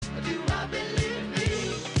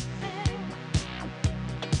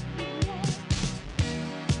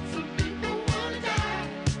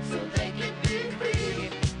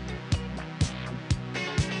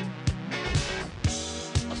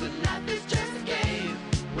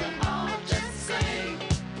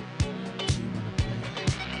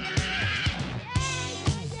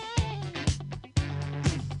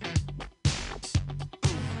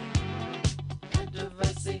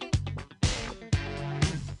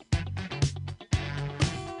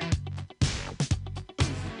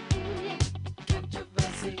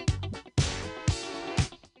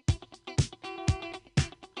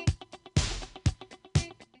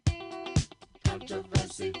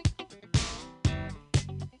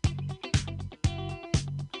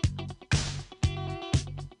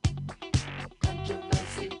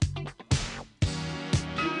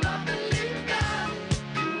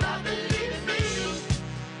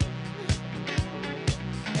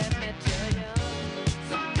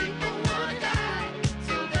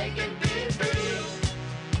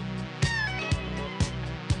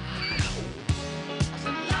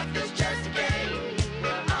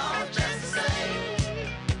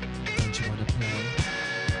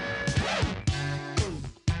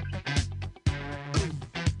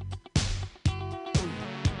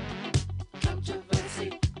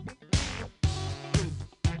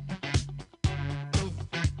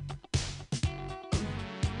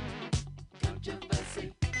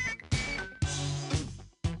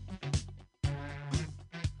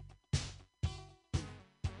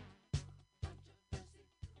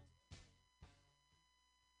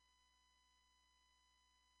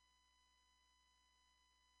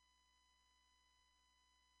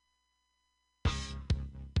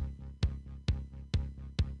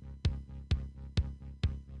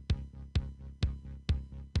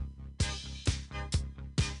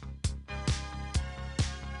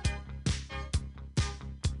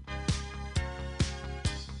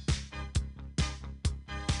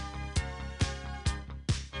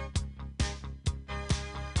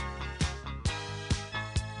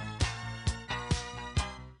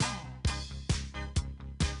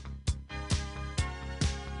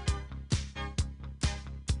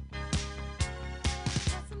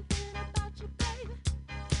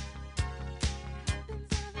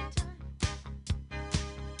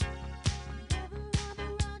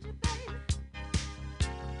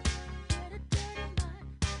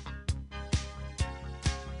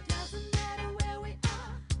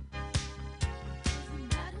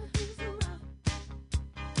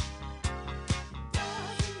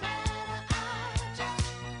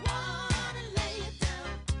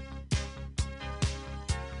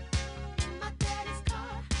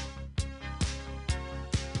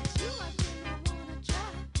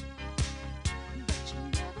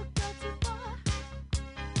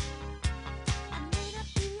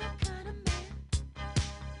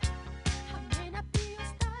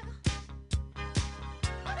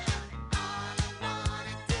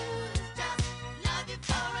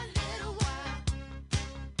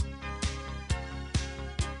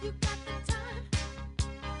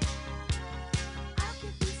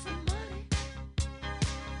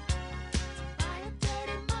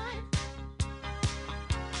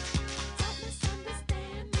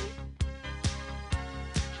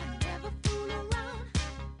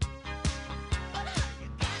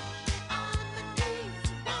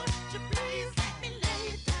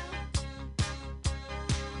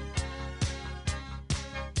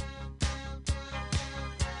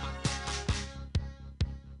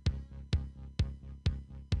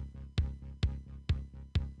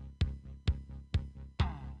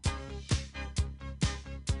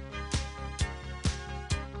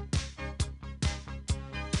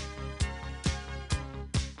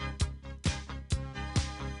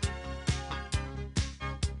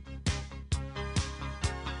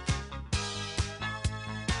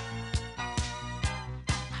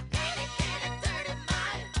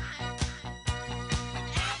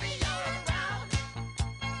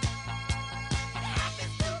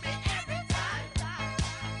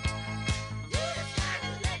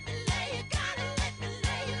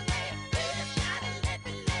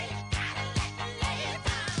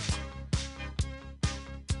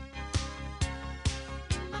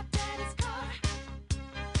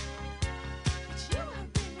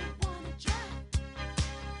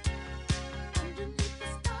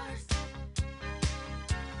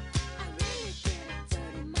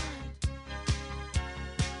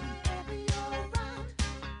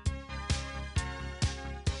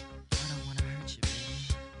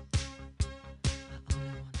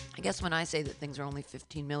I guess when I say that things are only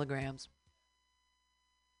 15 milligrams,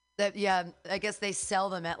 that, yeah, I guess they sell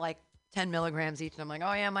them at like 10 milligrams each. And I'm like,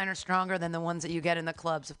 oh, yeah, mine are stronger than the ones that you get in the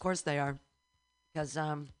clubs. Of course they are. Because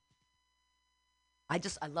I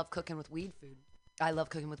love cooking with weed food. I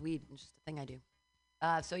love cooking with weed. It's just a thing I do.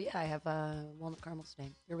 So, yeah, I have walnut caramel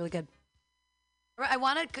today. They're really good. I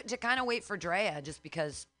wanted to kind of wait for Drea just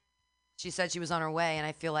because she said she was on her way. And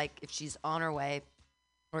I feel like if she's on her way,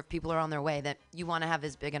 or if people are on their way, that you want to have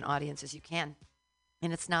as big an audience as you can.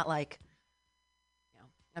 And it's not like, you know,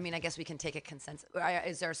 I mean, I guess we can take a consensus.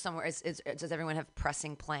 Is there somewhere, does everyone have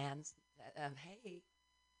pressing plans? Hey.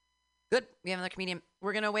 Good. We have another comedian.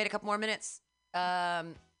 We're going to wait a couple more minutes.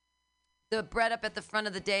 The bread up at the front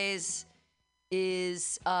of the days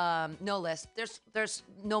is no list. There's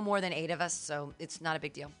no more than 8 of us, so it's not a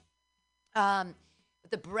big deal. But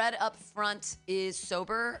the bread up front is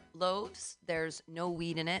sober loaves. There's no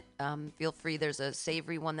weed in it. Feel free. There's a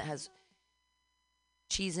savory one that has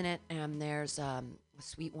cheese in it, and there's a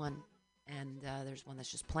sweet one, and there's one that's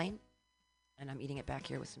just plain. And I'm eating it back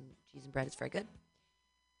here with some cheese and bread. It's very good.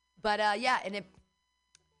 But yeah, and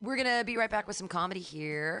we're gonna be right back with some comedy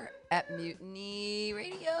here at Mutiny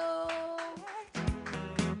Radio.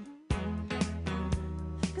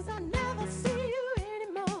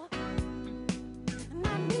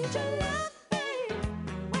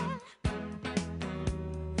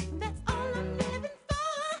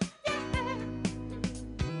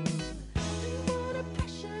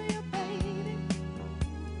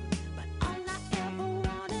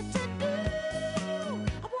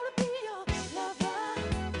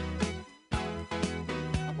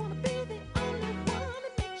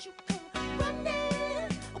 Run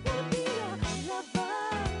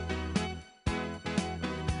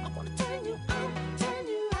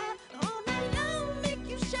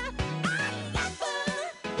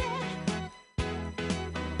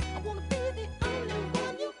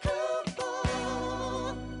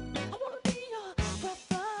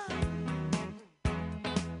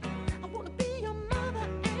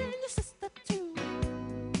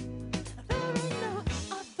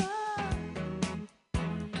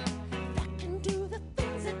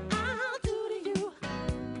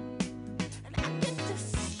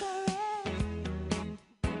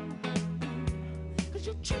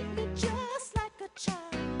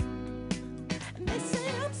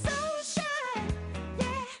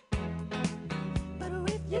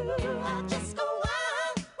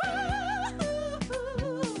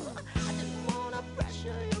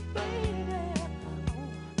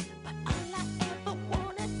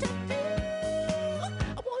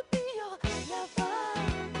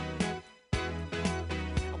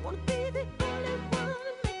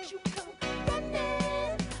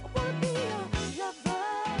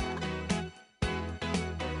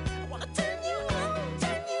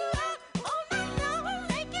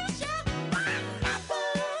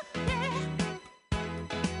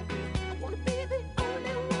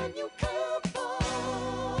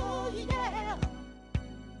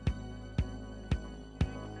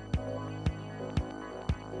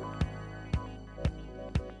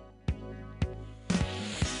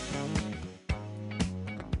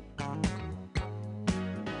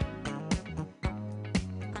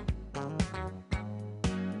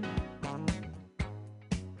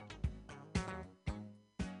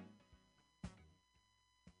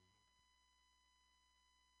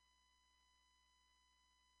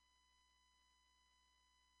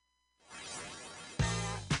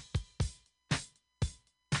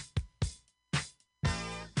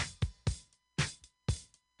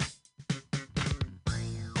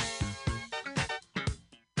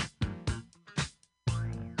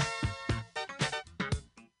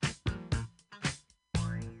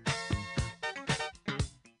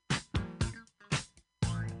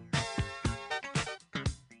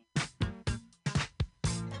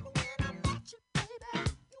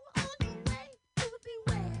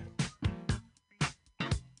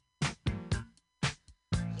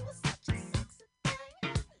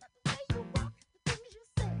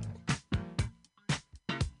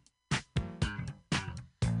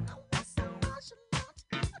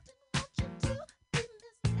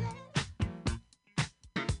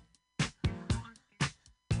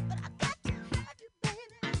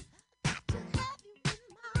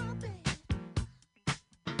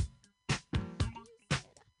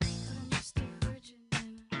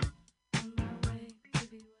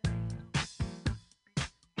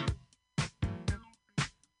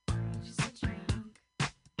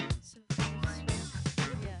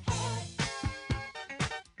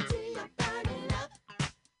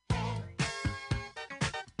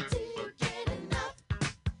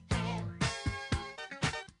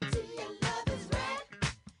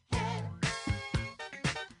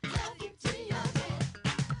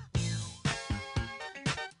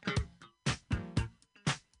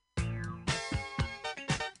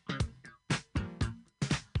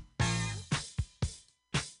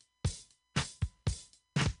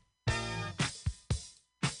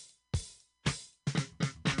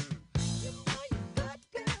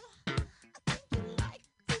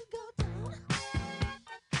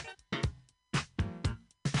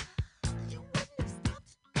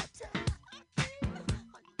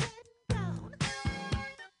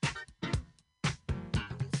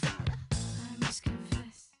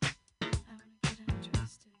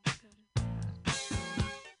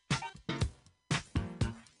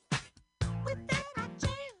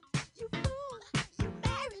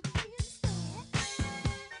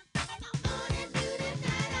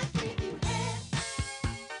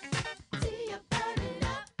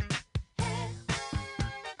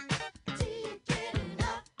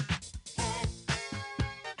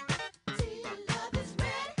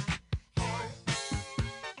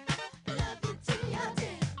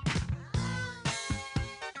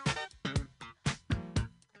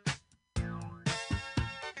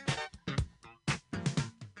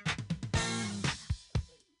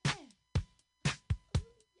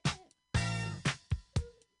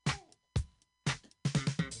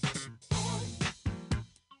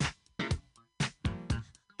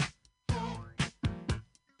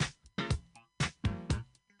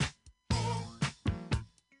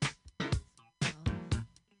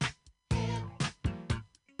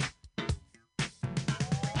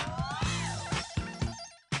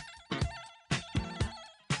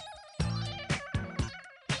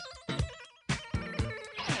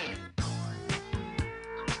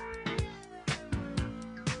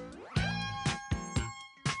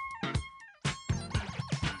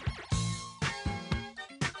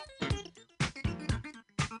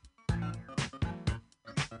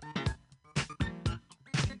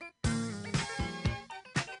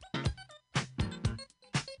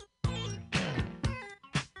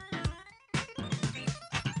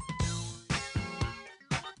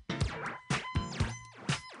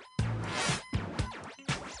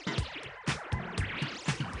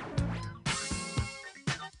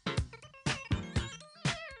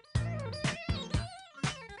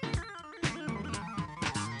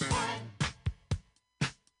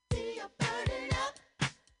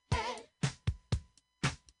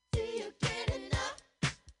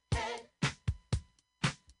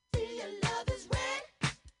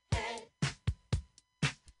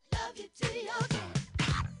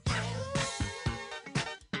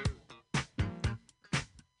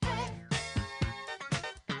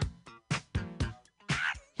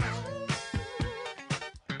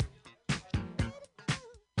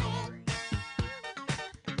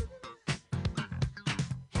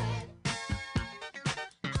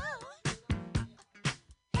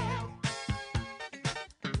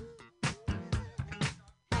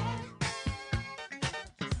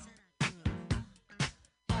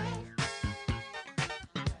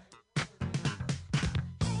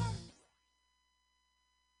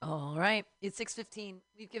All right. It's 6:15.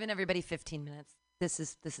 We've given everybody 15 minutes. This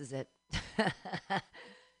is it.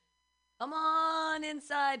 Come on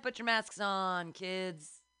inside. Put your masks on,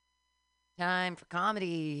 kids. Time for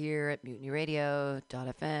comedy here at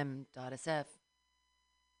MutinyRadio.fm.sf.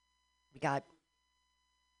 We got.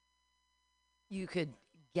 You could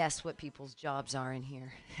guess what people's jobs are in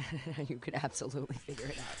here. You could absolutely figure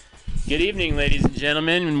it out. Good evening, ladies and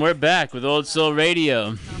gentlemen, and we're back with Old Soul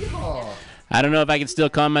Radio. Oh. I don't know if I can still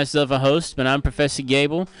call myself a host, but I'm Professor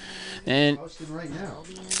Gable, and right now.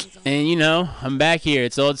 you know I'm back here.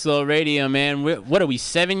 It's Old Soul Radio, man. What are we,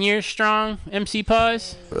 7 years strong? MC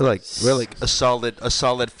Pause. We're like a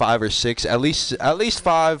solid 5 or 6, at least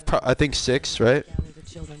 5. I think 6, right?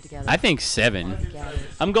 I think 7.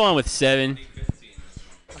 I'm going with 7.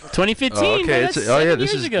 2015. Oh, okay. Man, that's 7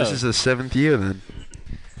 This years is ago. this is the 7th year then.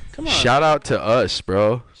 Come on. Shout out to us,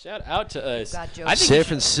 bro. Shout out to us. Got jokes. I think San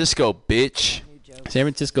Francisco, bitch. San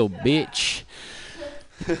Francisco, bitch.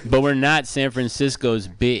 But we're not San Francisco's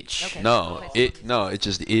bitch. Okay. No, it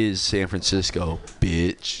just is San Francisco,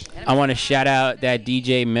 bitch. I want to shout out that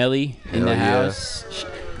DJ Melly in the Hell yeah. house.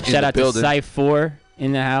 In Shout the out building. to Cypher 4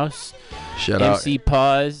 in the house. Shout out. MC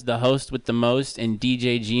Pause, the host with the most, and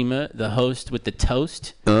DJ Jima, the host with the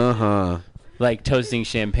toast. Uh-huh. Like toasting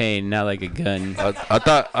champagne, not like a gun. I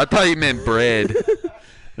thought you meant bread.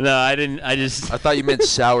 No, I didn't. I thought you meant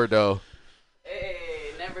sourdough. Hey,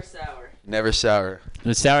 never sour. Never sour.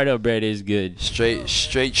 The sourdough bread is good. Straight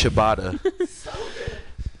ciabatta.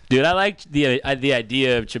 Dude, I liked the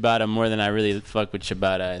idea of ciabatta more than I really fuck with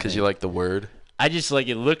ciabatta. Because you like the word? I just like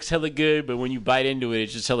it looks hella good, but when you bite into it,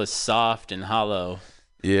 it's just hella soft and hollow.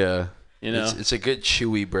 Yeah. You know? It's a good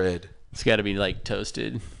chewy bread. It's got to be like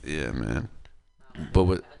toasted. Yeah, man. But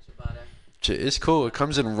what? It's cool. It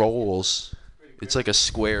comes in rolls. It's like a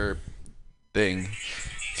square thing.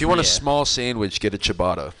 If you want a small sandwich, get a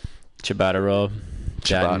ciabatta. Ciabatta roll.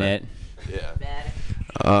 Ciabatta. .net.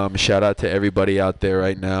 Yeah. Shout out to everybody out there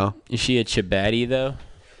right now. Is she a ciabatta though?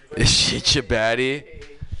 Is she ciabatta?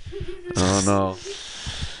 Oh no.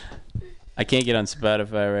 I can't get on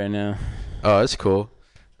Spotify right now. Oh, that's cool.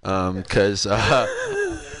 Cause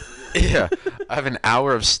yeah, I have an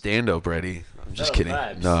hour of stand-up ready. I'm just kidding.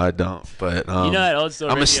 Vibes. No, I don't. But You know, at Old Soul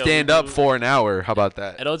I'm Radio, gonna stand up for an hour. How about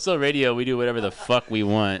that? At Old Soul Radio, we do whatever the fuck we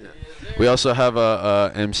want. We also have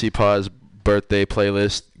a MC Pause birthday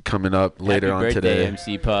playlist coming up later on Happy birthday, today.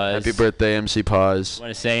 MC Pause. Happy birthday, MC Pause.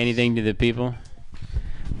 Want to say anything to the people?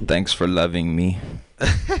 Thanks for loving me.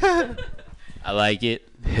 I like it.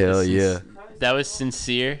 Hell yeah. That was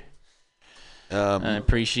sincere. I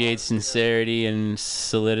appreciate sincerity and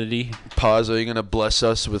solidity. Pause, are you going to bless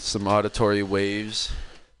us with some auditory waves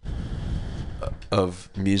of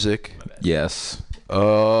music? Yes.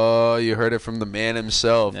 Oh, you heard it from the man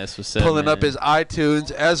himself. That's what's up, Pulling man. up his iTunes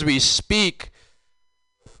as we speak.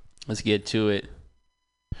 Let's get to it.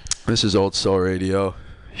 This is Old Soul Radio.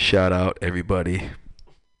 Shout out, everybody.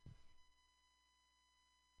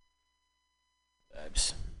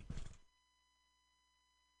 Vibes.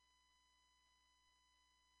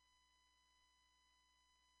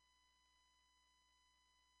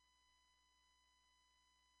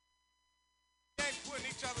 Putting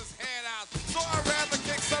each other's head out, so I'd rather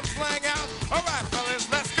kick some slang out. All right, fellas,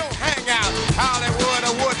 let's go hang out. Hollywood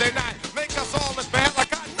or would they not make us all look bad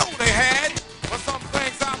like I know they had? But some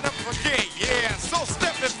things I'll never forget, yeah. So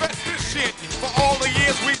step and fetch this shit. For all the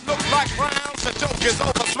years we looked like clowns, the joke is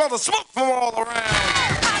over. Smell the smoke from all around.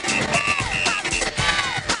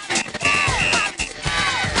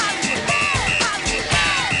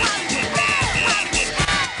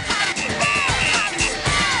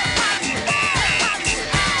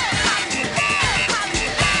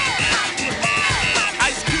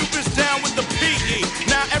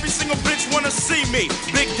 See me,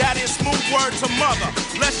 Big Daddy and smooth word to mother.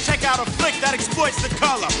 Let's check out a flick that exploits the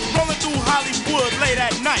color. Rolling through Hollywood late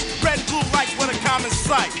at night. Red and blue lights with a common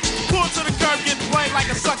sight. Pull to the curb, get played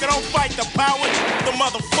like a sucker. Don't fight the power, the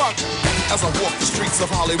motherfucker. As I walk the streets of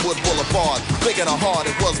Hollywood Boulevard, thinking how hard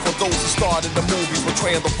it was for those who starred in the movies,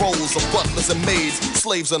 portraying the roles of butlers and maids,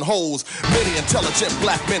 slaves and hoes. Many intelligent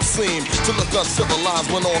black men seem to look uncivilized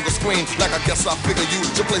when on the screen. Like I guess I figure you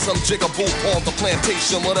to play some jigaboo on the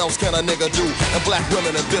plantation. What else can a nigga do? And black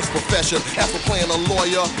women in this profession, after playing a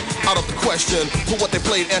lawyer, out of the question. For what they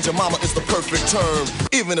played, Aunt Your Mama is the perfect term.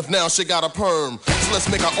 Even if now she got a perm. So let's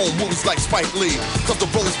make our own movies like Spike Lee. Cause the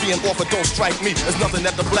roles being offered don't strike me as nothing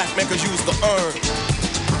that the black man could use to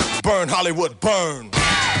earn. Burn Hollywood, burn.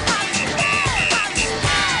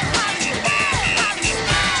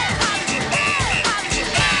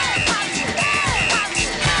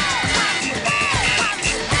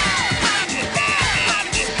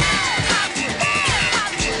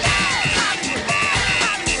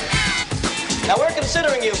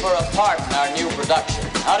 considering you for a part in our new production,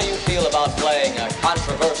 how do you feel about playing a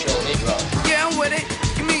controversial Negro? Yeah, I'm with it.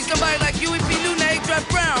 You mean somebody like you would be new to A-Trap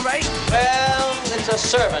Brown, right? Well, it's a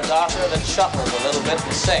servant author that shuffles a little bit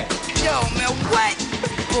and sings. Yo, man, what?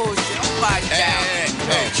 Bullshit, I'm fired down.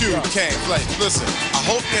 Hey, Q, can't play. Listen, I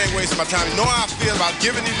hope you ain't wasting my time. You know how I feel about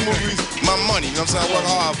giving these movies my money. You know what I'm saying? I work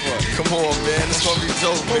hard for it. Come on, man. It's gonna be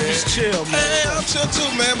dope, man. Just chill, man. Hey, I'm chill too,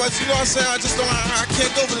 man. But you know what I'm saying? I just don't. I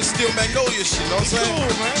can't go for the Steel Magnolia shit. You know what I'm saying?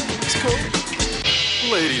 Cool, man. It's cool.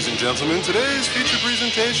 Ladies and gentlemen, today's feature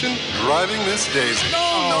presentation, Driving Miss Daisy.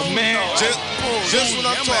 No, man. Just what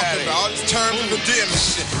I'm talking about. All these terms of endearment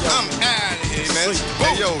shit. I'm out of here, man.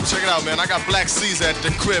 Hey, yo, check it out, man. I got Black Caesar at the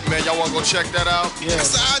crib, man. Y'all wanna go check that out? Yeah.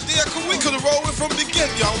 That's the idea. We could have rolled it from the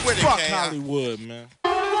beginning. Y'all with it, Fuck man. Hollywood, man.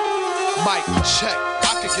 Mic check.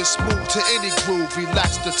 I can get smooth to any groove.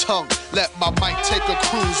 Relax the tongue. Let my mic take a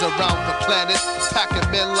cruise around the planet.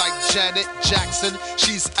 Packing men like Janet Jackson.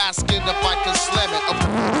 She's asking if I can slam it.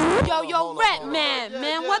 Yo, Rat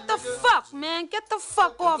man, what the fuck, man? Get the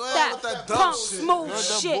fuck off that punk smooth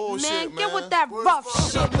shit, man. Get with that rough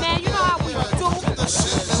shit, man. You know how we do.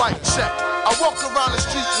 Mic check. I walk around the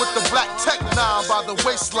street with the black tech 9 by the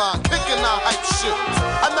waistline, kicking out hype shit.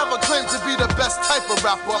 I never claimed to be the best type of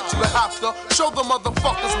rapper, but have to show the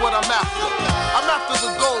motherfuckers what I'm after. I'm after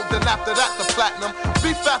the gold, then after that the platinum.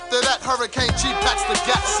 Beef after that, Hurricane G packs the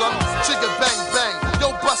gat, son. Chigga bang bang, yo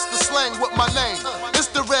bust the slang with my name. It's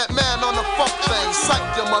the red man on the funk thing. Psych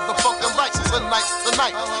your motherfucking rights tonight.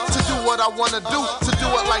 To do what I wanna do, to do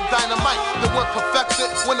it like dynamite. Then when perfected,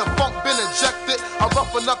 when the funk been injected, I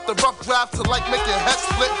roughen up the rough draft to like make your head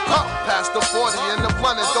split. Past the 40 and the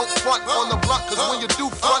blunt, and don't front on the blunt, cause when you do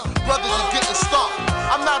front, brother, you getting stomped.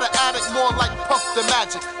 I'm not an addict, more like Puff the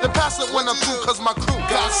Magic. Then pass it when I'm through, cause my crew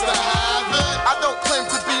got to have it. I don't claim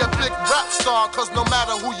to be a big rap star, cause no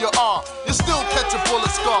matter who you are, you still catch a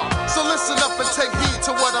bullet scar. So listen up and take heed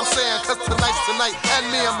to what I'm saying, cause tonight's tonight, and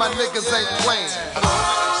me and my niggas ain't playing.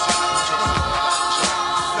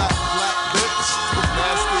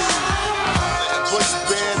 Bush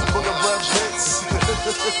band, booger breath hits.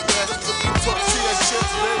 Tortilla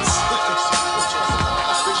chips, bitch.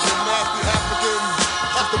 Nasty African,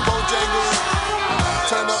 after Bojangles.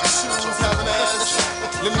 Turn up the shoes, have an ass.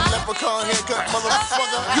 Lily leprechaun haircut,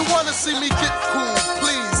 motherfucker. You wanna see me get cool,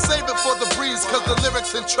 please. Save it for the breeze, cause the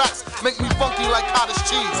lyrics and tracks make me funky like cottage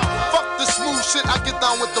cheese. Fuck the smooth shit, I get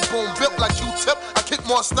down with the boom. Built like Q-tip, I kick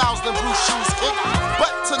more styles than Bruce Shoes kick.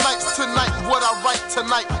 But tonight's tonight, what I write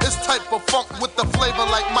tonight is type of funk with the flavor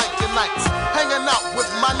like Mike and Knights. Hanging out with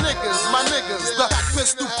my niggas. The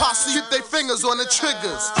pistol posse, keep their fingers on the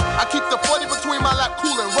triggers. I keep the 40 between my lap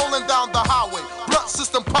coolin', rolling down the highway. Blunt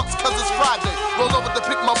system pumps cause it's Friday. Roll over to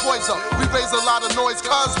pick my boys up. We raise a lot of noise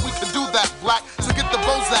cause we can do that, black. So get the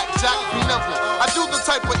Bozak, Jack, be nimble. I do the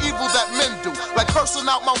type of evil that men do, like cursing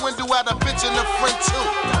out my window at a bitch and a friend too.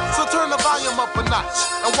 So turn the volume up a notch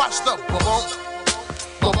and watch the boom.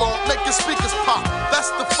 Make your speakers pop. That's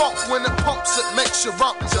the funk when it pumps, it makes you jump.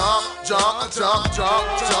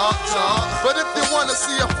 But if you wanna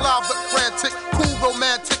see a fly but frantic, cool,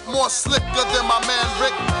 romantic, more slicker than my man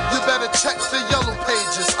Rick, you better check the yellow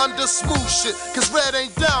pages under smooth shit, cause Red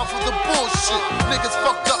ain't down for the bullshit. Niggas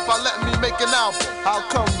fucked up by letting me make an album. How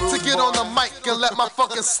come, to get on the mic and let my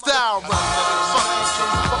fucking style run. Fucking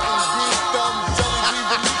green thumb, jelly bean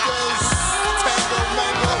bonitas, tango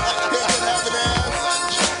mango, head having ass.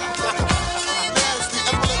 Nasty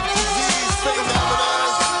epileptic disease, face having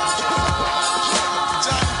ass.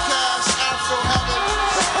 Johnny Cash, Afro having.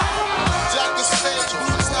 Jack the Spade,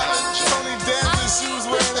 boots having. Tony Danza, shoes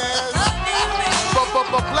wearing ass.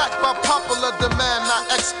 But black by popular demand, I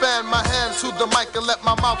expand my hand to the mic and let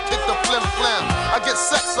my mouth kick the flim flam. I get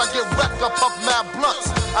sex, I get wrecked, I puff mad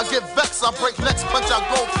blunts. I get vexed, I break necks, punch, I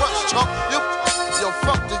go front, chump. Yo,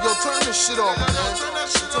 fuck it, yo, turn this shit off, man. Turn that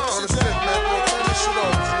shit off, man. Turn this shit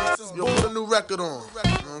off, yo, put a new record on. You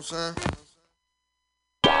know what I'm saying?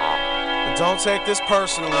 Don't take this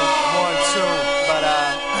personally, 1, 2, but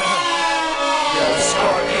yo,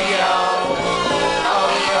 Scorpio.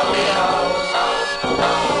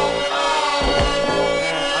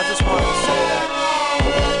 I just wanted to say that.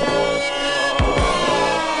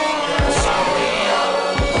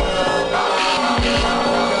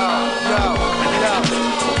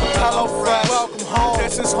 Hello, fresh. Welcome home.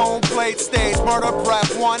 This is home plate stage. Murder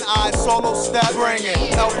breath. One eye solo step. Bring it.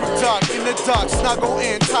 LPT duck, in the duck, snuggle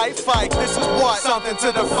in, tight fight. This is what? Something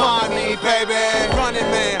to define me, baby. Running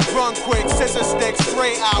man, run quick, scissor stick,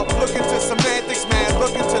 straight out. Look into semantics, man,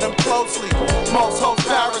 look into them closely. Most hoes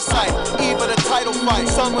parasite, even a title fight.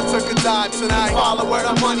 Someone took a dive tonight. Follow where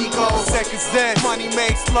the money goes. Sick as this. Money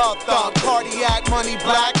makes love thump. Cardiac money,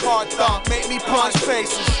 black heart thump. Make me punch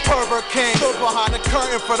faces. Herbert King stood behind the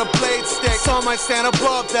curtain for the blade stick. Some might stand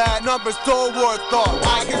above that. Numbers door worth thought.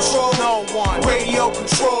 I control no one. Radio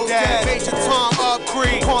control that. Major Tom up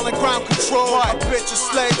creep. Calling ground control. What? A bitch a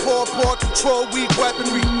slave, poor control, weak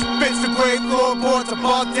weaponry. Bitch the grave floorboard to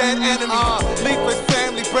bug dead enemy. Leafless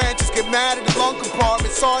family branches get mad at the lung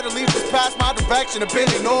compartment. Sorry to leave this past my direction, have been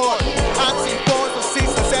ignored. I've seen phones with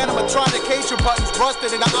ceaseless animatronication buttons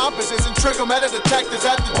rusted in the opposites and trigger metal detectors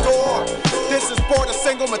at the door. This is for the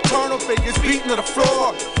single maternal figures beaten to the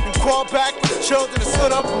floor and crawl back for the children that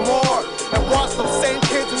stood up for more and watch those same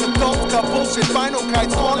kids as adults cut bullshit vinyl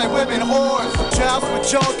kites calling women whores. Jobs with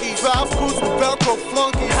junkies, valve schools with Velcro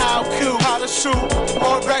flunkies. How cute, how to shoot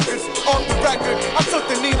on records, off the record. I took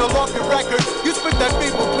the needle off your record. You spit that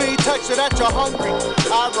feeble bleed, texture that you're hungry.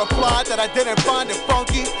 I replied that I didn't find it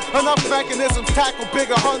funky. Enough mechanisms tackle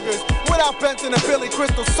bigger hungers. Without Benson and Billy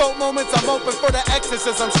Crystal soap moments, I'm open for the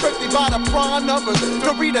exorcism. Strictly by the prime numbers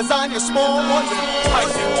to redesign your small wonders. I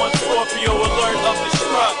see one Scorpio alert of the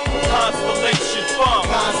struck. Constellation bomb.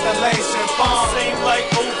 Constellation bomb. Same light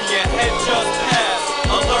over your head just passed.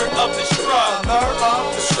 Alert of the struck. Alert of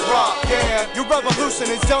the struck. Yeah, your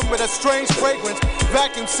revolution is done with a strange fragrance.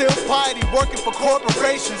 Vacuum sealed piety working for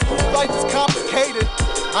corporations. Life is complicated.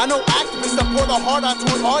 I know activists that pour their heart out to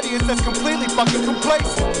an audience that's completely fucking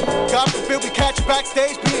complacent. God forbid we catch you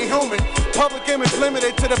backstage being human. Public image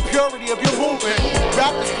limited to the purity of your movement.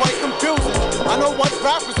 Rap is quite confusing. I know white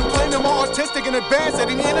rappers who claim they're more artistic and advanced than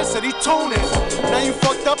the inner city tuners. Now you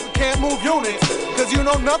fucked up and can't move units. Cause you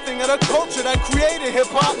know nothing of the culture that created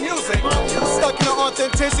hip-hop music. Stuck in an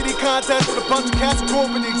authenticity contest with a bunch of cats who grew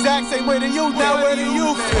up in the exact same way that you. Now where do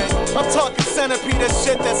you fit? I'm talking centipede of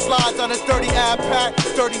shit that slides on a dirty ab pack.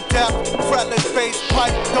 Dirty death, fretless bass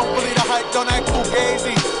pipe. Don't believe the hype, don't act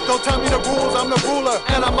fugazi. Don't tell me the rules, I'm the ruler.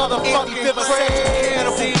 And I'm motherfucking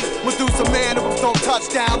crazy. Medusa mandibles don't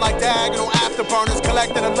touch down like diagonal afterburners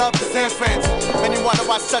collecting a love as infants. And you wonder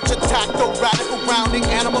why such a tactile, radical, grounding,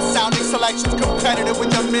 animal sounding selections competitive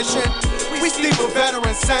with your mission. We sleep with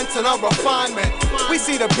veteran sense and our refinement. We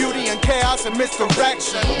see the beauty in chaos and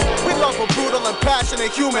misdirection. We love a brutal and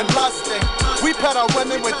passionate human lusting. We pet our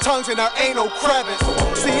women with tongues in our anal crevice.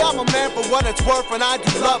 See, I'm a man for what it's worth and I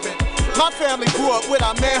do love it. My family grew up with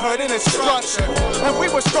our manhood in its structure. And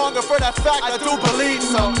we were stronger for that fact, I do believe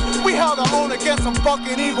so. We held our own against some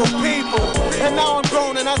fucking evil people. And now I'm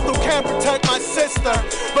grown and I still can't protect my sister.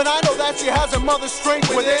 But I know that she has her mother's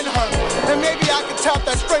strength within her. And maybe I can tap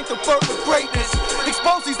that strength and flirt with greatness.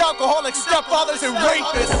 Expose these alcoholic stepfathers and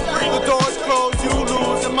rapists. The door's closed, you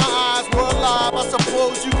lose, and my eyes were alive. I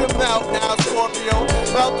suppose you can melt now, Scorpio.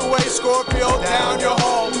 Melt away, Scorpio, down your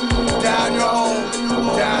hole. Down your hole,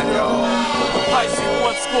 down your hole. I see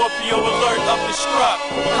one Scorpio alert of the struck.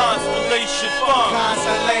 Constellation bomb.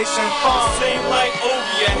 Constellation bomb. Same light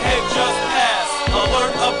over your head just passed.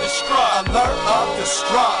 Alert of the struck. Alert of the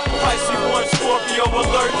struck. I see one Scorpio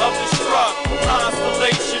alert of the struck.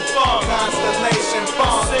 Constellation bomb. Constellation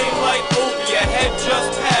bomb. Same light over your head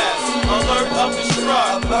just passed. Alert of the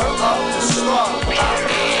struck. Alert of the struck.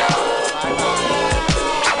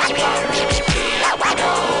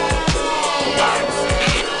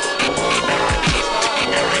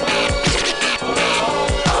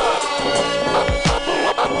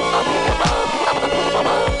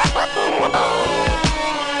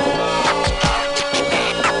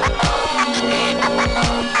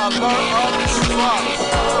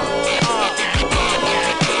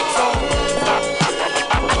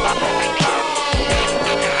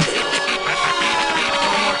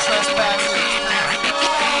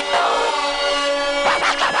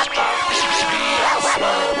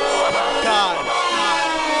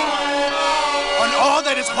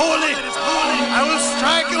 Holy, I will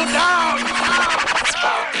strike you down.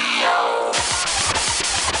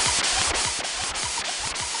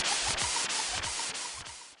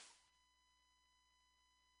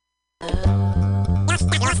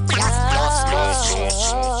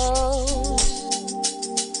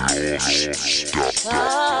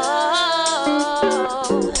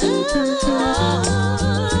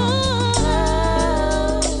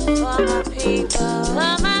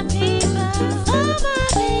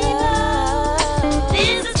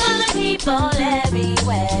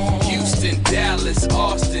 Houston, Dallas,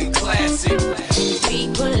 Austin, classic. We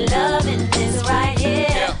put love in this right here.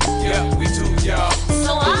 Yeah, we do, y'all.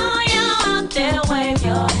 So all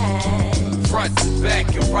Front to back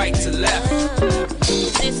and right to left.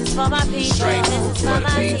 This is for my people. Straight This is for my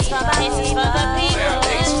people. This is for the people.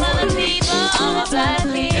 This is for the people. All my black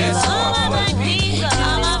people. All my black people.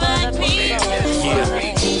 All my black people.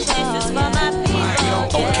 This is for my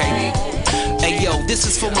people. Okay. Hey yo, this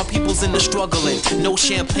is for my peoples in the struggling. No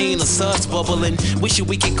champagne or suds bubbling. Wishing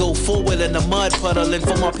we could go forward in the mud puddling.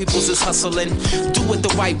 For my peoples is hustling. Do it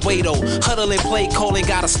the right way though. Huddling, play calling,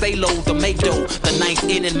 gotta stay low to make dough. The ninth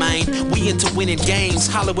inning, man. We into winning games.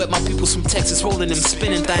 Holler at my peoples from Texas, rolling them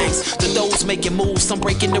spinning things. To those making moves, some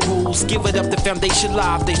breaking the rules. Give it up the foundation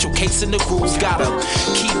live, they showcasing the grooves. Gotta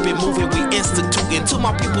keep it moving, we instituting. To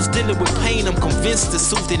my peoples dealing with pain, I'm convinced it's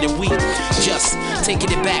soothing and we just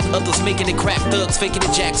taking it back. Others making it crack. Thugs faking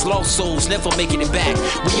the jacks, lost souls, never making it back.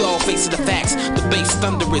 We all facing the facts, the bass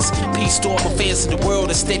thunderous. Peace to all my fans in the world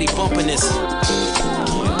and steady bumping this.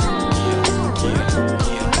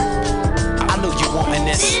 I know you wanting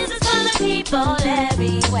this. This is for the people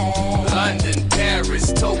everywhere. London,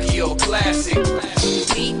 Paris, Tokyo, classic.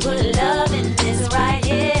 We put love in this right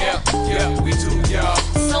here. Yeah, we do, y'all.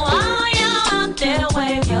 So all y'all out there,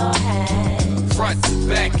 wave your hands. Front to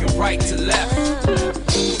back and right to left.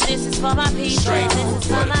 This is for my people. This is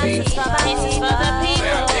for my people. This is for the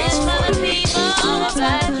people. This is for the people. All my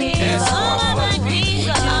black people. All my black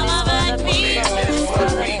people. All my black people. This is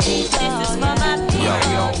for my people.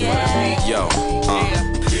 Yo,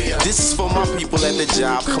 this is for my people at the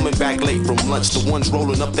job, coming back late from lunch. The ones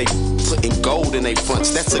rolling up, they putting gold in their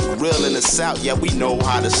fronts. That's a grill in the South, yeah, we know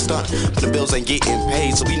how to stunt. But the bills ain't getting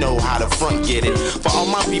paid, so we know how to front get it. For all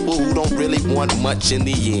my people who don't really want much in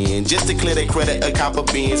the end, just to clear their credit, a copper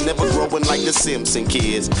beans, never growing like the Simpson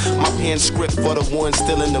kids. My pen script for the ones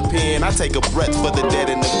still in the pen. I take a breath for the dead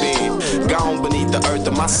in the bin. Gone beneath the earth,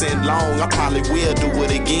 and my sin long, I probably will do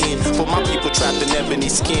it again. For my people trapped in ebony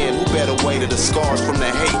skin, who better way to the scars from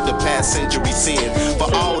the hate, the past century sin.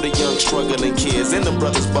 For all the young struggling kids and the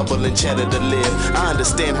brothers bubbling cheddar to live, I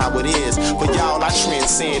understand how it is. For y'all, I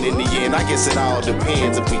transcend in the end. I guess it all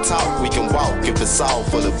depends. If we talk, we can walk. If it's all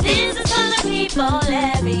for the people. This is for the people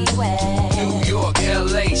everywhere. New York,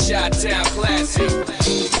 LA, Chi-Town, classic.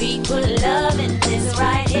 We put love in this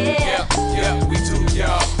right here. Yeah, we do,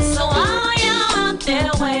 y'all. So all y'all out there,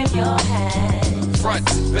 wave your hands. Front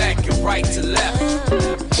to back and right to left.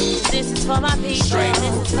 This is for my people. This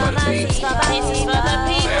is for my people. This is for the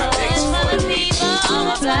people. This is for the people. All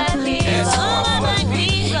my black people. All my black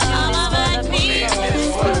people. All my black people. This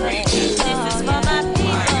is for my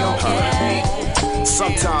people.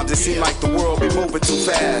 Sometimes it seems like the world be moving too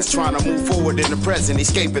fast, trying to move forward in the present,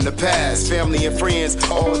 escaping the past. Family and friends,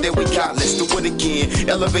 all that we got, let's do it again.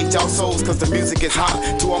 Elevate y'all souls, cause the music is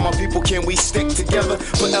hot. To all my people, can we stick together?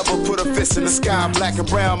 Forever put a fist in the sky, black and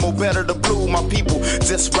brown, more better the blue. My people,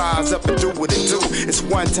 just rise up and do what it do. It's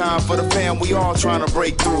one time for the fam, we all trying to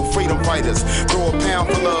break through. Freedom fighters, throw a pound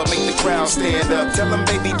for love, make the crowd stand up. Tell them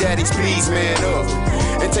baby daddies, please man up.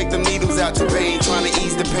 And take them needles out your vein, trying to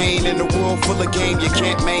ease the pain in a world full of game you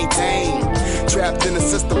can't maintain. Trapped in the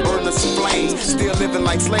system, burn us in flames. Still living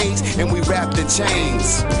like slaves, and we wrapped in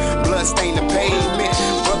chains. Blood stain the pavement,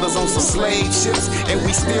 brothers on some slave ships, and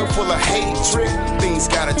we still full of hatred. Things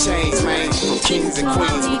gotta change, man. From kings and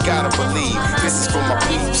queens, we gotta believe. This is for my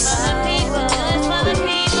peeps.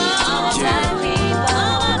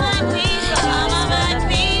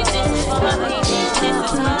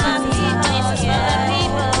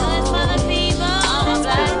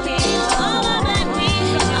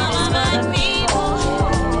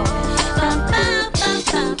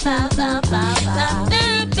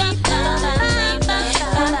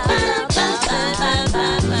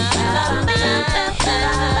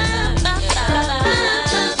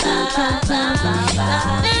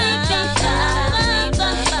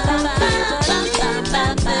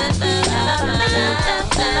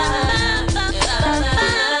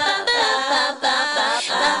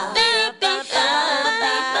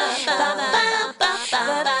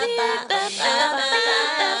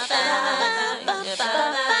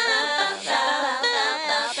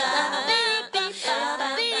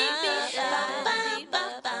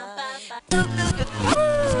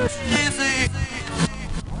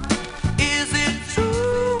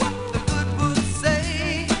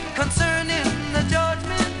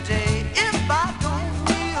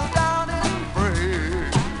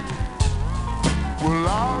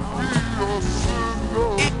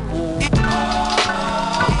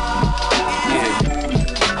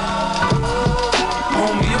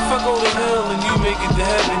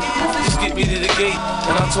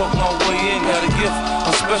 And I talk my way in, got a gift.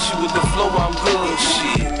 I'm special with the flow, I'm good.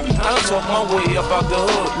 Shit, I done talk my way up out the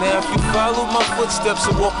hood. Now if you follow my footsteps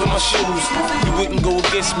and walk in my shoes, you wouldn't go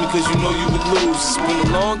against me cause you know you would lose. It's been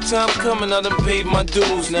a long time coming, I done paid my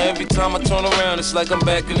dues. Now every time I turn around, it's like I'm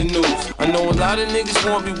back in the news. I know a lot of niggas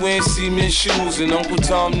want me wearing cement shoes, and Uncle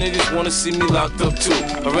Tom niggas wanna see me locked up too.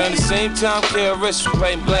 Around the same time KRS was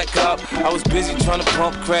writing Black Cop, I was busy trying to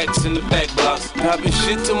pump cracks in the back blocks. Popping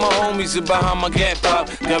shit to my homies about how my gap pop.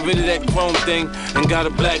 Got rid of that chrome thing and got a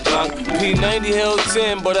black block. P90 held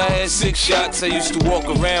 10, but I had 6 shots. I used to walk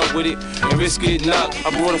around with it and risk getting knocked.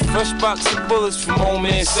 I brought a fresh box of bullets from old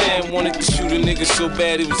man Sam. Wanted to shoot a nigga so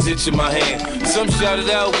bad it was itching my hand. Some shouted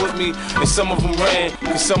out with me and some of them ran,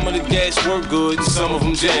 cause some of the gas were good and some of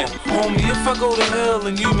them jammed. Homie, if I go to hell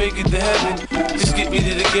and you make it to heaven, just get me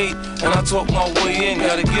to the gate and I talk my way in.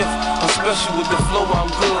 Got a gift, I'm special with the flow, I'm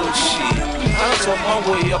good. Shit, I done talk my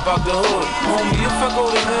way up out the hood. Homie, if I go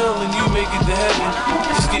to hell and you make it to heaven,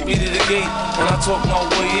 just get me to the gate and I talk my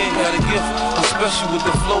way in. Got a gift, I'm special with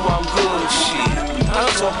the flow, I'm good. Shit, I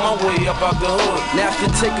done talk my way up out the hood. Now if you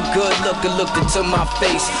take a good look and looked into my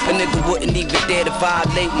face, a nigga wouldn't even dare to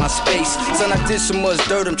violate my space. Son, I did so much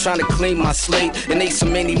dirt, I'm trying to clean my slate, and ate so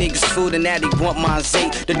many niggas food and now they want my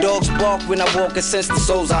ate. The dogs bark when I walk and sense the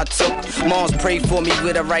souls I took. Moms pray for me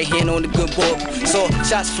with her right hand on the good book. So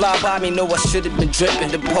shots fly by me, know I should have been dripping.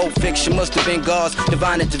 The Pulp Fiction must have been God's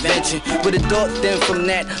divine intervention. With a thought then from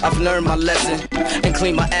that, I've learned my lesson and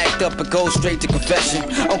clean my act up and go straight to confession.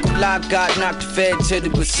 Uncle Live got knocked the fed till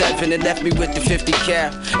it was 7 and left me with the 50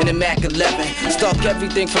 cal and the Mac 11. Stuck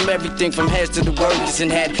everything from heads to the workers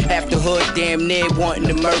and had half the hood damn near wanting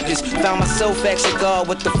the murkers. Found myself asking God,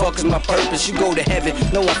 what the fuck is my purpose? You go to heaven,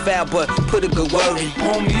 no one foul, but put a good word in.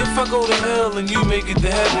 Homie, if I go to hell and you make it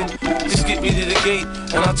to heaven, just get me to the gate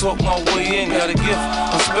and I talk my way in. Got a gift,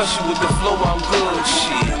 I'm special with the flow, I'm good.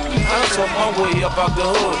 Shit, I done talk my way up out the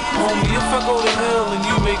hood. Homie, if I go to hell and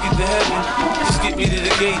you make it to heaven, just get me to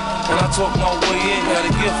the gate and I talk my way in. Got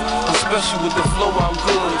a gift, I'm special with the flow, I'm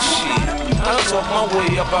good. Shit, I done talk my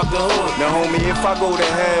way up out the hood. Now homie, if I go to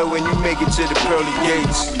hell and you make it to the pearly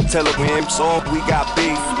gates, tell him so we got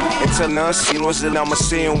beef. And tell us that I'ma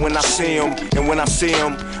see him when I see him. And when I see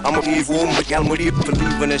him, I'ma give him for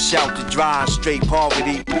leaving us out to dry straight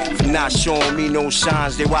poverty. For not showing me no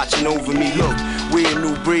signs, they watching over me. Look, we a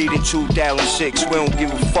new breed in 2006. We don't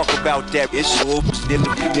give a fuck about that. It's so then the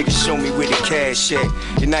niggas show me where the cash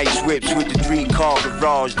at. The nice whips with the 3-car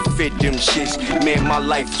garage to fit them shits. Man, my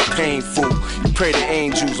life is painful. You pray to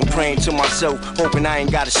angels, I'm praying to myself, hoping I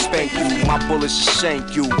ain't gotta spank you. My bullets will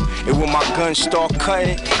shank you. And when my guns start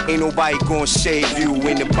cutting, ain't nobody gonna save you.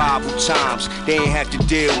 In the Bible times, they ain't have to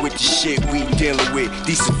deal with the shit we dealing with.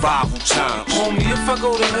 These survival times. Homie, if I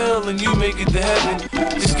go to hell and you make it to heaven,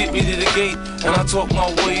 just get me to the gate and I talk my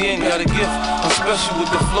way in. Got a gift, I'm special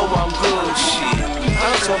with the flow, I'm good. Shit, I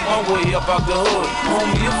done talk my way up out the hood.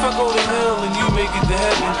 Homie, if I go to hell and you make it to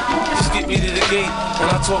heaven, just get me to the gate and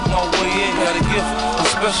I talk my way in. Got a gift, I'm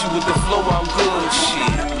special with the flow, I'm good.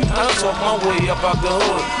 Shit, I done talk my way up out the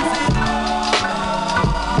hood.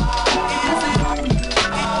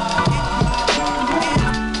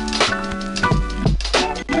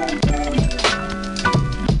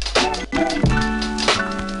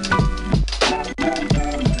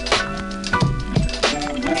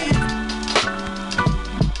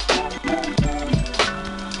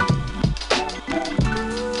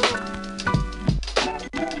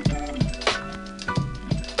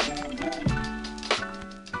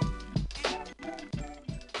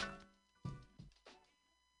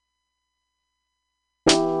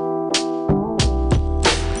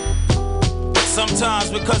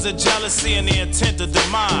 Because of jealousy and the intent of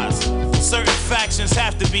demise, certain factions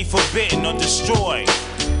have to be forbidden or destroyed.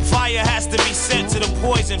 Fire has to be sent to the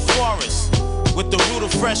poison forest with the root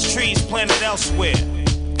of fresh trees planted elsewhere.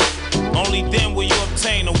 Only then will you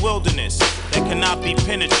obtain a wilderness that cannot be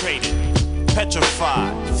penetrated.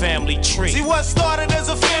 Petrified family tree. See, what started as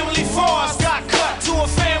a family forest got cut to a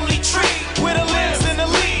family tree with the limbs and the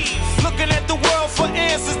leaves. Looking at the world for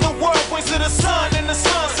answers, the world points to the sun, and the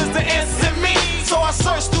sun says the answers in me. So I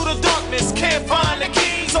search through the darkness, can't find the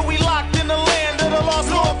key. So we locked in the land of the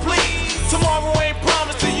lost, Lord, please. Tomorrow ain't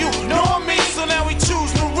promised to you nor me. So now we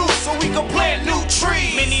choose new roots so we can plant new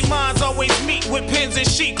trees. Many minds always meet with pens and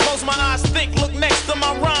sheet. Close my eyes, think, look next to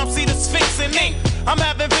my rhyme, see the sphinx in ink. I'm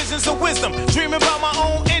having visions of wisdom, dreaming about my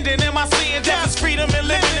own ending. Am I seeing death as freedom and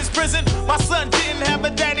living in prison? My son didn't have a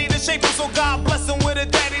daddy to shape him, so God bless him with a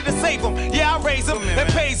daddy to save him. Yeah, I raise him and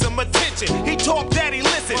pays him attention. He talk, daddy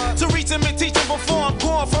listen, to reach him and teach him before I'm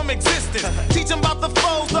gone from existence. Teach him about the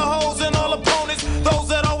foes, the hoes, and all opponents. Those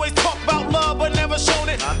that always talk about love but never shown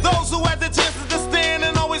it. Those who had the chances to stand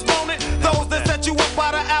and always blown it. Those that set you up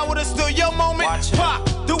by the hour to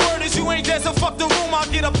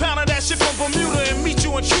pound of that shit from Bermuda and meet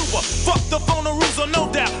you in Cuba. Fuck the phone rules, no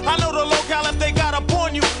doubt. I know the locale if they got up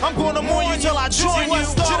on you. I'm gonna mourn you till I join you.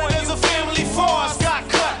 Started as a family force, got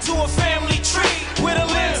cut to a family tree with the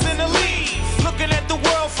limbs and the leaves. Looking at the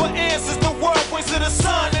world for answers, the world points to the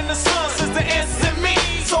sun, and the sun says the answers in me.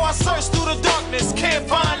 So I search through the darkness, can't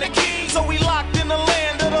find the key. So we locked in the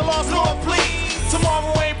land of the lost, Lord, please.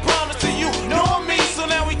 Tomorrow ain't promised to you, nor me. So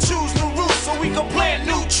now we choose new routes so we can plant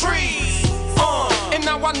new trees. And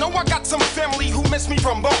now I know I got some family who miss me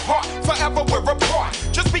from the heart. Forever we're apart.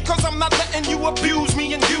 Just because I'm not letting you abuse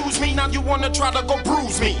me and use me, now you wanna try to go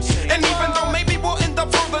bruise me. And even though maybe we'll end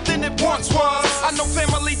up further than it once was, I know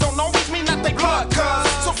family don't always mean that they blood, cuz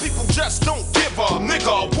some people just don't give a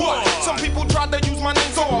nigga what. Some people try to use my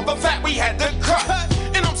name so all the fat we had to cut.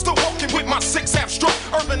 And I'm still walking with my 6 abstract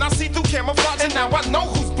urban. I see through camouflage and now I know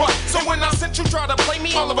who's butt. So when I sent you try to play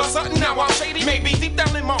me, all of a sudden now I'm shady. Maybe deep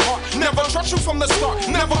down in my heart, never trust you from the start.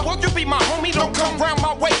 Never will you be my homie, don't come round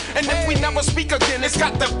my way. And if we never speak again, it's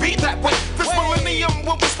got to be that way. This millennium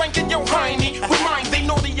will be spanking your hiney. We mind they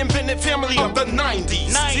know the invented family of the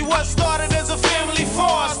 90s. See what started as a family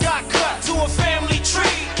force got cut to a family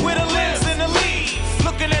tree with the limbs and the leaves.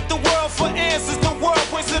 Looking at the world for answers, the world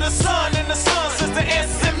points to the sun, and the sun says the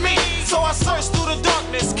answers in me. So I search through the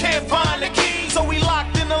darkness, can't find the key. So we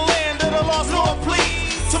locked in the land of the lost, Lord,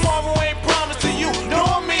 please. Tomorrow ain't promised to you,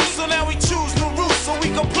 nor me. So now we choose new routes so we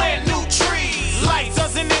can plant new trees. Life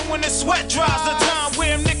doesn't end when the sweat dries. The time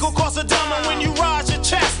where nickel costs a diamond when you rise, you're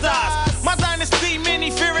chastised. My dynasty, many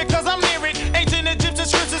fear it cause I'm near it. Ancient Egyptian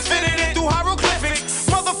scriptures fitted in through hieroglyphics.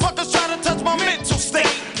 Motherfuckers try to touch my mental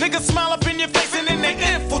state. Niggas smile up in your face and then they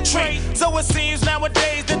infiltrate. So it seems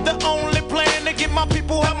nowadays that the only plan to get my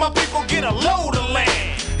people, help my people get a load of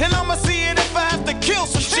land. And I'ma see it if I have to kill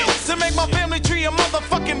some shit to make my family tree a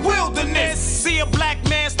motherfucking wilderness. See a black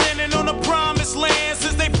man standing on the promised land.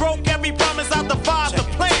 Since they broke every promise, I devised the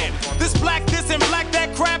plan. This black this and black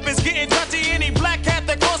that crap is getting touchy. Any black cat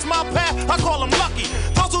that crossed my path, I call them lucky.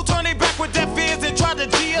 Those who turn their back with their fears and try to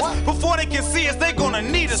G us before they can see us, they gonna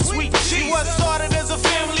need a sweet cheese. What started as a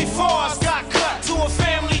family force got cut to a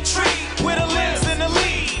family tree with the limbs and the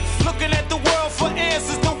leaves. Looking at the world for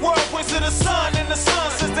answers, the world points to the sun, and the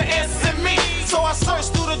sun says the answers in me. So I search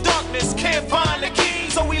through the darkness, can't find the key.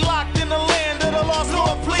 So we locked in the land of the lost,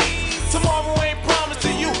 Lord, please. Tomorrow ain't promised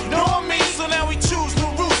to you, nor me. So now we choose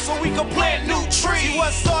new routes so we can plant new trees. See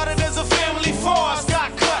what started as a family force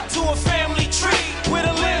got cut to a family tree with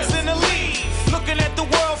the limbs and the leaves. Looking at the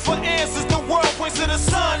world for answers, the world points to the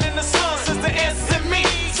sun, and the sun says the answers in me.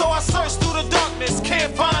 So I search through the darkness,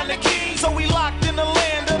 can't find the key. So we locked in the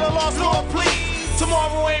land of the lost, Lord, please.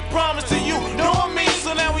 Tomorrow ain't promised to you, nor me.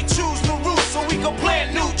 So now we choose new routes so we can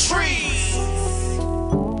plant new trees.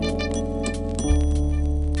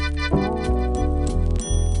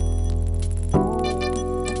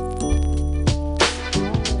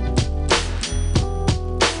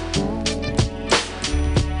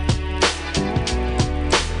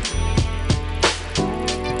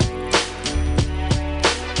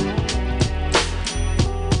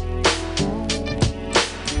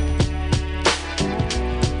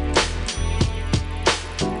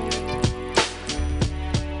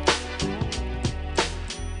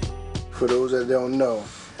 For those that don't know,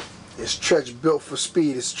 it's Tretch built for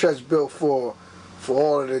speed. It's Tretch built for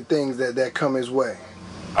all of the things that come his way.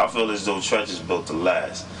 I feel as though Tretch is built to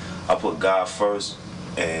last. I put God first,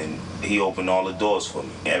 and he opened all the doors for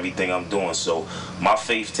me, everything I'm doing. So my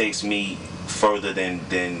faith takes me further than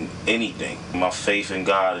anything. My faith in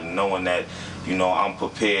God and knowing that, you know, I'm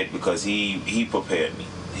prepared because he prepared me.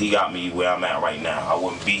 He got me where I'm at right now. I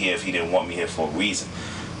wouldn't be here if he didn't want me here for a reason.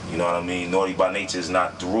 You know what I mean? Naughty by Nature is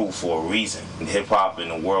not through for a reason. Hip hop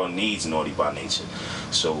and the world needs Naughty by Nature.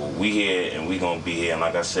 So we here and we gonna be here. And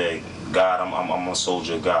like I said, God, I'm a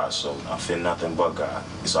soldier of God, so I fear nothing but God.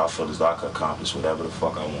 So I feel as though I can accomplish whatever the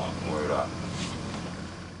fuck I want. Word up.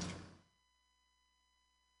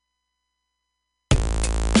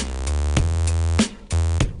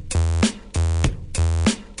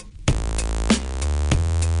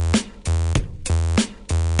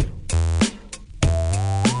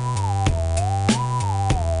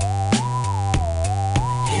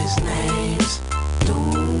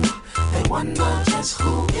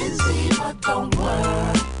 Who is he? But don't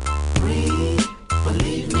worry.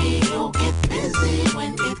 Believe me, he'll get busy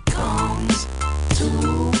when it comes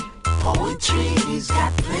to poetry. He's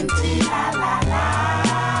got plenty. La la la.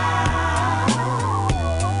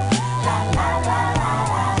 La la la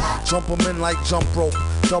la la. Jump 'em in like jump rope.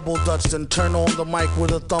 Double Dutch, then turn on the mic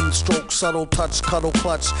with a thumb stroke. Subtle touch, cuddle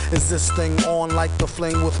clutch. Is this thing on like the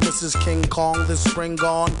fling with Mrs. King Kong this spring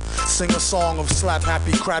gone? Sing a song of slap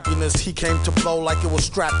happy crappiness. He came to blow like it was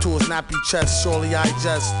strapped to his nappy chest. Surely I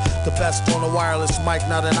jest. The best on a wireless mic,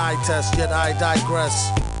 not an eye test. Yet I digress.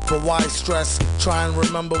 But why stress? Try and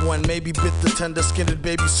remember when maybe bit the tender-skinned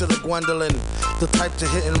babysitter Gwendolyn. The type to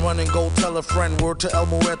hit and run and go tell a friend. Word to El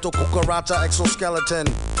Muerto, Cucaracha, exoskeleton.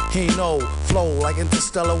 He know, flow like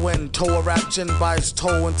interstellar wind. Toe a rap gin by his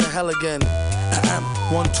toe into hell again.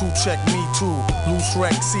 1, 2, check me too. Loose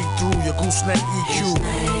wreck, see through your gooseneck EQ. His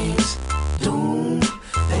name's Doom.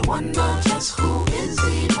 They wonder just who is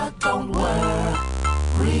he, but don't worry.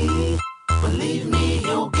 Believe me,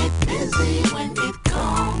 he'll get busy when it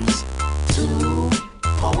comes to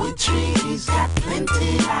poetry. He's got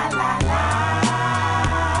plenty, la la la.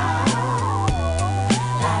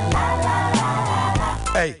 La la la la la.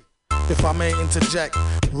 Hey, if I may interject,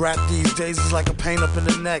 rap these days is like a pain up in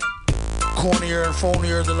the neck. Cornier and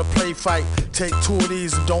phonier than a play fight. Take 2 of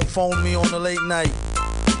these and don't phone me on the late night.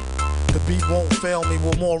 The beat won't fail me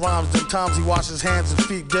with more rhymes than times he washes hands and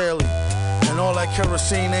feet daily. And all that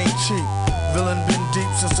kerosene ain't cheap. Villain been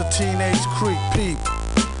deep since a teenage creep peep.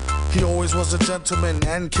 He always was a gentleman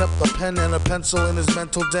and kept a pen and a pencil in his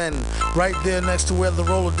mental den. Right there next to where the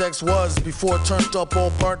Rolodex was before it turned up all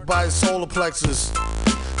burnt by his solar plexus.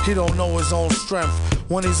 He don't know his own strength.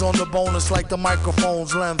 When he's on the bonus like the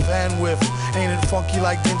microphone's length and width. Ain't it funky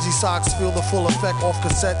like dingy socks? Feel the full effect off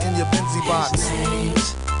cassette in your Benzie box. His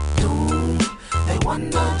name's Doom. They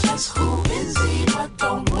wonder just who is he, but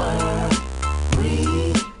don't worry.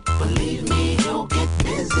 Believe me, he'll get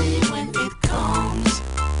busy when it comes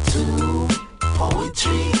to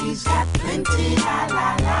poetry. He's got plenty, la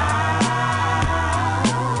la la.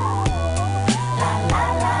 La la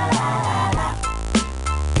la la la la.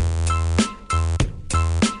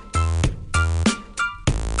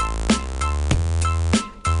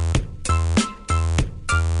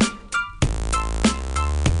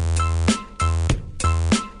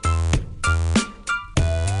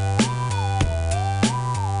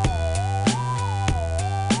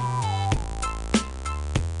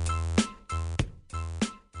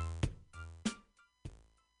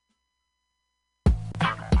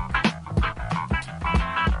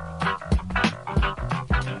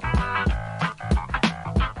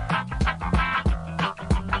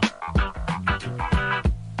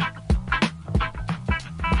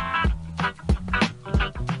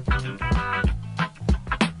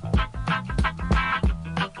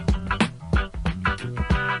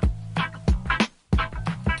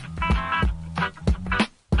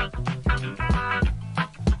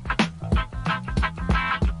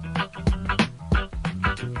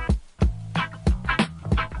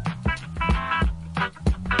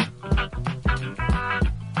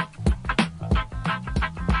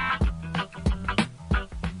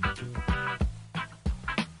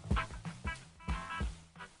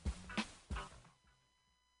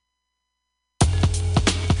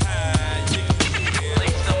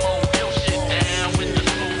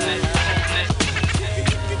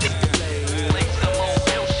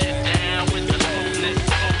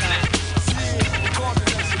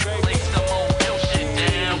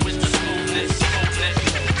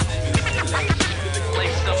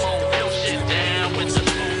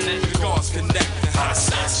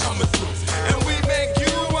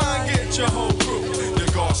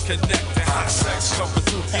 connected. Hot sex coming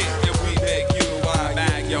through, yeah, and we make you wine,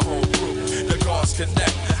 bag your whole crew. The guards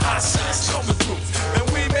connected. Hot sex coming through, and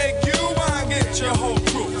we make you wine, get your whole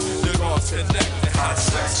crew. The guards connected. Hot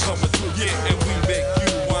sex coming through, yeah, and we make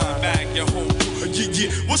you wine, bag your whole crew.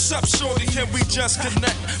 Yeah. What's up, shorty? Can we just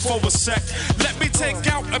connect for a sec? Let me take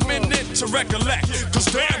out a minute to recollect. Cause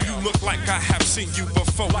damn, you look like I have seen you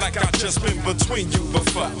before. Like I just been between you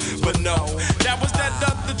before. But no, that was that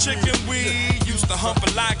other chicken we used to hump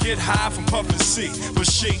a lot, get high from puffin' C. But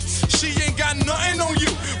she ain't got nothing on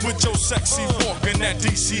you with your sexy walk and that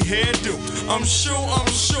DC hairdo. I'm sure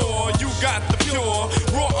you got the pure,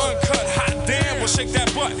 raw, uncut, hot damn. Well, shake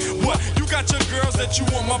that butt. What? You got your girls that you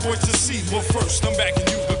want my boys to see. Well, first, I'm backing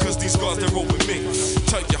you because these girls, they roll with me.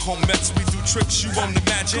 Tell your homettes we do tricks you won't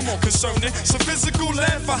imagine. Concerning some physical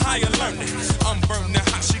land for higher learning. I'm burning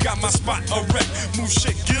hot, she got my spot erect. Move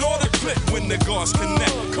shit, get all the clip when the guards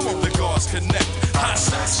connect. Come on, the guards connect. Hot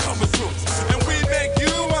sex coming through, and we make you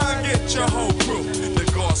wine, get your whole crew. The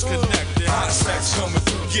guards connected. Hot sex coming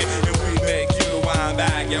through, yeah, and we make you wine,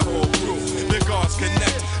 bag your whole crew. The guards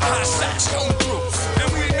connect. Hot sex coming through, and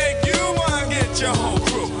we make you wine, get your whole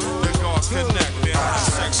crew. The guards connected. Hot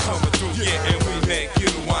sex coming through, yeah, and we make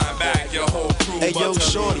you wine, bag your whole crew. Hey yo,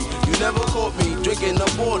 shorty, you never caught me drinking smoking a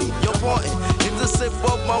 40. You're important. It's a sip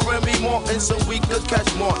of my Remy Martin so we could catch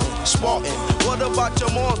Martin. Spartan. What about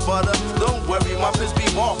your Mars, butter? Don't worry, my piss be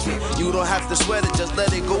walking. You don't have to sweat it, just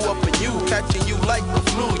let it go up in you. Catching you like the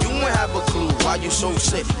flu. You won't have a clue why you so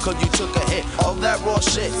sick. Cause you took a hit of that raw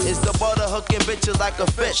shit. Is the butter hooking bitches like a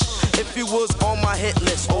fish? If you was on my hit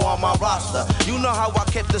list or on my roster, you know how I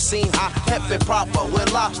kept the scene hot, kept it proper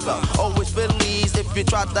with lobster. Always Phillies if you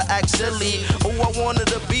tried to act silly. Oh, I wanted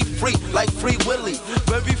to be free like Free Willy.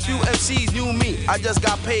 Very few MCs knew me. I just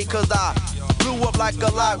got paid cause I blew up like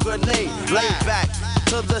a live grenade. Lay back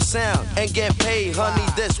to the sound and get paid. Honey,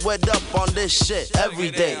 this wet up on this shit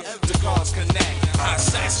every day. The cars connect, hot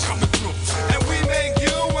sex coming through, and we make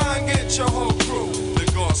you wine get your whole crew. The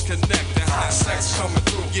cars connect, and hot sex coming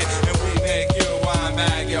through, yeah, and we make you wine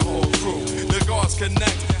bag your whole crew. The cars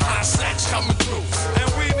connect, hot sex coming through,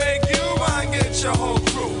 and we make you wine get your whole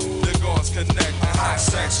crew. The cars connect, and hot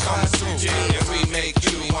sex coming through, yeah, and we make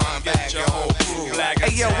you wine bag your whole crew.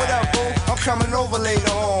 Hey yo, what up, boo? I'm coming over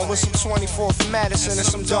later on with some 24th from Madison and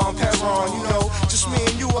some Dom Perron. You know, just me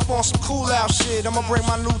and you up on some cool out shit. I'ma bring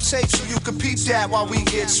my new tape so you can peep that while we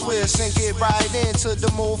get Swiss and get right into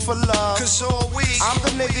the mood for love. Cause all week, I'm the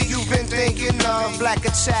nigga you've been thinking of. Black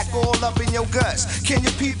attack all up in your guts. Can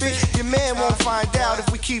you peep it? Your man won't find out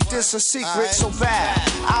if we keep this a secret. So bad,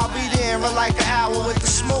 I'll be there in like an hour with the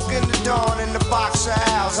smoke in the dawn and the box of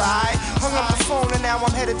owls, alright? Hung up the phone and now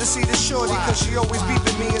I'm headed to see the shorty. Cause she always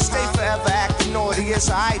beeping me and stay forever acting naughty. It's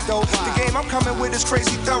alright though. The game I'm coming with is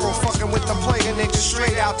crazy thorough. Fucking with the player niggas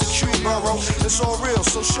straight out the tree burrow. It's all real,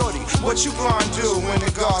 so shorty, what you gonna do when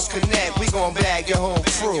the guards connect? We gon' bag your whole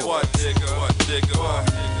crew. What nigga, what nigga, what?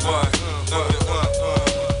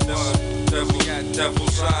 Devil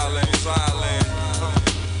silent.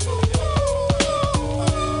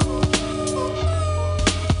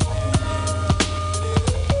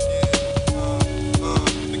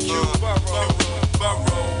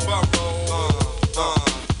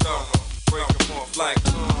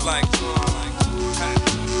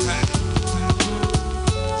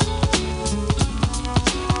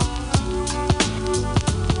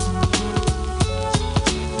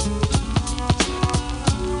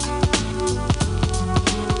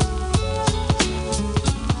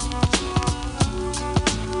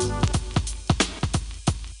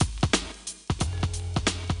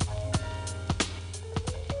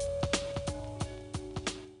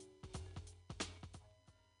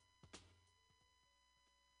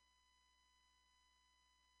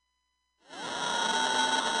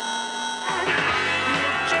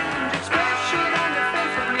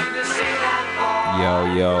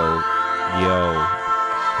 Yo,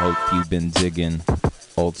 hope you've been digging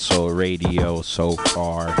Old Soul Radio so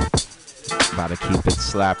far. About to keep it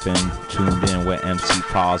slapping, tuned in with MC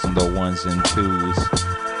Pause and the ones and twos.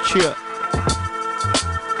 Cheer.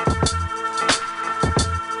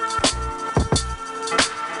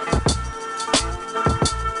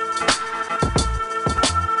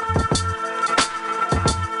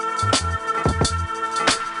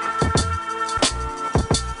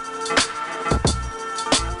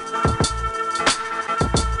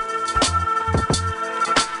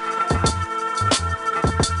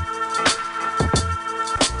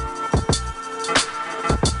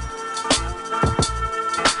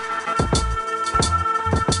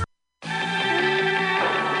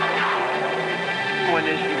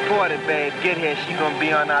 Get here, she gonna be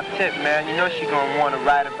on our tip, man. You know she gonna wanna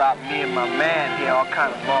write about me and my man here, all kind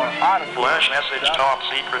of long articles. Flash message, top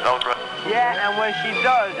secret, ultra. Yeah, and when she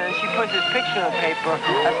does, and she puts his picture on paper,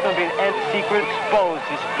 that's gonna be an secret exposed,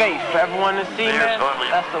 his face for everyone to see, man.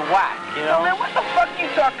 That's the whack, you know? Man, what the fuck you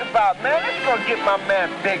talking about, man? Let's go get my man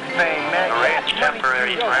big fame, man. Arrange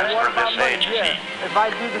temporary transfer this agency. If I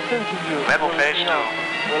do this interview, Level page 2.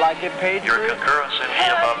 Will I get paid Your for it? concurrence in the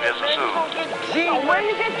above is assumed. Gee, where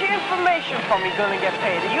you get your information from? You're gonna get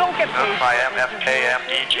paid. You don't get paid. Notify MFKM,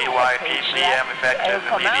 DGYPCM effective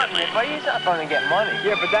immediately. But he's not gonna get money.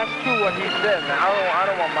 Yeah, but that's true what he said, man. I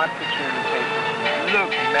don't want my picture in the paper.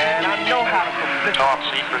 Look, man, I know how to publicity. Top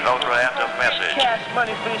secret, ultra active message. Cash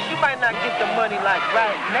money for this. You might not get the money like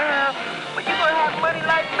right now, but you're gonna have money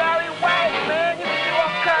like Barry White, man. You can do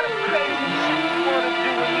all kind of crazy shit you wanna do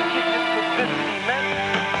when you get this publicity, man.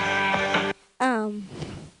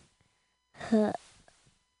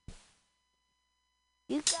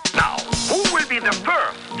 Now, who will be the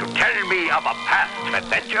first to tell me of a past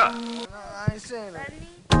adventure? I ain't saying that.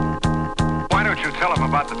 Why don't you tell him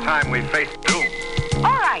about the time we faced Doom?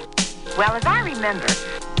 All right. Well, as I remember,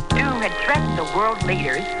 Doom had threatened the world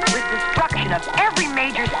leaders with destruction of every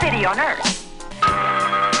major city on Earth.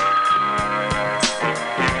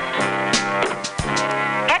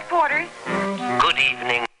 Headquarters. Good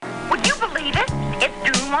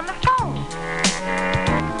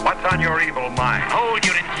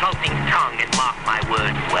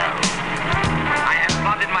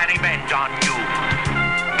my revenge on you.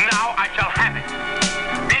 Now I shall have it.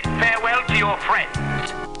 Bid farewell to your friend.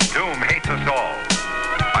 Doom hates us all,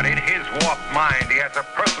 but in his warped mind, he has a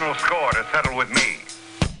personal score to settle with me.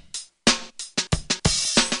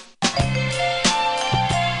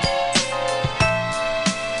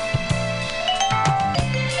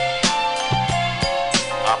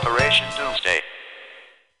 Operation Doomsday.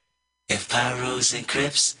 If Pyrus and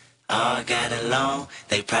Crips all got along,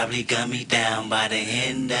 they probably gun me down by the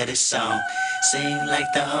end of the song. Seem like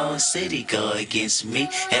the whole city go against me.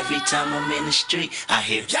 Every time I'm in the street, I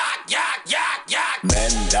hear yak, yak, yak, yak.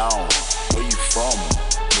 Man down, where you from,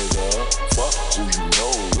 nigga? Fuck who you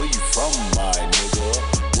know, where you from, my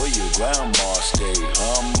nigga? Where your grandma stay,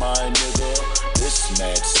 my nigga? This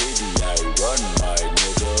mad city I run, my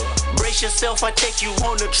nigga. Brace yourself, I take you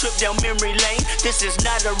on a trip down memory lane. This is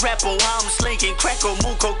not a rap on how I'm slinging crack or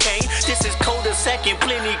moo cocaine. This is cul-de-sac and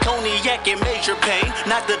plenty cognac and major pain.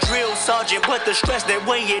 Not the drill sergeant, but the stress that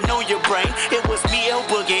weighing on your brain. It was me, El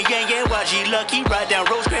Boogie, Yang and YG Lucky. Ride down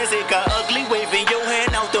Rosecrans, it got ugly. Waving your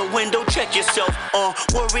hand out the window, check yourself.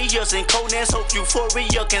 Warriors and Conans, hope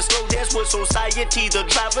euphoria can slow dance with society. The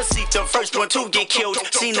driver seat, the first one to get killed.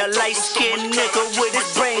 Seen a light-skinned nigga with his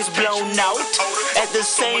brains blown out at the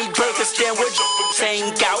same burger stand with saying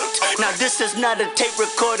gout. Now this is not a tape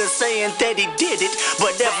recorder saying that he did it,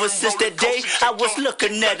 but ever since that day I was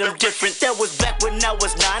looking at him different. That was back when I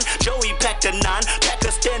was 9. Joey packed a 9, pack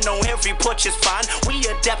a stand on every porch is fine. We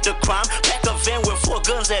adapt to crime, pack a van with 4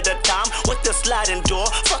 guns at a time with the sliding door.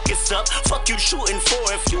 Fuck it's up, fuck you shooting for.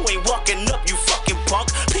 If you ain't walking up, you fucking punk.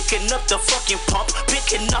 Picking up the fucking pump,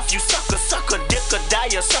 picking off you sucker, dick or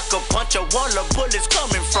die, a sucker punch. A wall of bullets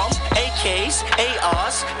coming from AKs,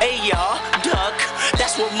 ARs, AR, duck.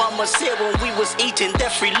 That's what mama said when we was eating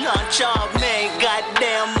that free lunch. Oh man,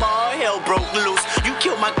 goddamn, all hell broke loose. You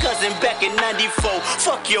killed my cousin back in 94.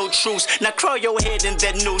 Fuck your truce. Now crawl your head in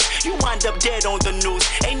that noose. You wind up dead on the news.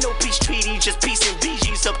 Ain't no peace treaty, just peace and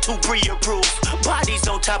BG's up to pre-approved. Bodies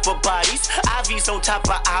on top of bodies, Ivies on top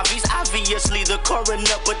of Ivies. Obviously the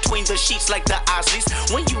coroner between the sheets like the Osleys.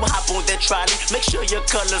 When you hop on that trolley, make sure your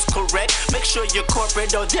color's correct. Make sure you're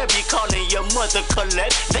corporate or they'll be calling your mother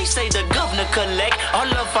collect. They say the governor collect all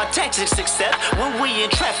of our taxes except when we in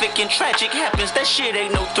traffic and tragic happens. That shit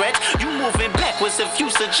ain't no threat. You moving backwards if you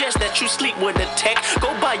suggest that you sleep with a tech.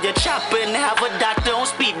 Go buy your chopper and have a doctor on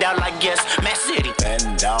speed dial, I guess. Matt City.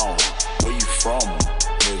 Man down, where you from,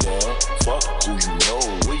 nigga? Fuck who you know,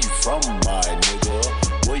 where you from, my nigga?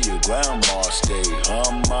 Where your grandma stay,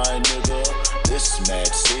 my nigga? This mad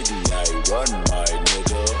city I run, my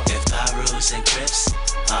nigga. If Pyrus and Crips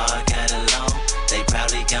all got along, they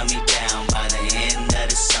probably gun me down by the end of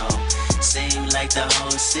the song. Seem like the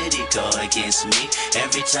whole city go against me.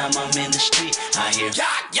 Every time I'm in the street, I hear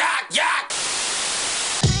yak, yak, yak.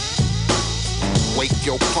 Wake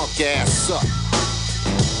your punk ass up.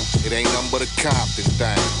 It ain't nothing but a Compton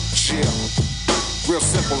thing. Chill. Real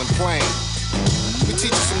simple and plain. Let me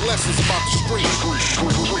teach you some lessons about the street.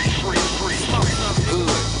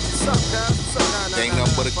 Hood. Ain't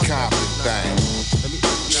nothing but a Compton thing.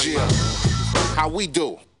 Chill. How we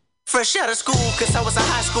do? Fresh out of school, cause I was a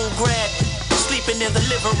high school grad. Sleeping in the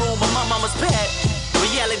living room of my mama's pad.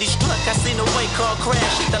 Reality struck, I seen a white car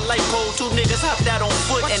crash. Hit the light pole, 2 niggas hopped out on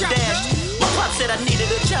foot and dashed. My pop said I needed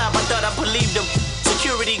a job, I thought I believed him.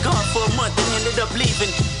 Security guard for a month and ended up leaving.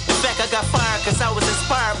 In fact, I got fired cause I was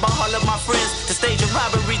inspired by all of my friends to stage a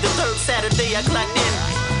robbery the 3rd Saturday I clocked in.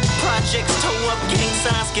 Projects toe up, gang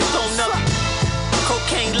signs get thrown up.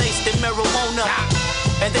 Cocaine laced and marijuana.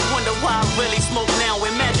 And they wonder why I really smoke now.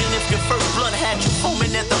 Imagine if your first blunt had you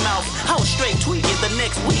foaming at the mouth. I was straight tweaking the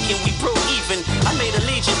next week and we broke even. I made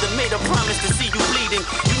allegiance and made a promise to see you bleeding.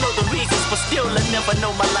 You know the reasons, but still I never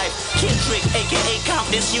know my life. Kendrick, aka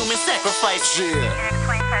Compton's human sacrifice. Yeah.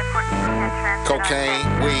 Cocaine,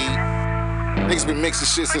 weed. Niggas been mixing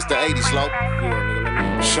shit since the 80s, low.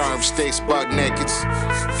 Sharp sticks, buck nakeds.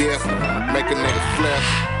 Dip, make a nigga flip.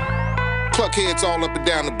 Cluck heads all up and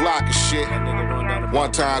down the block and shit.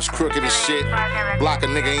 One time's crooked and shit. Block a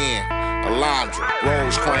nigga in. Alondra,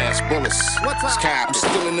 Rosecrans, bullets. Sky, I'm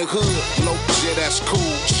still in the hood. Low, yeah, that's cool.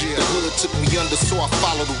 The hood took me under, so I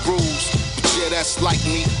follow the rules. But yeah, that's like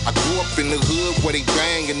me. I grew up in the hood where they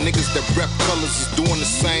bang, and niggas that rep colors is doing the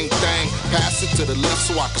same thing. Pass it to the left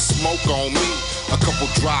so I can smoke on me. A couple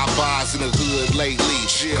drive-bys in the hood lately.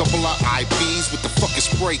 Couple of IPs with the fucking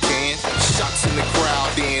spray can. Shots in the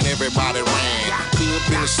crowd, then everybody ran. Hood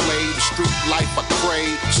been a slave, the street life I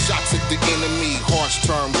crave. Shots at the enemy, hearts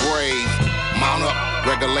turn brave. Mount up,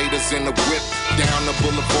 regulators in the whip. Down the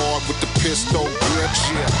boulevard with the pistol grip.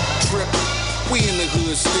 Yeah, trip. We in the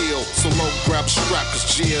hood still, so low grab strap, cause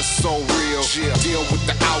G's so real. Deal with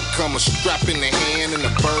the outcome, a strap in the hand and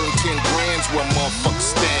a burn 10 grand's where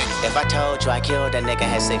motherfuckers stand. If I told you I killed a nigga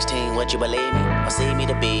at 16, would you believe me? Or see me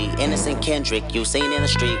to be innocent Kendrick you seen in the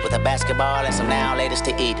street with a basketball and some now latest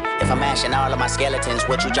to eat? If I'm mashing all of my skeletons,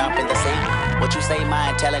 would you jump in the sea? Would you say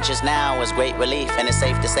my intelligence now is great relief? And it's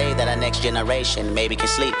safe to say that our next generation maybe can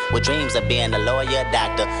sleep with dreams of being a lawyer,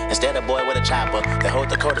 doctor, instead of boy with a chopper. They hold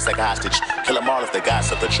the codice like a hostage, kill them all if they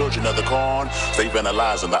gossip. The children of the corn, they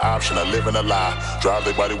vandalizing the option of living a lie. Drive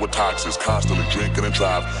their body with toxins, constantly drinking and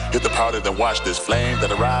drive. Hit the powder, then watch this flame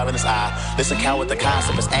that arrive in his eye. Listen, count with the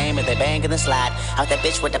concept is aim and they bang in the slide. Out that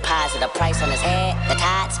bitch with deposit a price on his head. The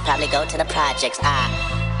tots probably go to the projects.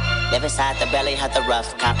 Live inside the belly of the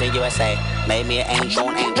rough. Compton, USA. Made me an angel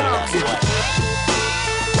and angel dust.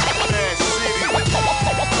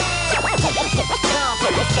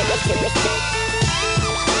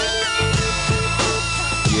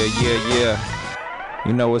 Yeah.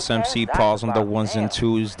 You know it's MC Pause on the ones and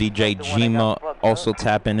twos. DJ Jima also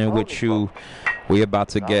tapping in with you. We about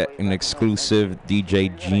to get an exclusive DJ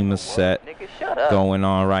Jima set going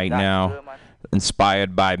on right now.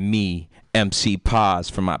 Inspired by me, MC Pause,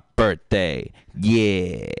 for my birthday.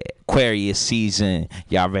 Yeah, Aquarius season.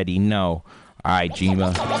 Y'all already know. All right,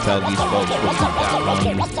 Jima, tell these folks what you got on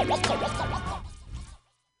you.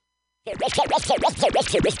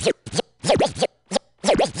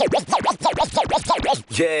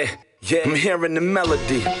 Yeah, I'm hearing the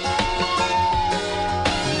melody.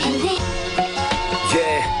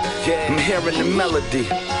 Yeah, I'm hearing the melody.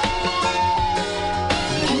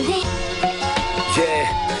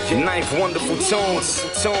 Yeah. Ninth wonderful tunes,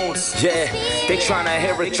 yeah. They tryna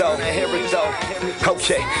hear it though.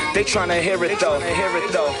 Okay, they tryna hear it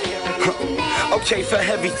though. Okay, for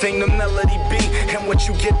everything the melody beat and what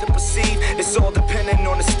you get to perceive, it's all dependent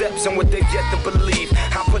on the steps and what they get to believe.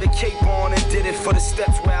 I put a cape on and did it for the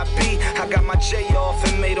steps where I be. I got my J off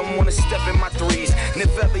and made them wanna step in my threes. And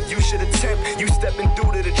if ever you should attempt, you stepping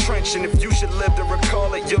through to the trench. And if you should live to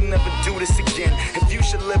recall it, you'll never do this again. If you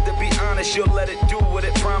should live to be honest, you'll let it do what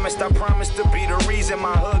it promised. I promised to be the reason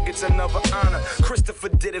my hood gets another honor. Christopher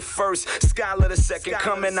did it first, Skylar the second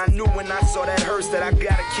coming. I knew when I saw that hearse that I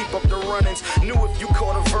gotta keep up the runnings. Knew if you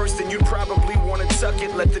caught a verse, then you'd probably wanna tuck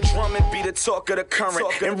it. Let the drumming be the talk of the current.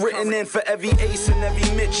 And written in for every Ace and every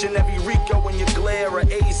Mitch and every Rico and your Glare, or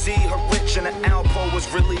AZ, her Rich and the Alpo was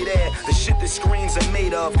really there. The shit that screens are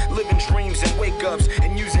made of, living dreams and wake ups,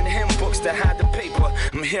 and using hymn books to hide the paper.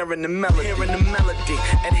 I'm hearing the melody,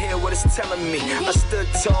 and hear what it's telling me. I stood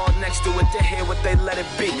tall next to it to hear what they let it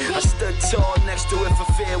be. I stood tall next to it for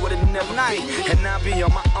fear what it never be. And I be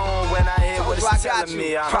on my own when I hear what it's telling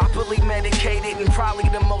me. Properly medicated and probably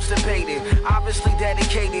the most debated. Obviously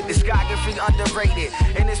dedicated, discography underrated.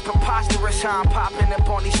 And it's preposterous how I'm popping up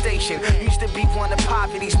on these stations. Used to be one of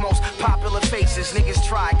poverty's most popular faces. Niggas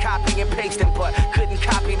tried copying and pasting but couldn't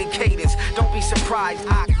copy the cadence. Don't be surprised,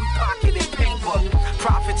 we pocketed paper.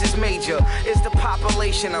 Profits is major, it's the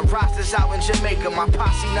population of rosters out in Jamaica. My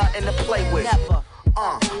posse nothing to play with. Never.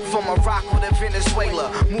 From Morocco to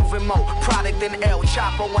Venezuela, moving more product than El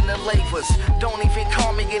Chapo on the labors. Don't even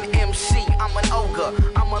call me an MC, I'm an ogre.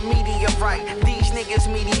 I'm a meteorite, these niggas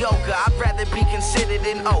mediocre. I'd rather be considered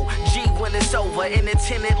an OG when it's over. In a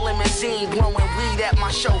tinted limousine, blowing weed at my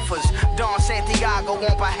chauffeurs. Don Santiago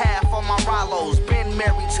on behalf of my Rollos. Been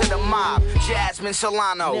married to the mob, Jasmine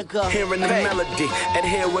Solano. Hearing the melody and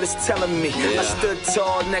hear what it's telling me. I stood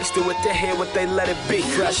tall next to it to hear what they let it be.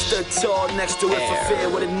 I stood tall next to it for fear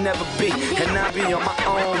what it never be. And I be on my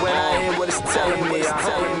own when I hear what it's telling me.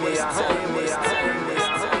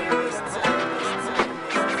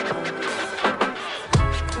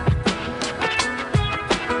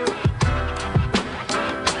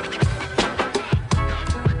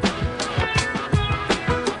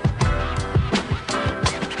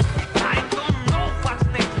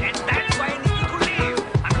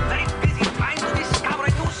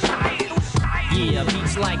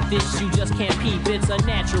 Like this, you just can't peep. It's a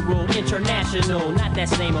natural, international, not that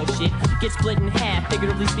same old shit. Get split in half,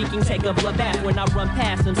 figuratively speaking, take a blood bath when I run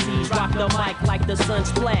past them C's. Rock the mic like the sun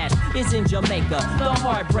splash. It's in Jamaica, the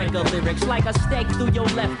heartbreaker lyrics like a stake through your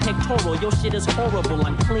left pectoral. Your shit is horrible,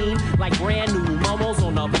 I'm clean like brand new momos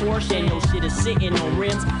on a Porsche, and your shit is sitting on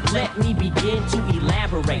rims. Let me begin to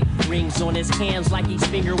elaborate. Rings on his hands like each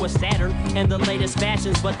finger was Saturn, and the latest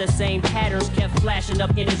fashions, but the same patterns kept flashing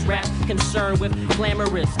up in his rap. Concerned with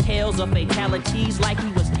glamorous tales of fatalities like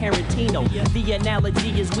he was Tarantino. The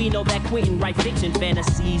analogy is we know that Quentin write fiction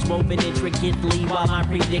fantasies woven intricately while I'm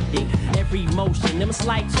predicting every motion. Them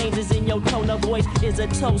slight changes in your tone of voice is a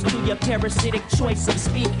toast to your parasitic choice of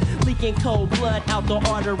speak. Leaking cold blood out the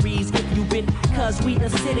arteries if you bit, cause we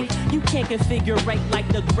acidic. You can't configurate like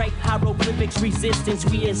the great hieroglyphics. Resistance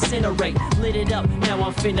we incinerate. Lit it up, now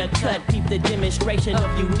I'm finna cut. Peep the demonstration of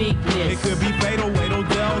uniqueness. It could be fatal, wait,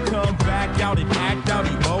 Odell, come back out and act out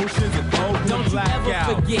emotions and don't you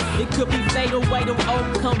ever forget, it could be fatal, wait till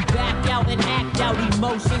Oak come back out and act out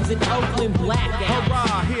emotions in Oakland blackout.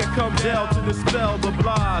 Hurrah, here comes Dell to dispel the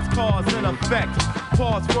blahs, cause and effect.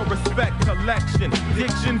 Pause for respect, collection,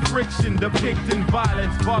 diction, friction, depicting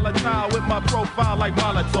violence, volatile with my profile like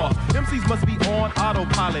Molotov. MCs must be on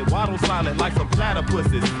autopilot, waddle silent like some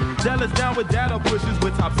platypuses. Dell is down with data pushes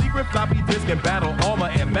with top secret floppy disk and battle armor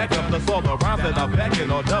and mecha. Plus all the rhymes that I'm becking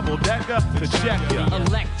on double decker to check ya.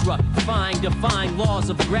 Electra, defying laws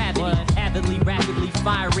of gravity. Avidly, rapidly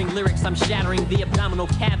firing lyrics, I'm shattering the abdominal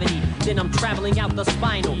cavity. Then I'm traveling out the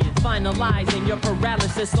spinal, finalizing your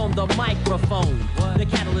paralysis on the microphone. The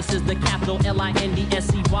catalyst is the capital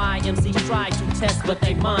L-I-N-D-S-E-Y. MCs try to test, but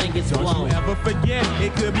they mind gets blown. Don't you ever forget,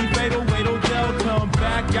 it could be fatal, wait, Odell, come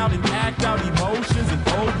back out and act out emotions and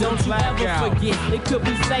don't you ever forget, it could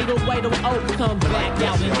be fatal, wait till Oak come back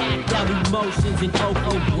out and act out emotions in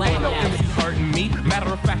Oakland blackout. Ain't no MC hurting me,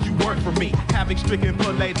 matter of fact, you work for me. Having stricken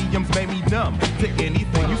palladiums made me numb to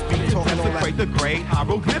anything you speak to desecrate the great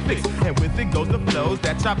hieroglyphics. And with it goes the flows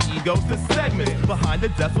that chop egos to segments. Behind the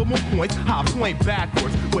decimal points, I point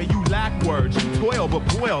backwards. Where you lack words, you toil but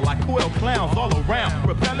boil like coil clowns all around.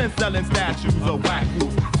 Repelling, selling statues of whack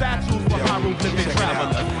fools. Statues for hieroglyphic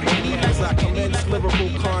travelers. As I commence lyrical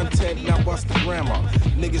content, now bust the grammar.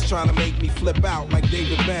 Niggas trying to make me flip out like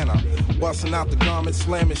David Banner. Busting out the garment,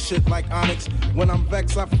 slamming shit like Onyx. When I'm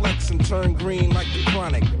vexed, I flex and turn green like the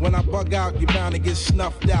chronic. When I bug out, you're bound to get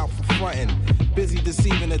snuffed out for frontin'. Busy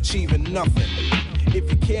deceiving, achieving nothing. If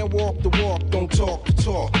you can't walk the walk, don't talk the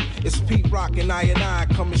talk. It's Pete Rock and I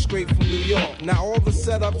coming straight from New York. Now all the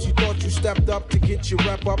setups you thought you stepped up to get your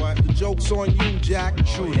rep up, the joke's on you, Jack.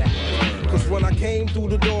 True that. Cause when I came through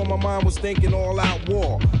the door, my mind was thinking all out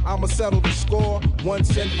war. I'ma settle the score,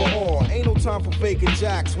 once and for all. Ain't no time for faking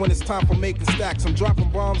jacks when it's time for making stacks. I'm dropping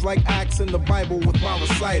bombs like Acts in the Bible with my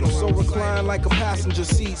recital. So recline like a passenger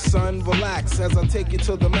seat, son, relax. As I take you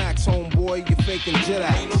to the max, homeboy, you're faking jet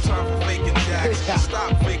acts. Ain't no time for faking jacks.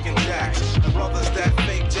 Stop faking jacks. Brothers that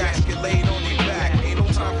fake jacks get laid on their back. Ain't no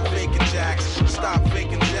time for faking jacks. Stop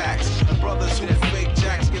faking jacks. Brothers who fake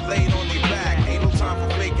jacks get laid on their back. Ain't no time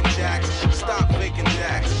for faking jacks. Stop faking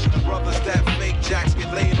jacks. Brothers that fake jacks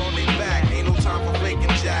get laid on their back. Ain't no time for faking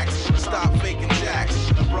jacks. Stop faking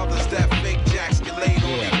jacks. Brothers that fake jacks get laid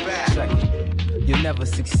on their back. Check it. You'll never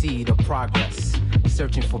succeed or progress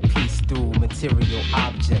searching for peace through material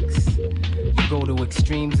objects. You go to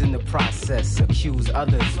extremes in the process, accuse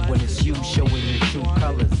others when it's you showing your true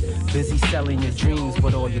colors. Busy selling your dreams,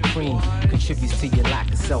 but all your cream contributes to your lack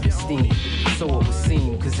of self-esteem. So it would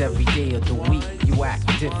seem, cause every day of the week you act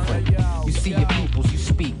different. You see your peoples, you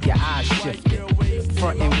speak, your eyes shifting.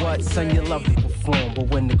 Frontin' what, son, you love to perform, but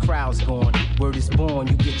when the crowd's gone, word is born,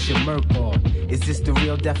 you get your murk on. Is this the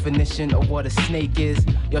real definition of what a snake is?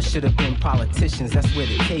 Y'all should have been politicians, that's where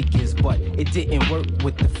the cake is, but it didn't work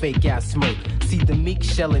with the fake ass smirk. See, the meek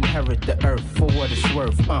shall inherit the earth for what it's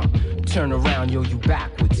worth. Turn around, yo, you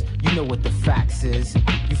backwards. You know what the facts is.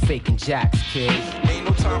 You faking jacks, kid. Ain't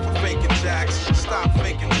no time for faking jacks. Stop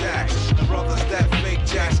faking jacks. Brothers that fake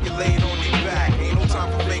jacks get laid on their back. Ain't no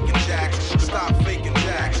time for faking jacks. Stop faking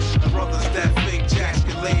jacks. Brothers that fake jacks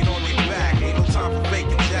get laid on their back. Ain't no time for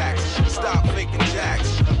faking jacks. Stop faking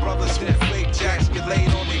jacks. Brothers that fake jacks get laid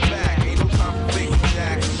on their back. Ain't no time for faking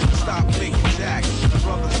jacks. Stop faking jacks.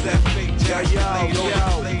 Brothers that fake jacks get laid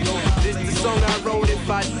on their back. This the song I wrote if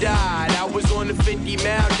I died. I was on the 50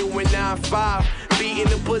 mile doing 9-5. Beating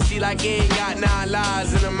the pussy like it ain't got 9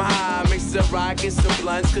 lives. And I'm high, mix the rock and some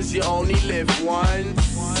blunts. Cause you only live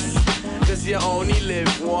once. Cause you only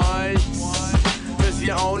live once. Cause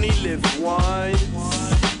you only live once.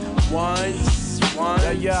 Once.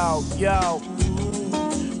 Yo.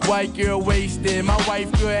 White girl wasted, my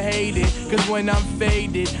wife girl hated. Cause when I'm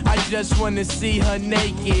faded, I just wanna see her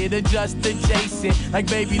naked. Adjust adjacent, like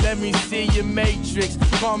baby let me see your matrix.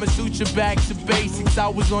 Karma Sutra back to basics. I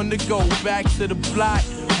was on the go, back to the block.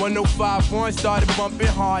 105.1 started bumping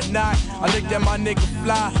hard knock. I looked at my nigga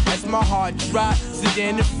fly, as my heart dropped.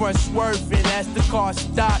 Sedan in front swerving as the car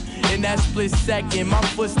stopped. In that split second, my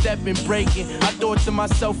footstep been breaking. I thought to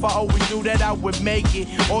myself, I always knew that I would make it.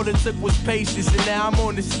 All it took was patience, and now I'm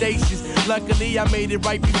on the stations. Luckily, I made it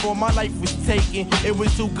right before my life was taken. It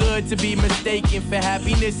was too good to be mistaken for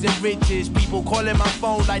happiness and riches. People calling my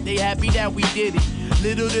phone like they happy that we did it.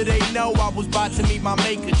 Little did they know I was about to meet my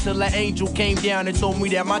maker, till an angel came down and told me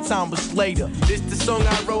that my time was later. This the song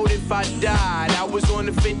I wrote if I died. I was on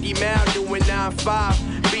the 50 mile doing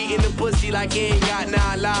 9-5, beating the pussy like he ain't got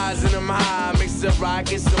 9 lives, and I'm high. Mix a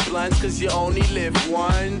rock and some blunts, cause you only live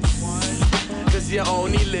once. Cause you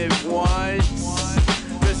only live once.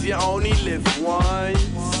 Cause you only live once.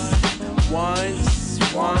 Once.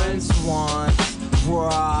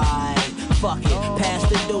 Right. Fuck it, pass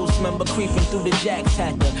the deuce, remember creeping through the jacks,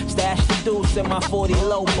 had to stash the deuce in my 40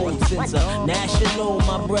 low boots. International,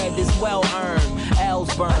 my bread is well earned.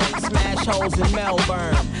 L's burn, smash holes in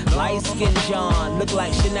Melbourne. Light skinned John, look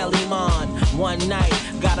like Chanel Iman. One night,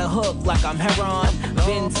 got a hook like I'm Heron.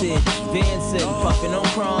 Vintage, Vincent, puffin' on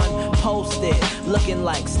Cron. Posted, looking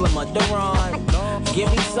like Slimmer Duran. Give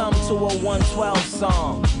me some to a 112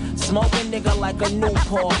 song. Smoke a nigga like a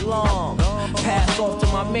Newport long. Pass off to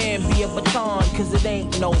my man, be a baton, cause it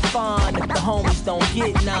ain't no fun if the homies don't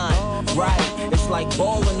get none. Right, it's like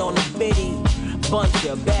ballin' on a biddy. Bunch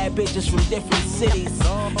of bad bitches from different cities.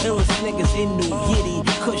 Illest niggas in New Giddy.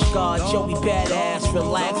 Kush guard, Joey badass,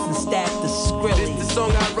 relax and stack the Skrilly. This the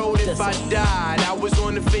song I wrote if I died. I was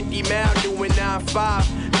on the 50 mile doing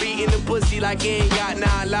 9-5, beating the pussy like he ain't got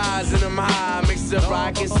 9 lives, and I'm high. Mix a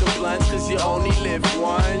rock and some blunts, cause you only live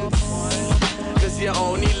once. Cause you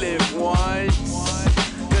only live once.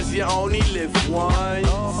 Cause you only live once.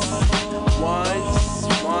 Once.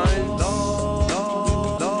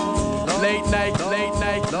 Late night.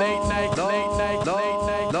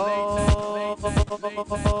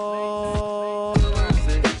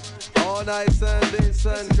 All night Sunday,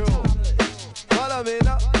 sun crew. Follow me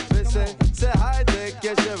now, listen. Say high tech,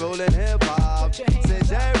 yes, you're rolling hip hop. Say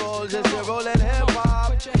J-roll, yes, you're rolling hip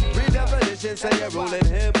hop. Redefinition, say you're rolling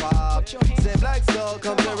hip hop. Say Black Soul,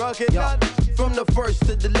 come to rock it down. From the first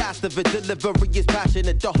to the last of it, delivery is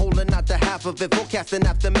passionate, the whole and not the half of it. Forecasting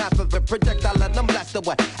aftermath of it, projectile and I'm blast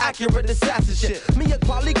away. Accurate assassin shit. Me and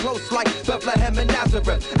quality close like Bethlehem and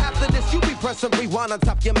Nazareth. After this, you be pressing rewind on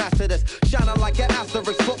top your master this. Shining like an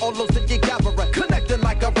asterisk for all those that you gather. Connecting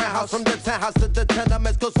like a roundhouse from the townhouse to the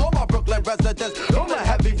tenements. Cause all my Brooklyn residents, all the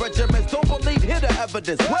heavy regiments, don't believe, hear the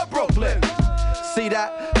evidence. We're Brooklyn. See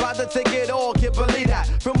that? Buy the ticket, all can't believe that.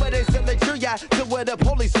 From where they sell the tree at to where the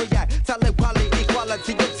police react. Tell them quality,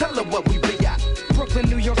 equality, you tell them what we be at. Brooklyn,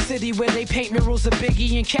 New York City, where they paint murals of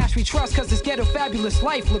Biggie and cash we trust, cause this ghetto fabulous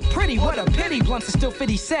life look pretty. What a pity, blunts are still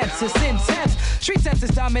 50 cents, it's intense. Street sense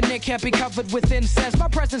is dominant, can't be covered with incense. My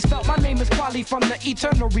presence felt, my name is Quali from the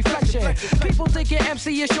eternal reflection. People think your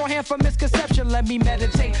MC is shorthand for misconception. Let me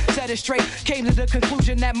meditate, set it straight. Came to the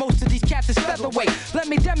conclusion that most of these cats is featherweight. Let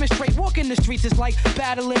me demonstrate, walking the streets is like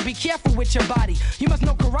battling, be careful with your body. You must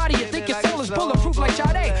know karate, you think your soul is bulletproof like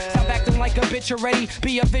Sade. Stop acting like a bitch already,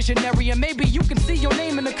 be a visionary, and maybe you can see your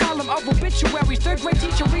name in the column of obituaries. Third grade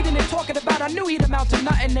teacher reading and talking about, I knew he'd amount to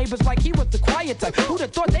nothing. Neighbors like he was the quiet type, who'd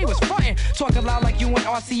have thought they was frontin'? Talking loud like you and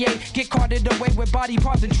RCA, get carted away with body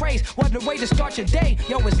parts and trays. What a way to start your day,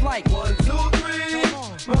 yo, it's like 1, 2,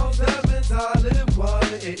 3, most heavens I live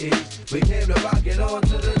quality. We came to rock it on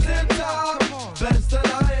to the tip top. Best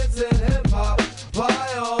alliance in hip hop. Why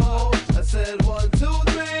oh, I said 1, 2,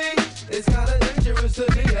 3. It's kinda dangerous to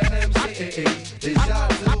be an MC. They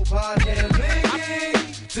shot Tupac and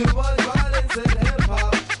Biggie. Too much violence in hip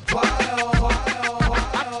hop. Why oh,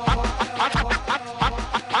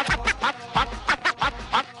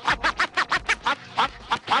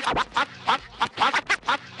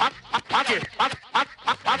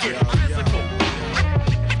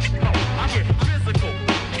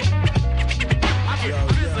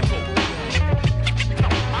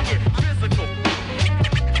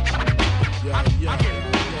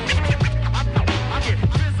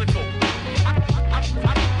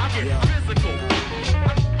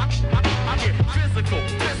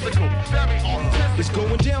 It's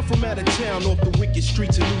going down from out of town off the wicked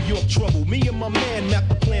streets of New York trouble. Me and my man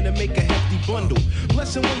mapped a plan to make a hefty bundle.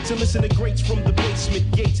 Blessing wait to listen to greats from the basement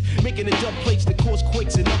gates, making the dub plates that cause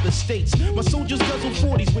quakes in other states. My soldiers guzzle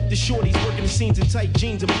 40s with the shorties, working the scenes in tight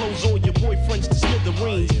jeans and blows all your boyfriends to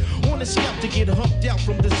smithereens. On the scalp to get humped out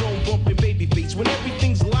from the zone, bumping baby face. When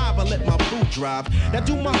everything's live, I let my boo drive. Now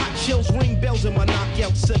do my hot shells ring bells and my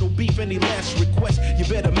knockouts settle beef. Any last request, you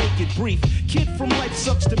better make it brief. Kid from Life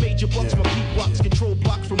Sucks to Major Bucks, my beat rocks, control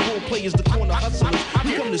blocks from role players to corner hustlers.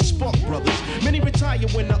 We come to spark brothers. Many retire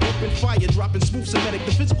when I open fire, dropping smooth Semitic.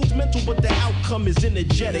 The physical's mental, but the outcome is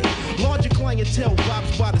energetic. Larger clientele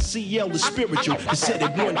vibes by the CL, the spiritual. I said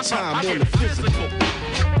it one time on the physical.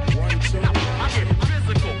 1, 2. I get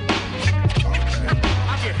physical.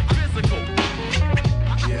 I get physical.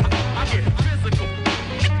 Yeah. I get physical.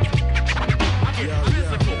 I get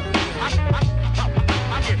physical.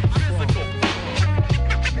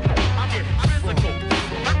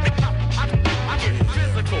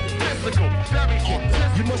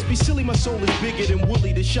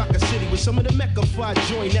 Shaka City with some of the Mecca fly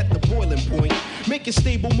join at the boiling point. Making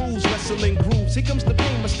stable moves, wrestling grooves. Here comes the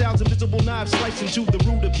pain, my style's invisible knives slicing to the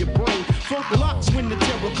root of your brain. Funk locks when the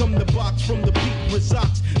terror come the box from the beat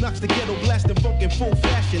results. Knocks the ghetto blasting funk in full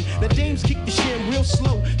fashion. The dames kick the sham real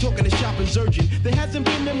slow, talking to shopping's urgent. There hasn't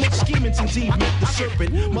been that much scheming since Eve met the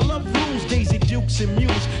serpent. My love rules, Daisy Dukes and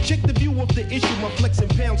Muse. Check the view of the issue, my flexing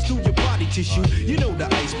pounds through your body tissue. You know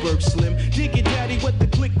the iceberg slim. Dig it, daddy, what the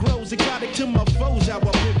click grows. Exotic to my foes, how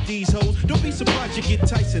I pimp these hoes. Don't be surprised you get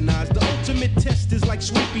Tysonized. The ultimate test is like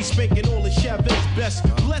Sweepy spanking all of Chavez best.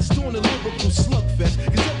 Blessed on a lyrical slugfest,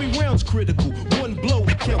 cause every round's critical. One blow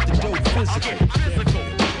to count the dope physical.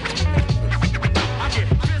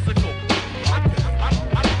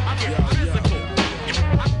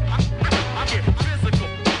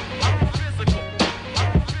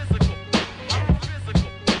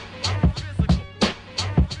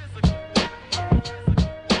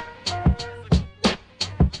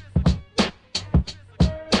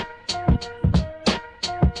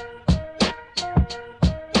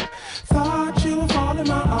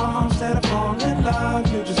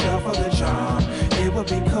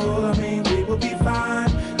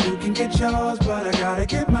 Yours, but I gotta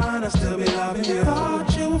get mine. I still be loving you.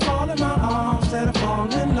 Thought you would fall in my arms instead of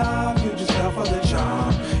falling in love. You just fell for the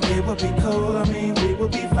charm. It would be cool. I mean, we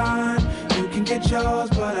would be fine. You can get yours,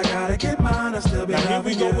 but I gotta get mine. I still be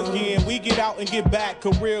loving you. Here we go again. We get out and get back.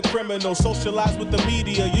 Career criminal, socialize with the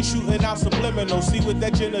media. You shooting out subliminal. See what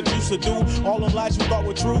that gin juice will do. All them lies you thought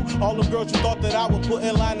were true. All them girls you thought that I would put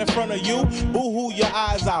in line in front of you. Boo-hoo your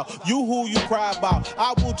eyes out. You who you cry about.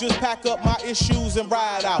 I will just pack up my issues and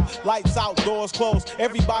ride out. Lights out, doors closed.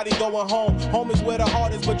 Everybody going home. Home is where the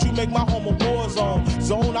heart is, but you make my home a war zone.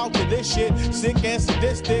 Zone out to this shit. Sick and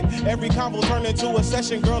sadistic. Every convo turn into a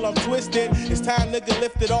session, girl, I'm twisted. It's time nigga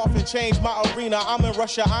lift it off and change my arena. I'm in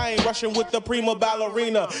Russia, I ain't rushing with the prima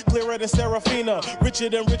ballerina. Clearer than Serafina, richer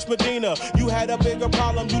than Rich Medina. You had a bigger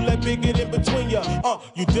problem, you let big get in between ya.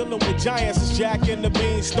 You dealing with giants, it's Jack and the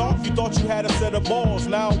Beanstalk. You thought you had a set of balls,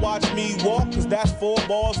 now watch me walk. Cause that's 4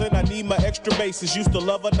 balls and I need my extra bases. Used to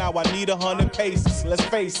love her, now I need 100 paces. Let's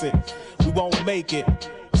face it, we won't make it.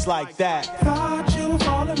 It's like that. Thought you would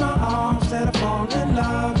fall in my arms instead of falling in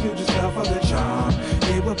love. You just fell for the charm.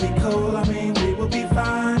 It would be cool, I mean, we would be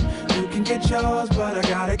fine. You can get yours, but I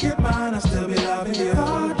gotta get mine. I still be loving you.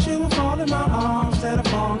 Thought you would fall in my arms instead of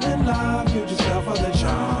falling in love. You just fell for the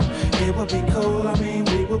charm. It would be cool, I mean,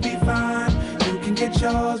 we would be fine. You can get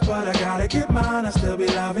yours, but I gotta get mine. I still be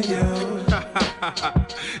loving you.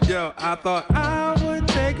 Yo, I thought I would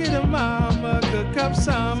take it to mama, cook up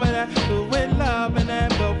some of that, but we're loving that,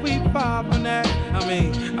 but we far from that.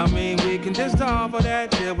 I mean, we can just talk for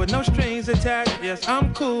that, there with no strings attached. Yes,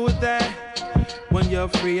 I'm cool with that. When you're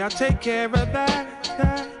free, I'll take care of that.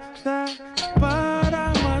 But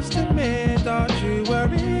I must admit, thought you were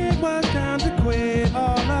it was time to quit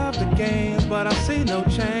all of the games, but I see no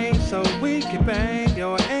change, so we can bang.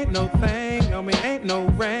 Yo, it ain't no thing, yo, me ain't no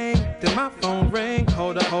ring. Then my phone ring.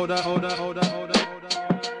 Hold up.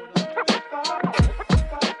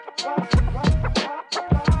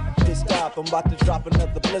 Stop, I'm about to drop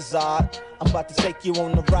another blizzard. I'm about to take you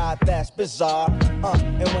on the ride that's bizarre.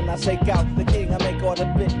 And when I take out the king, I make all the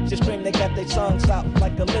bitches scream. They got their tongues out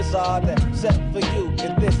like a lizard. That's set for you,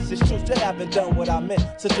 and this is true. Still haven't done what I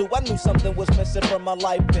meant to do. I knew something was missing from my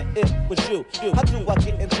life, and it was you. How do I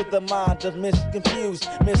get into the mind of Miss Confused?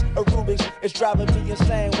 Miss Rubik's is driving me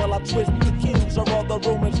insane while I twist the cues. Are all the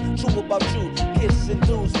rumors true about you? Kissing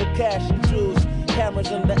dudes for cash and jewels.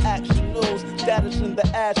 Cameras in the action news, status in the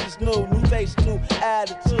ashes, new face, new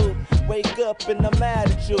attitude. Wake up and I'm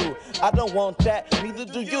mad at you. I don't want that, neither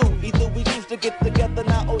do you. Either we choose to get together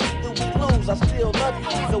now or either we lose. I still love you,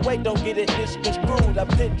 either way, don't get it misconstrued. I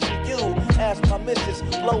picture you as my missus,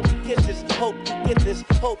 blow me kisses. Hope you get this,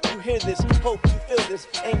 hope you hear this, hope you feel this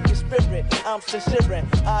in your spirit. I'm sincere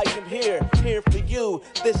and I am here for you.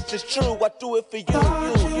 This is true, I do it for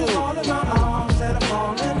you. You fall in my arms instead of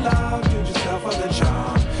falling in love. You just fell for the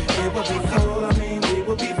charm. It would be cool, I mean, we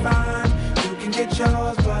would be fine. You can get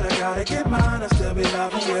yours, but I gotta get mine. I still be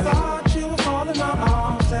loving you. Thought you would fall in my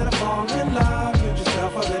arms instead of falling in love. You just fell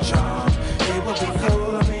for the charm. It would be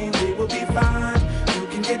cool, I mean, we would be fine. You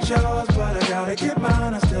can get yours, but I gotta get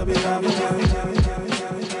mine. I still be loving you.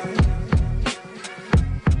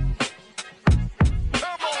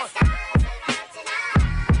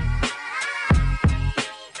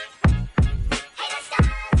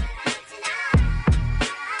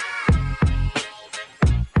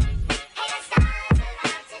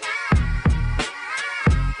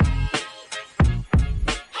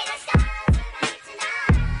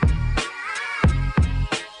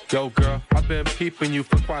 Yo, girl, I've been peeping you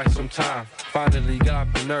for quite some time. Finally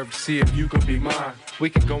got the nerve to see if you can be mine. We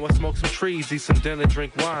can go and smoke some trees, eat some dinner,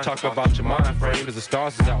 drink wine. Talk about your mind frame as the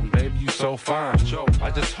stars is out and baby you so fine.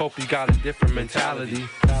 I just hope you got a different mentality.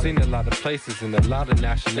 Seen a lot of places and a lot of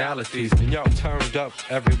nationalities, and y'all turned up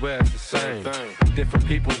everywhere it's the same. Different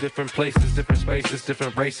people, different places, different spaces,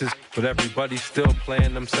 different races, but everybody's still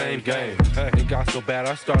playing them same games. Hey, it got so bad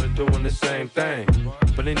I started doing the same thing.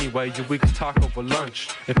 But anyway, we can talk over lunch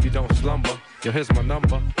if you don't slumber. Yo, here's my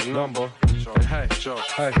number. Hey,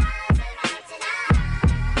 hey.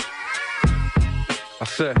 I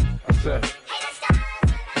said.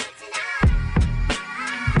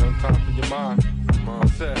 No time for your mind. I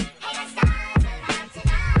said.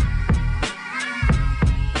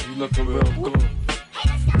 You looking real good.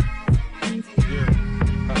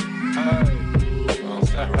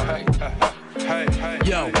 Hey.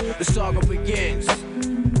 Yo, the saga begins.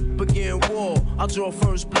 Begin war. I'll draw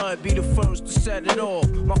first blood, be the first to set it off.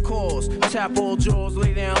 My cause, tap all jaws,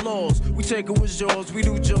 lay down laws. We take it with yours, we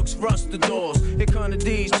do jokes, rust the doors. Here come the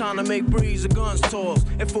D's, trying to make breeze, the guns toss.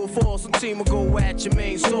 In full force, some team will go at your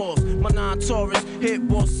main source. My non-Taurus, hit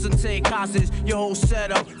bosses and take hostage. Your whole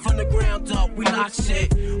setup, from the ground up, we lock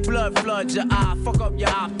shit. Blood floods your eye, fuck up your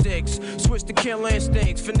optics. Switch to kill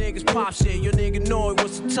instincts, for niggas pop shit. Your nigga know it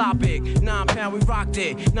was the topic. 9 pound, we rocked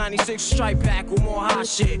it. 96 strike back with more hot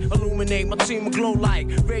shit. Illuminate, my team will glow like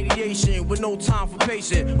radiation with no time for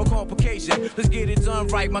patient or complication. Let's get it done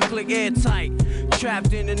right, my click airtight.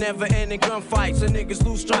 Trapped in the never-ending gunfights, and niggas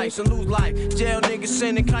lose stripes and lose life. Jail niggas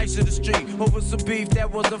sending kites to the street over some beef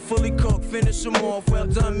that wasn't fully cooked. Finish them off, well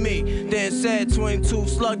done me. Then said 22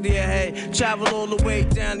 slug to your head, travel all the way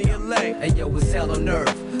down to LA. Hey yo, it's hell on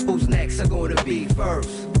earth. Who's next are gonna be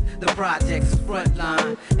first? The project's front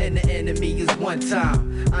line, and the enemy is one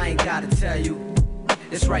time. I ain't gotta tell you.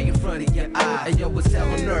 It's right in front of your eye. And yo, it's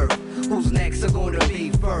hell on earth. Who's next are gonna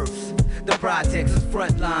be first? The project's is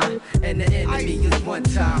front line, and the enemy is one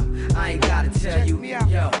time. I ain't gotta tell you.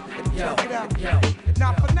 Yo.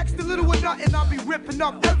 Now for next to little or nothing, I'll be ripping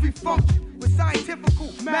up every function with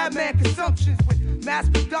scientifical madman consumptions, with mass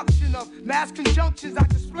production of mass conjunctions. I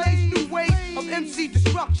display new ways of MC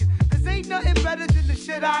destruction. Cause ain't nothing better than the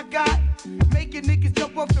shit I got. Making niggas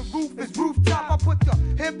jump off the roof is rooftop. I put the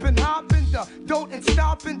hip and hop in the don't and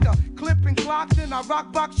stop in the clipping clocks, and I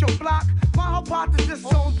rock box your block. My hypothesis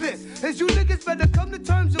on this is you niggas better come to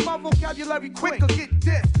terms with my vocabulary quick or get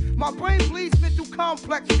dissed. My brain bleeds mental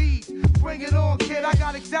complex feeds. Bring it on, kid, I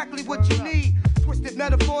got exactly what you need. Twisted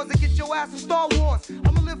metaphors that get your ass in Star Wars.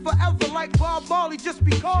 I'ma live forever like Bob Marley just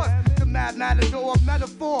because the mad matador of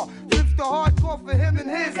metaphor flips the hardcore for him and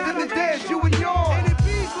his, them and theirs, you and yours. And it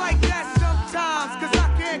beats like that sometimes, cause I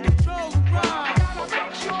can't control the rhyme.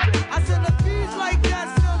 I said it beats like that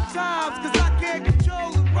sometimes, cause I can't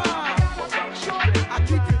control the rhyme. I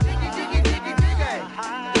keep it diggy.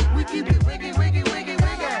 We keep it wiggy.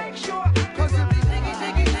 Cause it be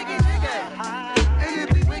diggy. And it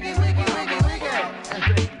be wiggy.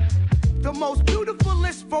 The most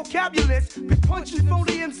beautifulest vocabularists be punching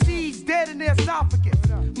phony MCs dead in their esophagus.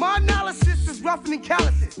 My analysis is rougher than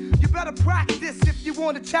calluses. You better practice if you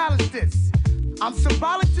want to challenge this. I'm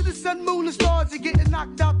symbolic to the sun, moon, and stars. You're getting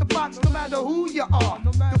knocked out the box no matter who you are.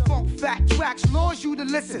 The funk fact tracks lures you to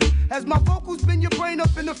listen, as my vocals bend your brain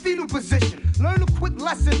up in a fetal position. Learn a quick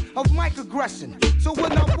lesson of microaggression, so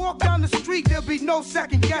when I walk down the street there'll be no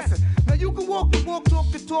second guessing. Now you can walk the walk, talk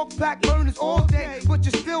the talk, pack burners all day, but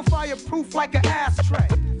you're still fireproof like an ashtray.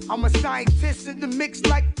 I'm a scientist in the mix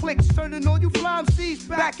like clicks, turning all you fly MCs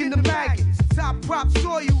back into maggots. Top props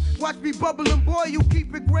saw you, watch me bubble and boil you,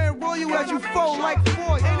 keep it grand royal as you fold like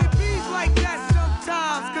foil. And it beats like that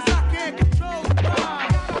sometimes, cause I can't control the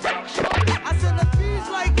rhyme. I said it beats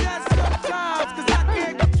like that sometimes, cause I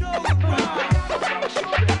can't control the rhyme.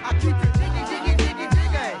 I keep it diggy.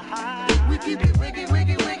 We keep it wiggy.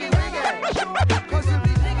 Cause it be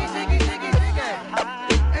diggy.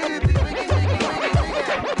 And it be wiggy.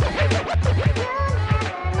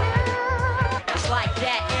 It's like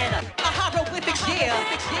that in a hieroglyphic, yeah.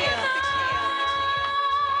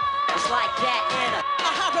 It's like that in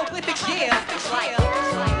a hieroglyphic, yeah. It's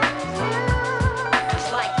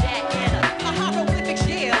like that in a hieroglyphic,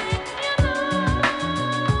 yeah.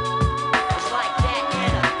 It's like that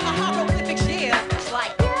in a hieroglyphic, yeah.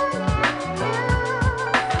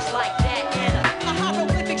 It's like that in a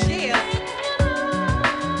hieroglyphic, yeah.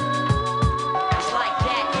 It's like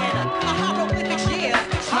that in a hieroglyphic, yeah.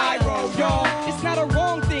 Hyro, y'all. It's not a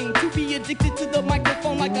wrong thing to be addicted to the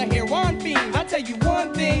microphone like a heroin fiend. I'll tell you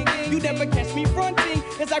one thing, you never catch me fronting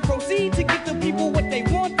as I proceed to give the people what they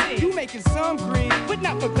wanted. You making some green, but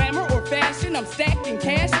not for glamour or fashion. I'm stacking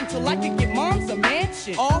cash until I can get moms a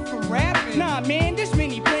mansion. All from rapping. Nah, man, there's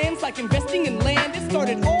many plans like investing in land. It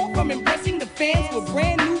started all from impressing the fans with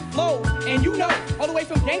brand new flows. And you know, all the way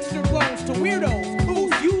from gangster clones to weirdos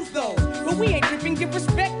who's used those. But we ain't tripping, give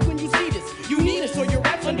respect when you see this. You need us or your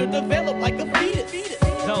rap's underdeveloped like a fetus.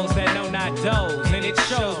 Those that know not those, and it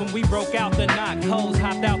shows when we broke out the knock, hoes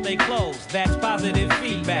hopped out they clothes. That's positive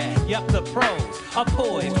feedback. Yup, the pros are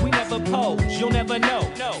poised. We never pose, you'll never know.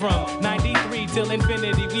 From 93 till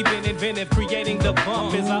infinity, we've been inventive. Creating the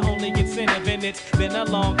bump is our only incentive, and it's been a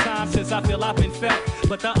long time since I feel I've been felt.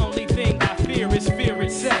 But the only thing I fear is fear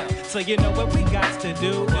itself. So you know what we got to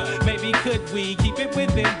do? Maybe could we keep it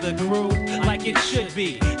within the groove like it should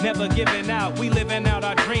be? Never giving out, we living out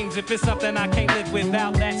our dreams. If it's something I can't live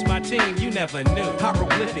without, that's my team, you never knew.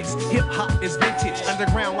 Hieroglyphics, hip-hop is vintage.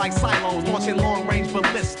 Underground like silos, launching long-range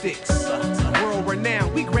ballistics. World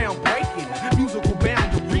renowned, we groundbreaking. Musical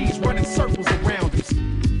boundaries, running circles around us.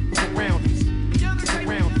 Around us.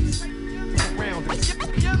 Around us. Around us.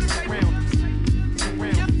 Around us.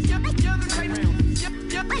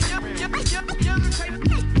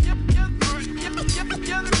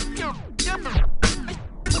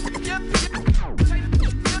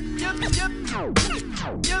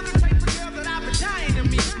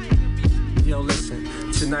 Yo,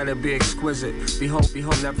 listen, tonight it'll be exquisite. Behold,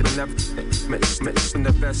 never, mixing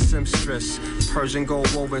the best seamstress. Persian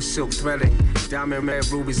gold woven silk threading. Diamond red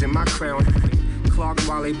rubies in my crown. Clark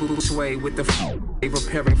Wally Blue Sway with the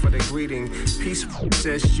preparing for the greeting. Peace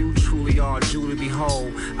says you truly are Jew to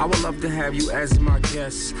behold. I would love to have you as my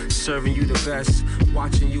guest, serving you the best,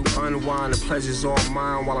 watching you unwind. The pleasure's all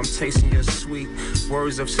mine while I'm tasting your sweet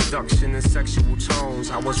words of seduction and sexual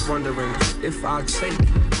tones. I was wondering if I take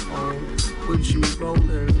you home, would you roll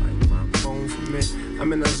in like my bone for me?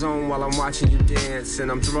 I'm in the zone while I'm watching you dance,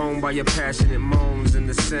 and I'm thrown by your passionate moans and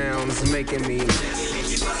the sounds making me.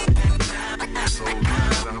 So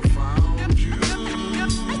glad I found you.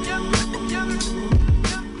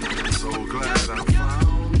 So glad I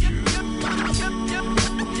found you.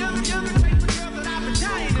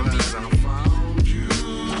 So glad I found you.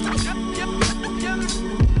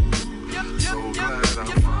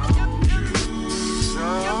 So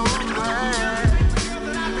glad.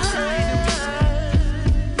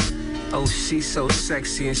 Oh, she's so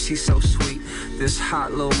sexy and she's so sweet. This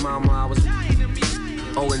hot little mama I was.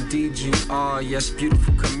 Oh, indeed you are, yes,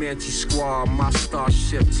 beautiful Comanche squaw, my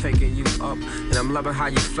starship taking you up. And I'm loving how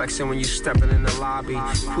you flexing when you stepping in the lobby.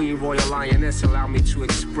 Queen Royal Lioness, allow me to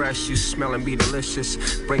express you smelling be delicious.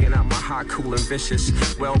 Bringing out my hot, cool, and vicious.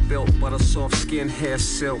 Well-built, butter soft skin, hair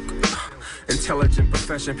silk. Intelligent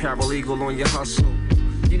profession, paralegal on your hustle.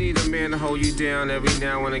 You need a man to hold you down every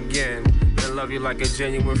now and again. And love you like a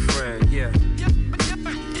genuine friend, yeah.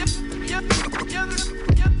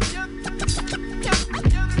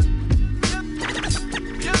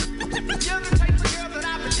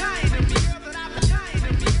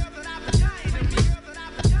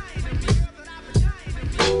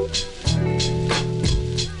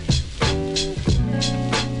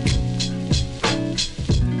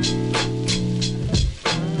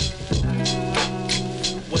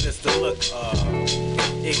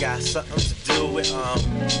 It got something to do with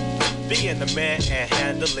being the man and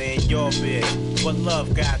handling your biz. What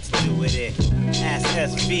love got to do with it? Ask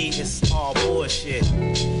SV, it's all bullshit.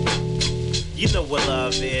 You know what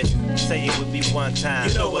love is. Say it with me one time.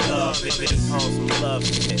 You know what love is. On some love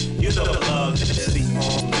shit. You know what love is. Be on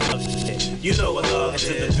some love shit. You know what love is.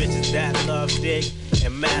 And to the bitches that love dick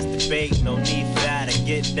and masturbate, no need for that. And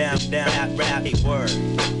get down, rap a word.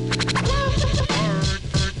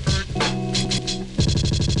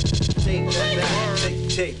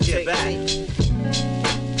 Take it back.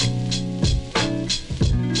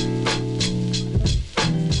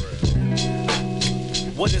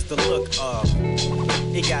 What is the look of?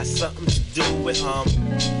 It got something to do with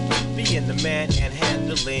being the man and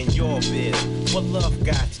handling your biz. What love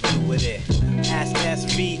got to do with it? Ask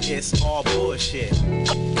SV, it's all bullshit.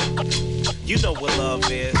 You know what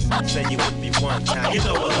love is. Say you with me one time. You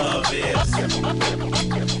know what love is.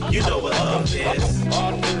 You know what love is.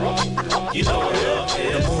 You know what love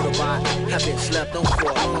is. The motorbike have been slept on for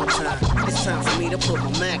a long time. It's time for me to put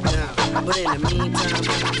my Mac down. But in the meantime,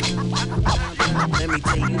 let me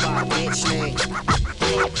tell you about a bitch name.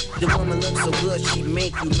 The woman looks so good, she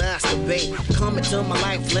make you masturbate. Come into my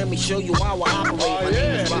life, let me show you how I operate. My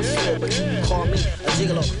name is Rossio, but you can call me a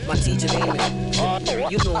gigolo. My teacher name is.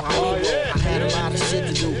 You know how we roll. I had a lot of shit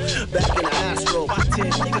to do back in the Astro. my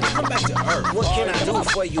tits, nigga, come back to earth. What can I do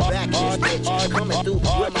for you back this bitch? Coming through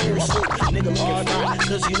with my new suit, nigga looking fine,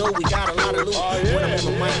 cause you know we got a lot of loot. When I'm on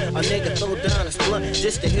the mic, a nigga throw down a blunt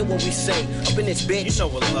just to hear what we say up in this bitch. You know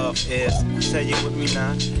what love is. Say it with me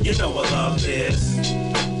now. You know what love is.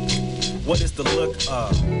 What is the look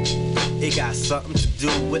of? It got something to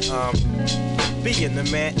do with being the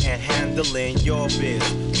man and handling your biz.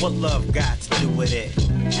 What love got to do with it?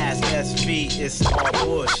 As SV, it's all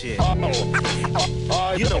bullshit.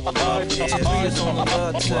 You know what love is. On the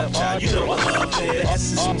love tip. You know what love is.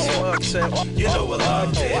 S is on swag tip. You know what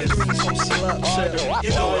love is. Some slut tip.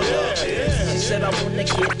 You know what love is. She said I wanna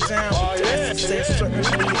get down with this. Said certainly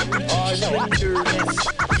tenderness.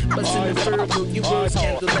 But in the verbal, you were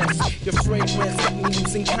scandalous. Your fragrance got me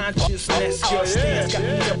losing consciousness. Your stance got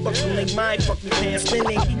me up buckling my fucking pants.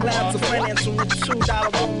 Spinning clouds of finance on the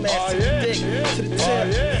 $2 romance. To the dick, to the tip.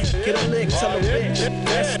 Get a lick, tell a bitch.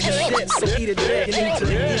 That's your shit, so eat a dick. You need to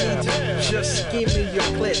just give me your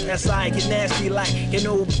clit. As I get nasty like an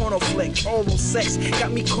old porno flick. Oral sex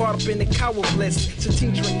got me caught up in the cow bliss. So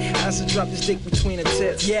tea drink as I drop this dick between the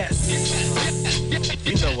tits. Yes.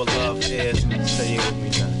 You know what love is. Say it with me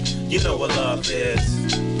now. You know what love is.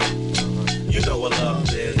 You know what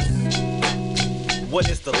love is. What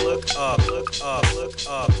is the look up? Look up, look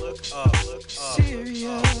up, look up, look up.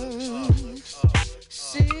 Serious.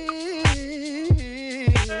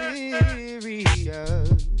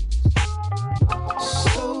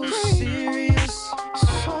 So serious.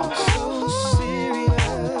 So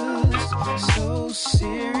serious. So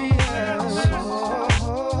serious.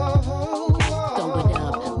 Throw it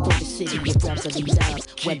up for the city of rubs of these up.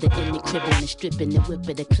 Whether in the crib on the strip in the whip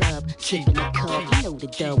of the club, sipping the cup, you know the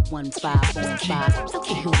dub 1515.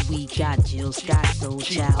 Look at who we got, Jill Scott, Soul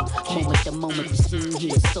Child. Moment to moment, the scene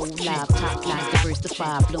here is so live. Top lines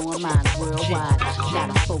diversified, blowing minds worldwide.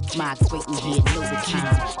 Lot of folk migrating here, know the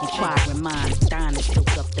time. Inquiring minds, dying to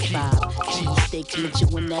soak up the vibe. Cheesesteaks,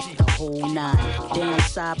 Mitchell, and that's the whole nine.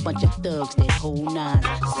 Downside, bunch of thugs, that whole nine.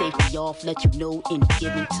 Safety off, let you know any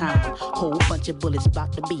given time. Whole bunch of bullets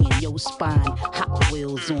about to be in your spine. Hot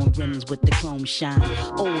wheels on rims with the chrome shine.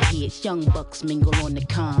 Old heads, young bucks mingle on the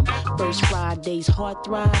calm. First Fridays, heart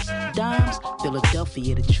throbs, dimes.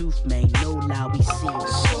 Philadelphia, the truth, man, no lie we see.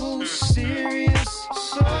 So serious,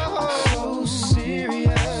 so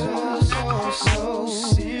serious, so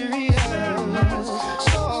serious,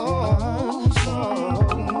 so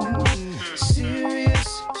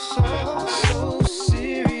serious, so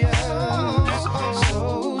serious,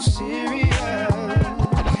 so serious.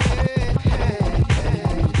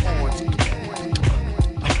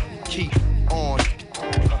 Keep on,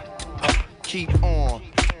 keep on,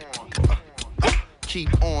 keep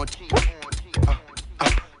on,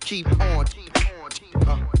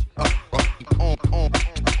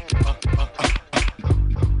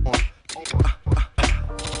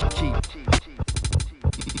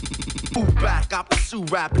 Move back, I pursue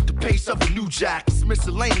rap at the pace of a new jack. It's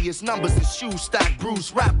miscellaneous numbers and shoes stack.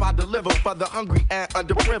 Bruce rap I deliver for the hungry and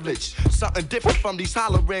underprivileged. Something different from these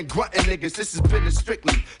hollering, grunting niggas. This is business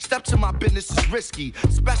strictly. Step to my business is risky,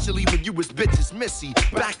 especially when you was bitches missy.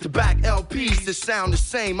 Back to back LPs that sound the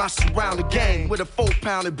same. I surround the game with a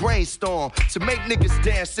 4-pounded brainstorm to make niggas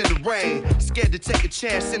dance in the rain. Scared to take a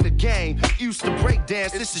chance in the game. Used to break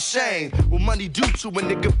dance, it's a shame. What money do to a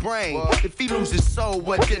nigga brain? If he lose his soul,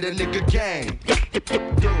 what did a nigga gain? Do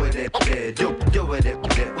it, do it.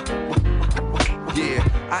 Yeah,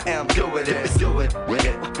 I am doing it, do it with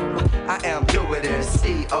it. I am doing it,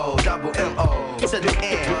 C-O-double-M-O to the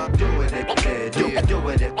end. Doing it, do it.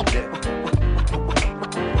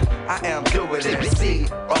 I am doing it,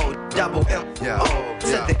 C-O-double-M-O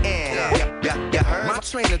to the end. My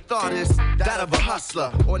train of thought is that of a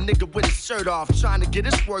hustler or a nigga with his shirt off, trying to get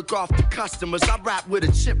his work off to customers. I rap with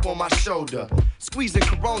a chip on my shoulder. Squeezing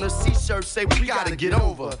Corona, C-shirts say we gotta get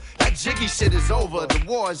over. That jiggy shit is over, the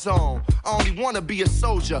war is on. I only wanna be a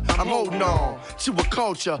soldier, I'm holding on to a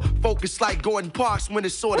culture focused like Gordon Parks when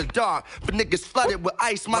it's sorta dark. For niggas flooded with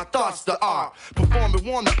ice, my thoughts the art. Performing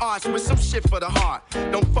on the arts with some shit for the heart.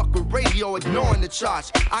 Don't fuck with radio, ignoring the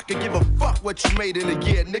charts. I could give a fuck what you made in a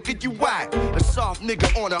year, nigga, you whack. A soft nigga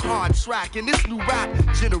on a hard track. In this new rap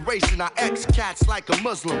generation, I ex-cats like a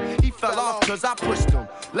Muslim. He fell off cause I pushed him.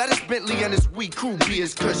 Let his Bentley and his weak crew be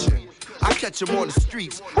his cushion. I catch him on the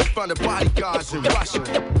streets in front of bodyguards and rush him.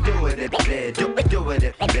 Do it, do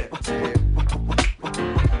it.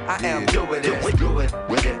 I am doing it, do it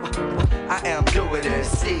with it. I am doing it,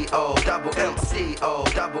 C-O-double-M,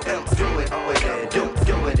 C-O-double-M, do it with it, do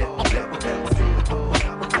it.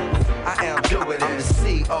 I am doing it,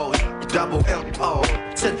 C-O-double-M-O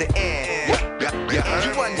to the end.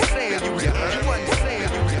 You wasn't saying you was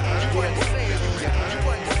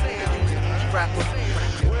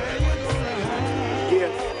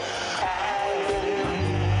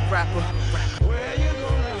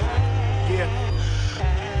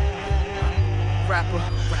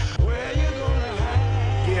Where you gonna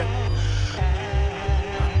hide? Yeah.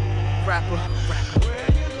 Rapper.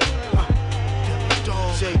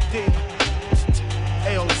 JD.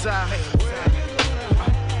 AOZI.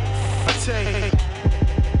 I take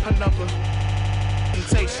her number.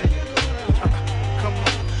 Invitation. Come on.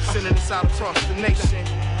 Sending this out across the nation.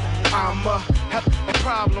 I'm a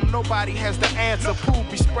problem, nobody has the answer. Pooh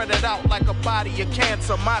be spread it out like a body of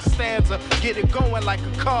cancer. My stanza, get it going like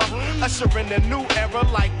a car. Ushering a new era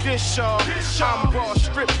like this, y'all. I'm raw,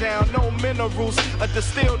 stripped down, no minerals. A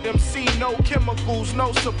distilled MC, no chemicals,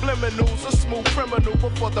 no subliminals. A smooth criminal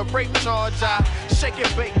before the rape charge. I shake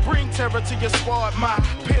and bake, bring terror to your squad. My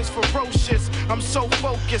pen's ferocious, I'm so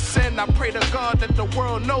focused. And I pray to God that the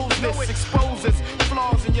world knows this. Exposes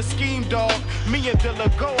flaws in your scheme, dog. Me and Dilla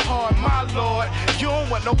go hard, my lord. You don't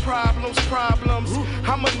want no problems.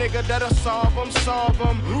 I'm a nigga that'll solve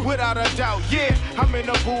them, without a doubt. Yeah, I'm in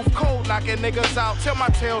the booth, cold, knocking niggas out. Tell my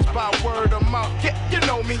tales by word of mouth. Yeah, you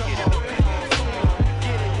know me.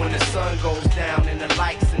 When the sun goes down and the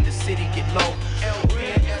lights in the city get low.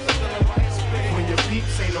 When your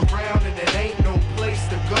peeps ain't around and it ain't no place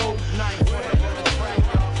to go.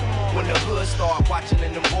 When the hood start watching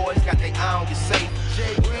and the boys got their eye on you safe.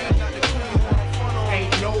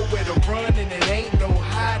 Ain't nowhere to run and it ain't no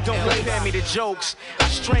hide. Don't compare me to jokes. I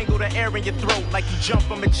strangle the air in your throat like you jump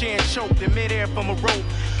from a chair and choked in midair from a rope.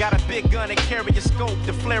 Got a big gun and carry a scope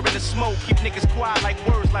to flare in the smoke. Keep niggas quiet like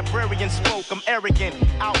words librarians spoke. I'm arrogant,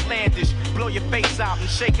 outlandish. Blow your face out and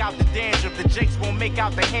shake out the dandruff. The jakes won't make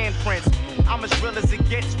out the handprints. I'm as real as it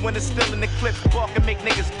gets when it's still in the clips. Bark and make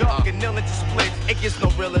niggas duck and kneel into splits. It gets no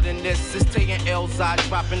realer than this. It's Tay and LZI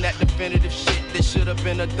dropping that definitive shit. This should have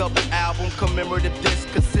been a double album commemorative disc.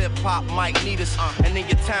 Cause hip-hop might need us. And in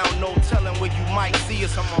your town, no telling where you might see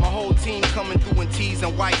us. My whole team coming through in tees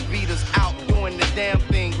and white beaters. Out doing the damn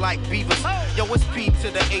thing like beavers. Yo, it's P to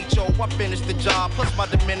the H-O. I finished the job. Plus my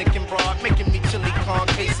Dominican broad making me chili con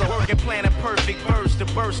queso. Working plan a perfect verse to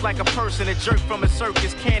burst like a person. A jerk from a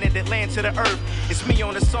circus cannon that land to the earth. It's me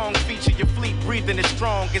on the song feature. Your fleet breathing as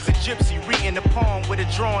strong as a gypsy reading the palm with a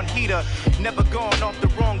drawn heater. Never gone off the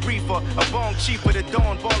wrong reefer. A bong cheaper to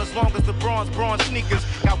dawn. Ball as long as the bronze sneakers.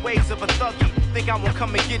 Got ways of a thuggy. Think I won't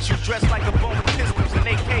come and get you dressed like a bone with pistols and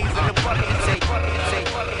AKs in the bucket.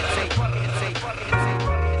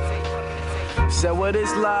 So what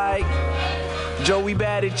it's like? Joey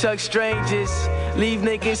Bad and Chuck Strangers. Leave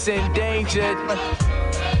niggas endangered.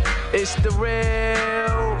 It's the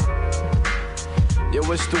real. Yo,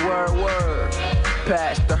 what's the word?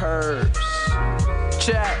 Pass the herbs.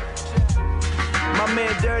 Check. My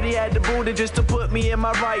man Dirty had the Buddha just to put me in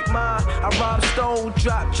my right mind. I rhyme stone,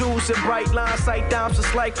 drop jewels and bright lines. Sight down, some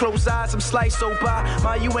slight close eyes, some slice so by.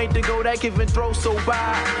 My, you ain't the go that giving throw so by.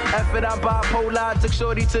 After I'm bipolar, took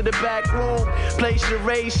shorty to the back room. Played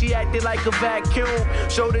charade, she acted like a vacuum.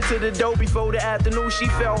 Showed it to the dough before the afternoon. She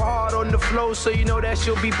fell hard on the floor, so you know that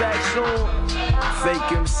she'll be back soon.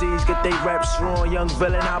 Fake MCs get they raps wrong. Young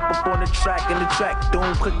villain hop up on the track and the track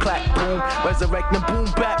doom, click clack boom. Resurrecting boom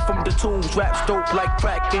back from the tombs. Raps dope like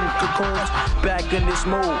cracking cocoons. Back in this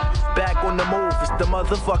mood, back on the move. It's the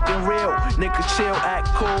motherfucking real. Nigga chill, act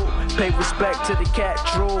cool. Pay respect to the cat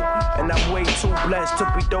drool. And I'm way too blessed to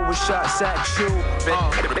be throwing shots at you.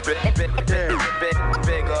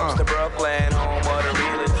 Big ups to Brooklyn, home of the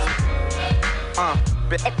realest.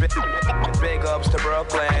 Big ups to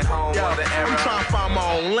Brooklyn, home of the era. I'm trying to find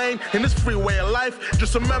my own lane in this freeway of life.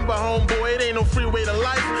 Just remember, homeboy, it ain't no freeway to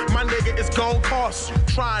life. My nigga, it's gon' cost you.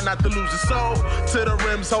 Try not to lose your soul. To the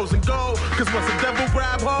rims, hoes and gold. Cause once the devil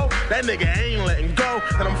grab hold, that nigga ain't letting go.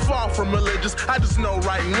 And I'm far from religious, I just know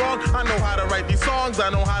right and wrong. I know how to write these songs, I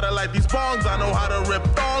know how to light these bongs. I know how to rip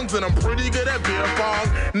thongs, and I'm pretty good at beer bong.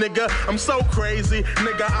 Nigga, I'm so crazy.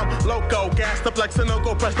 Nigga, I'm loco. Gassed up like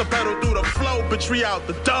Sunoco, press the pedal through the flow. Bitch, we out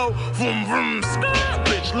the dough. Vroom, vroom, skirt.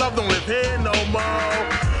 Bitch, love don't live here no more.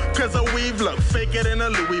 Cause a weave look faker than a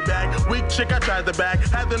Louis bag. Weak chick, I tried the bag.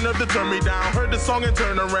 Had the nerve to turn me down. Heard the song and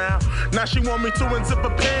turn around. Now she want me to unzip her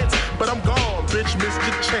pants. But I'm gone, bitch, missed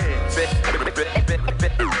the chance.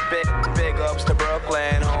 Big ups to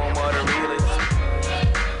Brooklyn, home of the realest.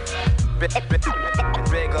 Big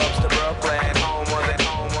ups to Brooklyn, home of the.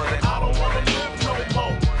 I don't wanna live no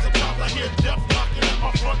more. Sometimes I hear death knocking at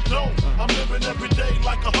my front door. I'm living every day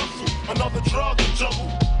like a hustle. Another drug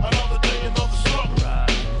juggle. Another day, another struggle.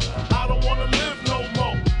 I don't wanna live no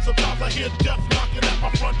more. Sometimes I hear death knocking at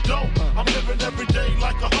my front door. I'm living every day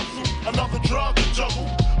like a hustle. Another drug juggle.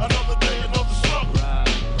 Another day, another struggle.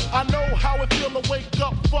 I know how it feel to wake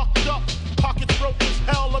up fucked up. Pockets broke as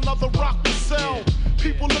hell. Another rock to sell.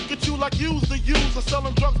 People look at you like you's the user.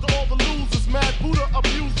 Selling drugs to all the losers. mad Buddha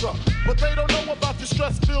abuser. But they don't know about the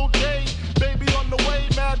stress-filled day. Baby on the way,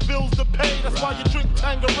 mad bills to pay. That's why you drink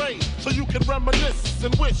Tanqueray, so you can reminisce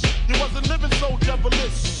and wish you wasn't living so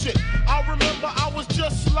devilish. Shit, I remember I was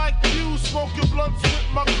just like you, smoking blunts with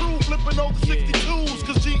my crew, flipping over 62s,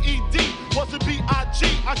 cause GED wasn't B.I.G.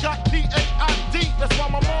 I got P.A.I.D. That's why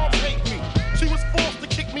my mom hate me. She was forced to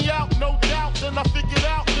kick me out, no doubt. Then I figured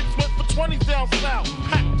out niggas went for 20s down south.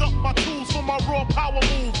 Packed up my tools for my raw power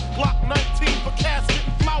moves. Glock 19 for casket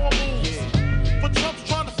and flower moves. For chumps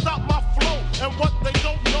trying to stop my flow. And what they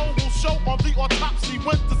don't know will show on the autopsy.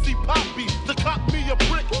 Went to see Poppy to cop me a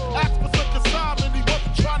brick. Asked for some consignment, he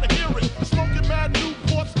wasn't trying to hear it. Smoking mad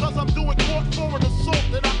Newports cause I'm doing court for an assault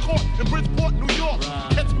that I caught in Bridgeport, New York.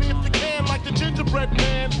 Catch me if you can like the gingerbread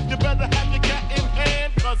man. You better have your gat in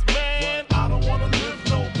hand, cause man, I don't wanna live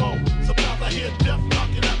no more. Sometimes I hear death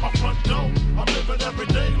knocking at my front door. I'm living every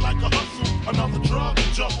day like a hustle. Another drug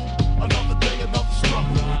juggle, another day, another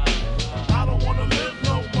struggle. I don't wanna live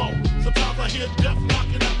no more. Sometimes I hear death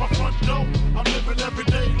knocking at my front door. I'm living every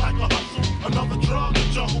day like a hustle. Another drug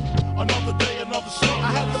juggle, another day, another struggle.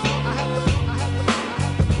 I have to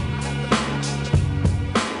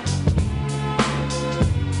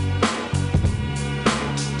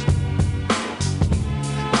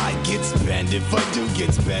get spanned if I do,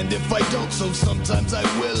 get spanned if I don't. So sometimes I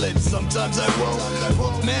will and sometimes I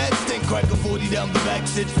won't. Mad stink, crack a 40 down the back,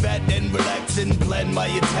 sit fat and relax and plan my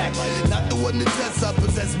attack. Not the one to test, I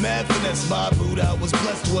possess mad finesse. My boot, I was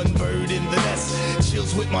blessed, one bird in the nest.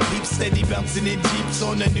 Chills with my peeps, steady bouncing in jeeps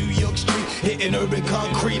on the New York street, hitting urban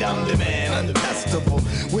concrete. I'm the man, untestable,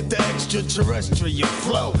 with the extraterrestrial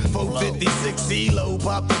flow. 456 ELO,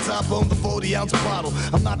 pop the top on the 40-ounce bottle.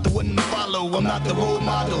 I'm not the one to follow, I'm not the role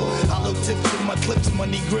model. Hollow tips in my clips,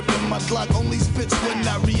 money gripping my clock. Only spits when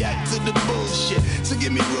I react to the bullshit. So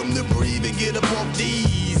give me room to breathe and get up off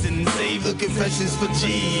these and save the confessions for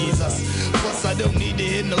Jesus. Plus I don't need to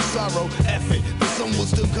hear no sorrow. F it, the sun will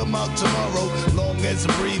still come out tomorrow. Long as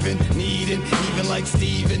I'm breathing, needing, even like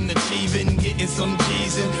Steven, achieving, getting some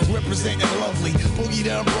G's and representing lovely. Boogie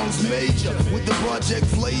down Bronx major with the project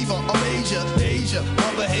flavor. I'm Asia, Asia.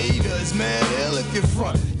 My behavior is mad hell if you're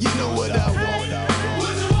front. You know what I want.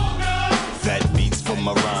 Fat beats for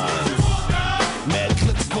my rhymes, mad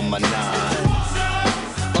clips for my nines.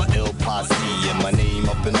 A ill posse and my name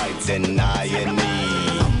up in lights and I&E.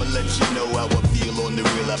 I'ma let you know how I feel on the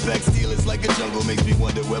real. I pack steel, it's like a jungle, makes me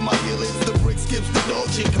wonder where my heel is. The brick skips the dog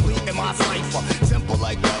shit, complete in my cipher. Temple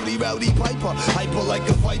like Rowdy Piper, hyper like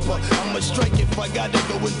a viper. I'ma strike if I gotta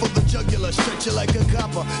go in for the jugular, stretch it like a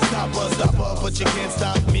copper. Stopper, but you can't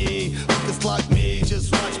stop me. Hookers clock me,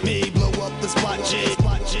 just watch me blow up the spot, shit.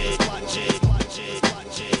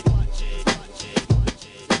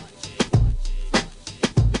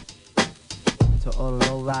 To all the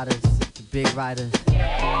low riders, the big riders,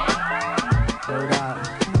 word up.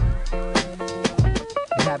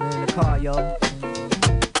 What's happening in the car, yo?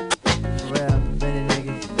 For real, many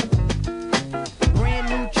niggas. Brand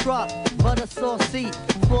new truck, butter sauce seat,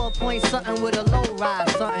 4-point something with a low ride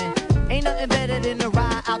something. Ain't nothing better than to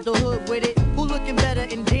ride out the hood with it. Who looking better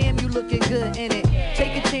and damn you looking good in it.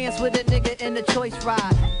 Take a chance with a nigga in the choice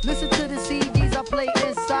ride. Listen to the CDs I play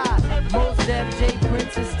inside. Mos Def, J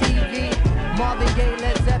Prince and Stevie, Marvin Gaye,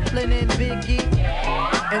 Led Zeppelin and Biggie.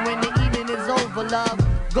 And when the evening is over, love,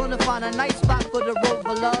 gonna find a nice spot for the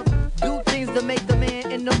rover, love. Do things to make the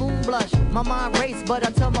man in the moon blush. My mind race, but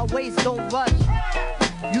I tell my waist don't rush.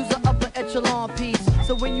 Use an upper echelon piece,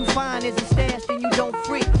 so when you find it's a stash, then you don't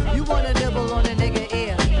freak. You wanna nibble on a nigga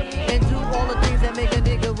ear, and do all the things that make a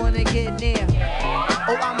nigga wanna get near.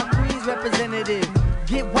 Oh, I'm a Queens representative.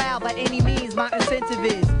 Get wild by any means, my incentive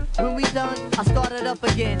is. When we done, I start it up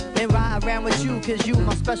again, and ride around with you, cause you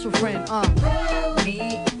my special friend,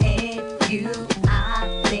 Me and you,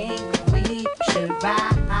 I think we should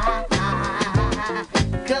ride.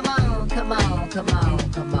 Come on, come on, come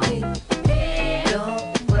on, come on.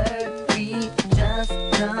 Don't worry, just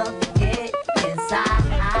come get inside.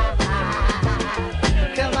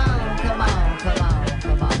 Come on, come on, come on,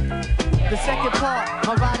 come on. The second part,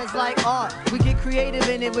 my ride is like art. We get creative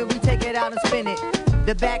in it when we take it out and spin it.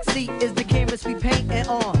 The back seat is the canvas we paintin'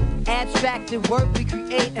 on. Abstracted work we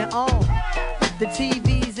creatin' on. The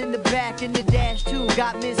TV's in the back and the dash too.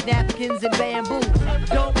 Got missed napkins and bamboo.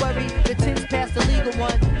 Don't worry, the tin's past the legal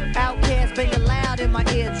one. Outcast banging loud in my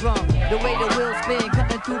eardrum. The way the wheels spin,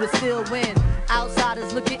 cutting through the still wind.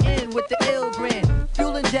 Outsiders looking in with the ill grin.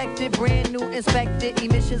 Fuel injected, brand new inspected.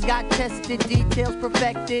 Emissions got tested, details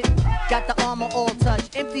perfected. Got the armor all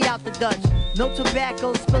touched, empty out the Dutch. No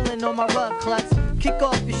tobacco spilling on my rug clutch. Kick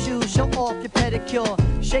off your shoes, show off your pedicure.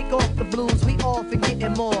 Shake off the blues, we all for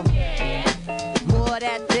getting more. of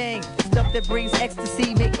that thing. Stuff that brings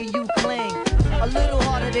ecstasy, making you cling. A little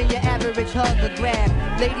harder than your average hug or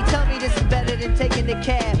grab. Lady, tell me this is better than taking the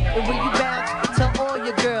cab. And when you bounce, tell all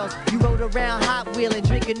your girls you rode around Hot Wheeling,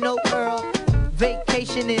 drinking no Earl.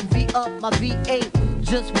 Vacation and V up my V8.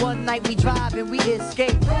 Just one night we drive and we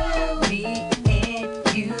escape. Me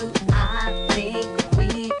and you, I think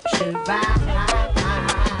we should ride.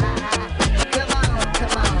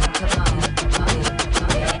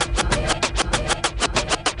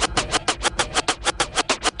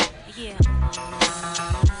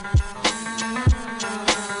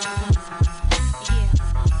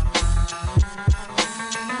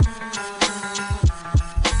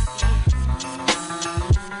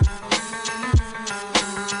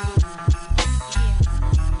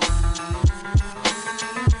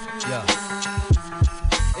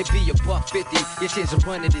 Your chance of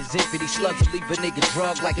running is empty. Slugs will leave a nigga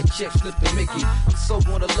drug like a chip slip to Mickey. I'm so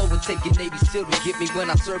on the low and taking Navy SEAL to get me when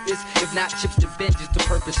I surface. If not chips to vengeance to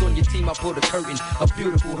purpose. On your team I pull the curtain, a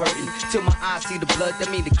beautiful hurting. Till my eyes see the blood, that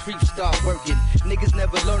mean the creeps start working. Niggas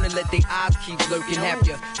never learn and let their eyes keep lurking. Have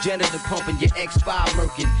your janitor pumping, your X5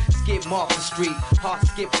 murking. Skip off the street, heart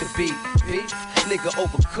skip the beat. Beef, nigga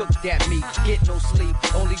overcooked that meat. Get no sleep,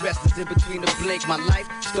 only rest is in between the blink. My life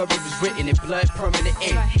story was written in blood, permanent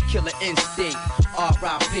ink. Killer instinct.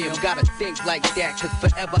 R.I.P. Gotta think like that, cause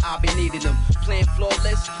forever I'll be needing them. Playing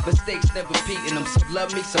flawless, mistakes never beating them. Some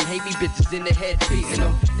love me, some hate me, bitches in the head beating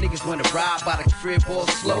them. Niggas wanna ride by the crib all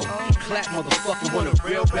slow. Clap motherfucker want a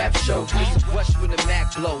real rap show. Niggas rush when the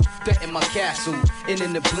Mac blow, threaten my castle. And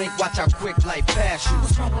in the blink, watch how quick life pass you.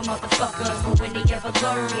 What's wrong with motherfuckers, but when they ever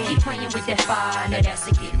learn? Keep playing with that fire, now that's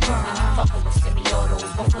a get burned. Fucking with semi-autos,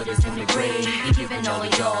 1 foot is in the grave. You're giving all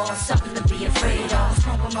of y'all something to be afraid of. What's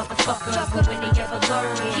wrong with motherfuckers, but when they ever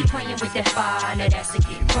learn? Keep playing with that fire, now that's a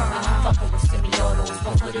get burned. Fucking with semi-autos,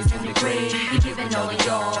 1 foot is in the grave. You're giving all of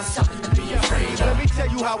y'all something to be afraid of. Let me tell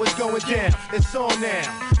you how it's going down. It's on now.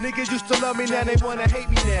 Niggas used to love me, now they wanna hate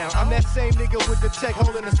me now. I'm that same nigga with the check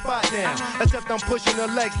holding the spot down. Except I'm pushing the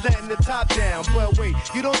legs, letting the top down. But wait,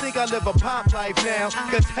 you don't think I live a pop life now?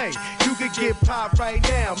 Cause hey, you could get popped right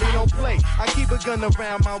now. Me don't play, I keep a gun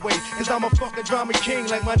around my waist. Cause I'm a fucking drama king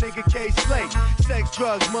like my nigga K. Slate. Sex,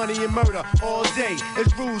 drugs, money, and murder all day.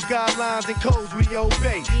 It's rules, guidelines, and codes we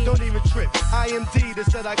obey. Don't even trip, IMD, the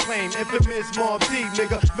set I claim. Infamous Mob D,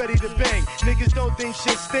 nigga, ready to bang. Niggas don't think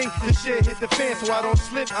shit stink, the shit hit the fan. So I don't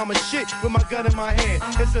slip, I'm a shit with my gun in my hand.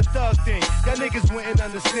 It's a thug thing, y'all niggas wouldn't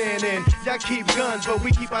understand. And y'all keep guns, but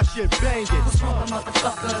we keep our shit banging. What's wrong with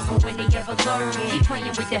motherfuckers, but when they ever learn? Keep playing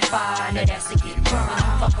with that fire, now that's a get burned.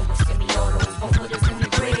 Fucking with semi-autos, 1 foot is in the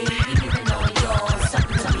grave. You giving all of y'all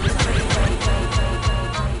something to be afraid of.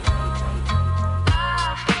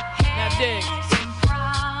 Now dig,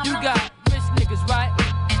 you got rich niggas, right?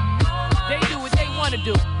 They do what they wanna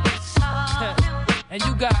do. And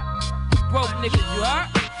you got broke niggas, you heard?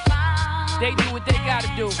 They do what they gotta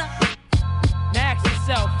do. Now ask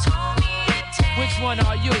yourself, which one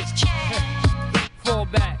are you? Fall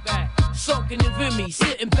back. Soaking in Vimy,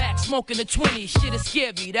 sitting back, smoking a 20. Shit is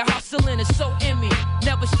scary, that hustling is so in me.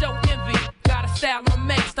 Never show envy, got a style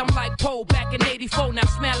unmatched. I'm like Poe back in 84, now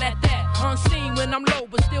smell at that. Unseen when I'm low,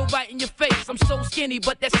 but still right in your face. I'm so skinny,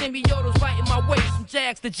 but that semi-auto's right in my waist. From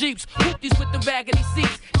Jags to Jeeps, whoopties with the raggedy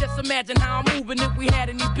seats. Just imagine how I'm moving if we had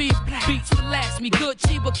any beef. Beats relax me, good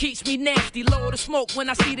Chiba keeps me nasty. Lower the smoke when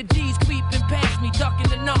I see the D's creeping past me. Ducking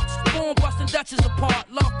the knocks, born busting Dutches apart.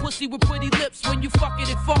 Love pussy with pretty lips when you fuck it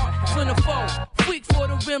and fart. Centerfold, freak for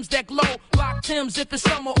the rims that glow. Rock Timbs if it's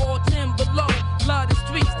summer or 10 below. Love the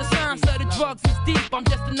streets, the signs of the drugs is deep. I'm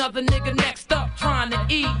just another nigga next up trying to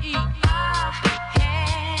eat. I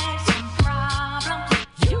had some problems,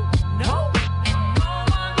 you know, and no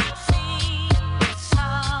one could see to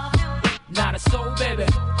solve them. Not a soul, baby.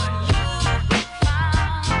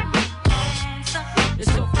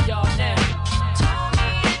 It's so for y'all now.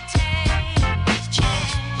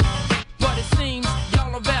 But it seems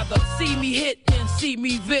y'all would rather see me hit than see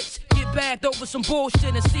me rich. Get bagged over some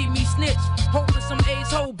bullshit and see me snitch. Hoping some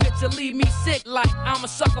AIDS hoe bitch will leave me sick. Like I'm a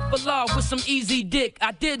sucker for love with some easy dick.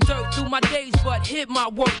 I did dirt through my days but hit my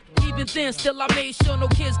work. Even then still I made sure no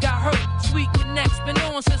kids got hurt. Sweet connects been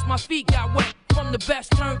on since my feet got wet. From the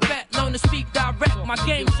best turned fat, learn to speak direct. My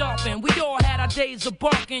game sharpened, we all had our days of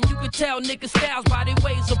barking. You could tell niggas styles by their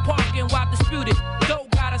ways of parking. Why disputed? Dope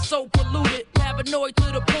got us so polluted. Paranoid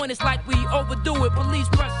to the point it's like we overdo it. Police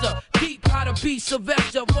pressure, deep how to be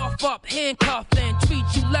Sylvester. Rough up, handcuff and treat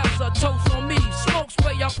you lesser. Toast on me, smoke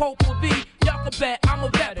spray y'all pope will be. Y'all can bet I'm a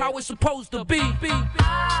rap how it's supposed to be.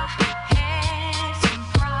 I had some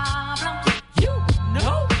problems, you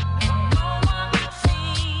know. and no one could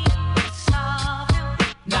see to solve them.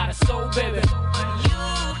 baby.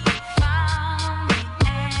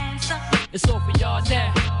 It's all for y'all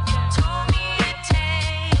now.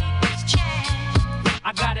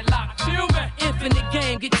 I got it locked, feel me? Infinite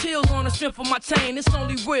game, get chills on the strength of my chain. It's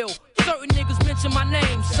only real. Certain niggas mention my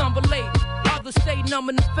name, some relate. Others stay numb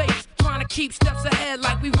in the face, trying to keep steps ahead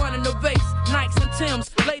like we running the race. Nikes and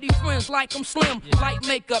Timbs, lady friends like I'm slim. Light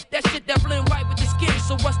makeup, that shit that blend right with the skin.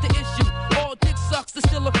 So what's the issue? All dick sucks, it's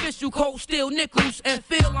still official. Cold steel nickels, and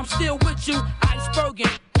feel I'm still with you. Iceberging,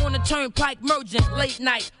 on the turnpike merging. Late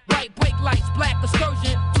night, white brake lights, black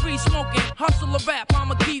excursion. Tree smoking, hustle a rap,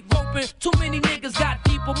 I'ma keep roping. Too many niggas got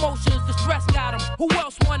deep emotions, the stress got them. Who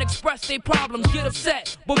else wanna express their problems? Get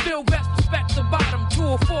upset, but feel rest, respect the bottom. True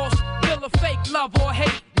or false, feel a fake love or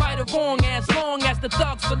hate. Right or wrong, as long as the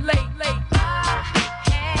thugs for late.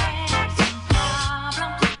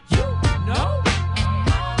 You know?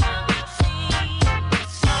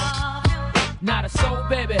 Not a soul,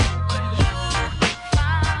 baby.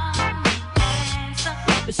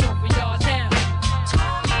 It's all for y'all now.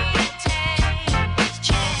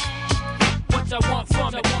 What I want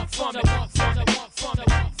from it,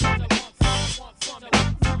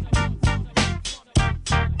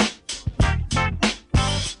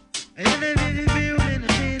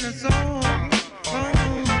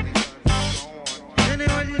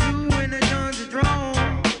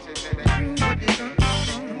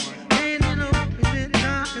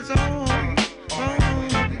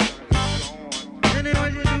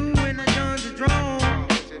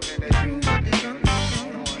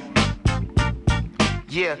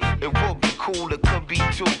 Yeah, it would be cool, it could be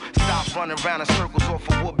too. Stop running around in circles off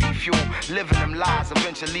of would-be fuel. Living them lies,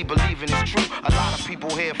 eventually believing it's true. A lot of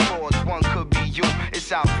people here frauds, one could be you.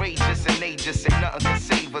 It's outrageous and they just say nothing can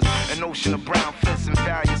save us. An ocean of brown fists in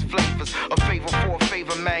various flavors. A favor for a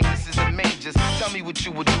favor, Magnuses and majors. Tell me what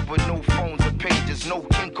you would do with no phones or pages, no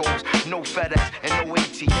Kinkos, no FedEx, and no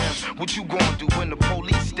ATMs. What you gonna do when the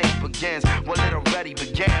police state begins? Well, it already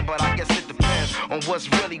began, but I guess it depends on what's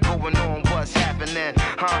really going on, what's happening.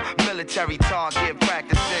 Military target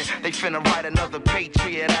practicing. They finna write another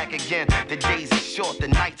Patriot Act again. The days are short, the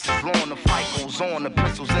nights is long. The fight goes on, the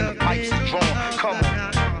pistols and the pipes are drawn. Come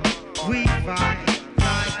on. We fight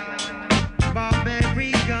like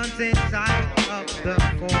barbarians inside of the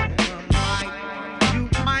forum. You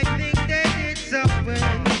might think that it's a waste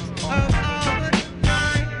of our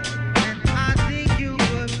time, and I think you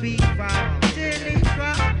would be right till you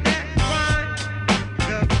drop that crime.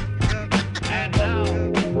 And now.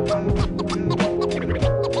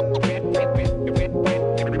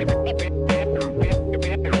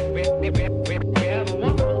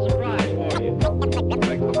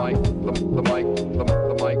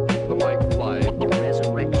 The mic fly.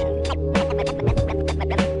 Resurrection.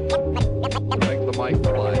 Make the mic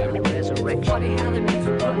fly. Resurrection. Funny how the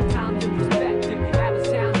music put time to perspective. Add a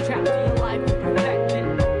soundtrack to your life and perfect it.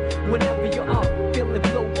 Whenever you're up, feeling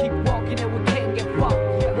low, keep walking and we can't get fucked.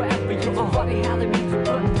 Wherever you're up. Funny how the music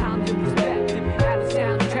put time to perspective. Add a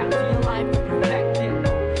soundtrack to your life and perfect it.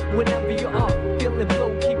 Whenever you're up, feeling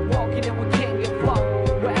low, keep walking and we can't get fucked.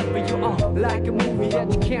 Wherever you're up, like a movie that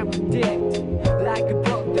you can't predict. Like a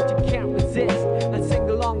book that you can't resist. And sing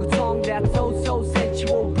along a song that's so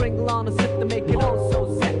sensual. Bring along a sip to make it oh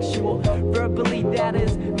so sexual. Verbally that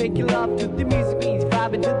is making love to the music means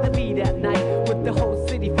vibing to the beat at night. With the whole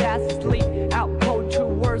city fast asleep. Out cold true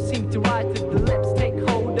words seem to rise to the lips. Take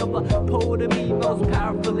hold of a poet of me most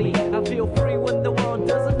powerfully. I feel free when the world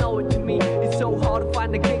doesn't know it to me. It's so hard to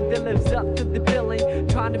find a gig that lives up to the billing.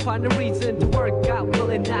 Trying to find a reason to work out,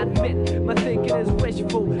 willing I admit my thinking is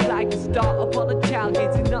wishful. Like a star upon a child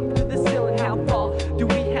gazing up to the ceiling. How far do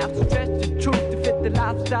we have to stretch the truth to fit the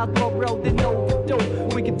lifestyle more road than overdue?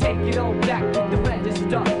 We can take it all back to the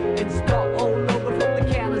register and start all over from the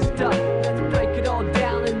canister. Let's break it all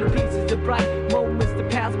down into pieces of bright moments that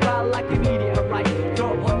pass by like a meteorite.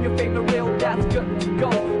 Throw on your favorite reel, that's good to go.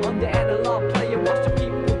 On the analog player, watch the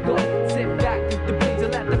people go. Sit back with the breeze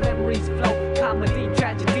and let the memories flow. Comedy,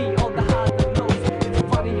 tragedy, all the highs and lows. It's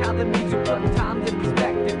funny how the music put times in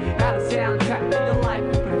perspective. Add a soundtrack to your life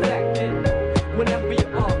and perfect it. Whenever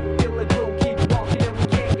you're up, feel it will keep walking and we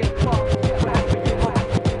can't get caught. Wherever you're up.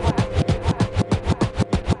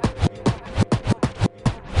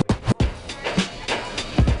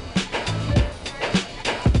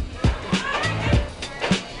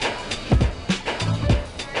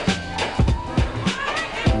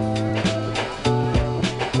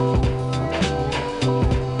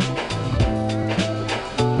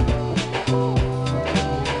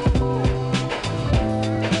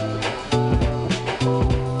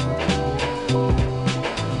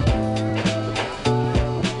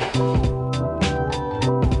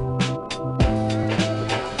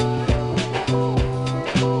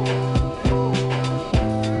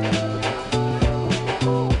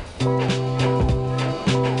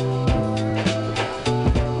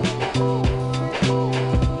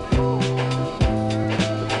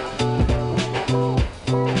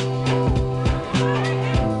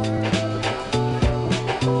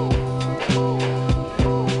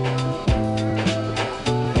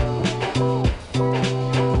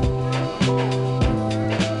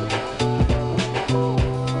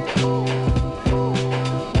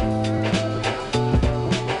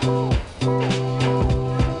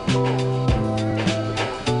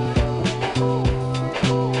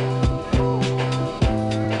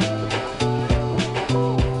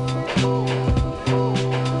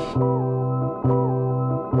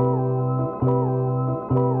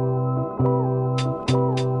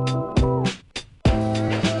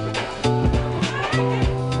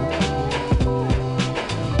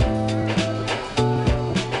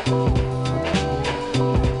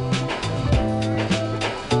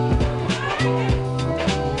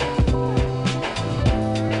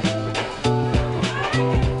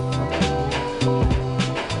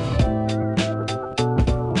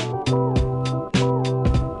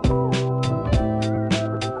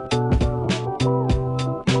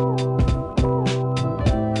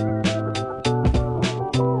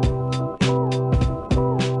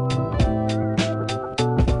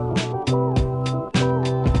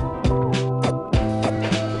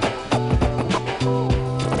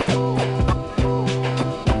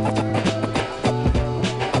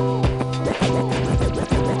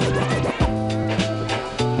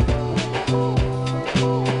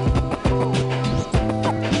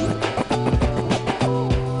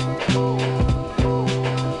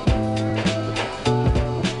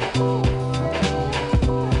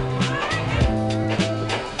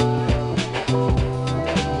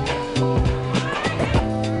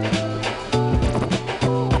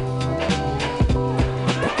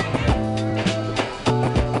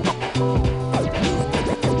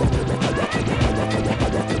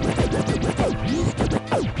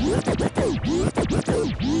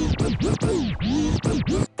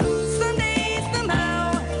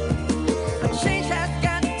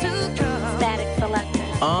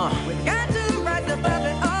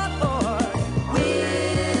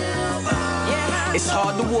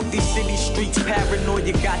 these city streets,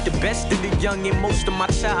 paranoia got the best of the young, and most of my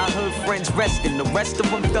childhood friends resting. The rest of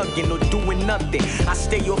them thugging or doing nothing. I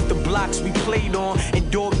stay off the blocks we played on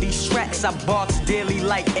and dog these tracks. I box daily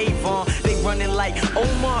like Avon. They running like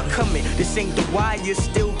Omar coming. This ain't the wire.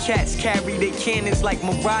 Still cats carry their cannons like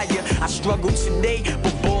Mariah. I struggle today,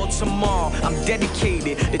 but ball tomorrow. I'm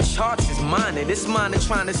dedicated. The charts is mine. It's mine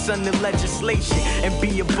trying to sun the legislation and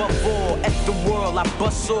be above all. F the world, I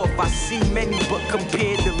bust off. I see many, but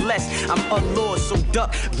compared to less, I'm allure. So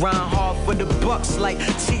duck, grind hard for the bucks like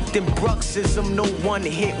teeth and bruxism. No one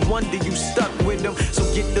hit wonder, you stuck with them. So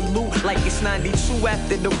get the loot like it's 92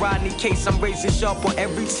 after the Rodney case. I'm raising sharp on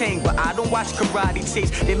every chain, but I don't watch karate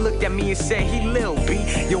tapes. They looked at me and said he Lil B.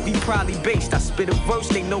 Yo, he probably based. I spit a verse,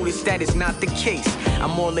 they notice that is not the case.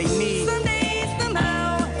 I'm all they need.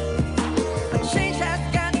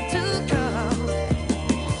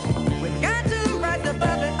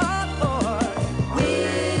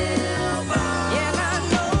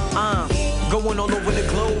 Going all over the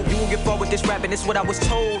globe, you won't get far with this rapping, that's what I was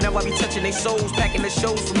told. Now I be touching they souls, packing the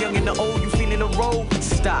shows from young and the old. You feeling the road?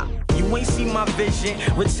 Stop. You ain't see my vision.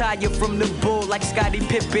 Retire from the bull like Scottie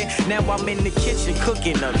Pippen. Now I'm in the kitchen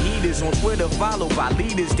cooking up heaters on Twitter, followed by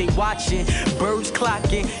leaders. They watching, birds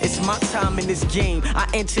clocking. It's my time in this game. I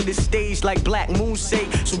enter the stage like Black Moon say.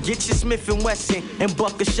 So get your Smith and Wesson and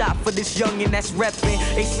buck a shot for this youngin' that's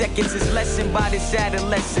reppin'. 8 seconds is lessened by this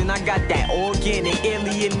adolescent. I got that organic,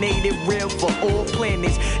 alienated, real for all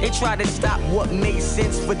planets. They try to stop what made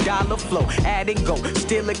sense for dollar flow. Add and go,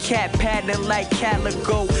 still a cat pattern like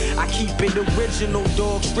calico. I keep it original,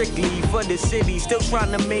 dog, strictly for the city. Still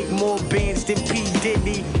trying to make more bands than P.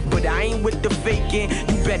 Diddy. But I ain't with the faking.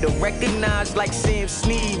 You better recognize like Sam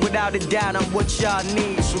Snead. Without a doubt, I'm what y'all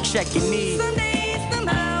need. So check your needs. Someday,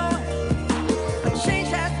 somehow, a change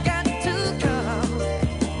has got to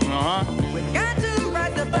come. We've got to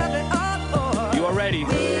rise above it all. You already?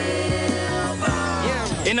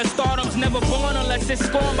 Inner stardom's never born unless it's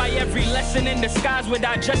scorned by every lesson in disguise. With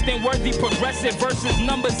digesting worthy progressive versus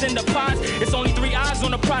numbers in the pies. It's only 3 eyes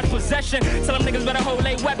on the prize possession. Tell them niggas better hold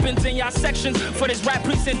their weapons in y'all sections. For this rap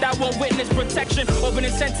precinct I won't witness protection.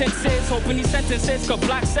 Opening sentences, hoping these sentences could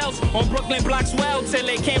block cells on Brooklyn blocks well. Till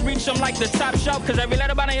they can't reach them like the top shelf. Cause every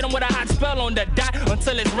letter about to hit them with a hot spell on the dot.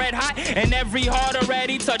 Until it's red hot. And every heart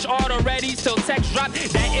already touch arteries till text drop.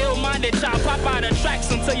 That ill-minded child pop out of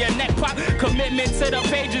tracks until your neck pop. Commitment to the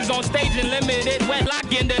pages on stage and limited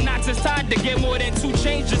wetlock. And the knots is tied to get more than 2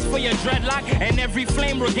 changes for your dreadlock. And every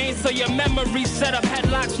flame regains till your memory set up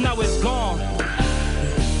headlocks. Now it's gone.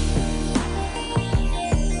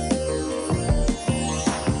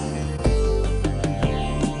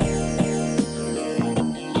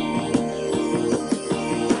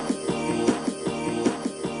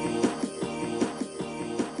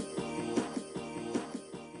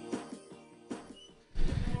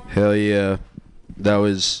 Hell yeah. That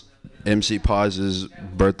was MC Paz's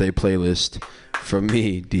birthday playlist from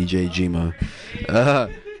me, DJ Jima.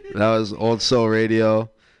 That was Old Soul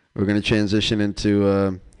Radio. We're going to transition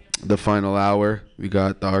into the final hour. We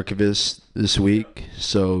got the Archivist this week,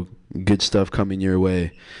 so good stuff coming your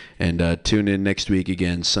way. And tune in next week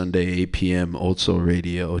again, Sunday, 8 p.m., Old Soul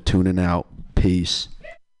Radio. Tuning out. Peace.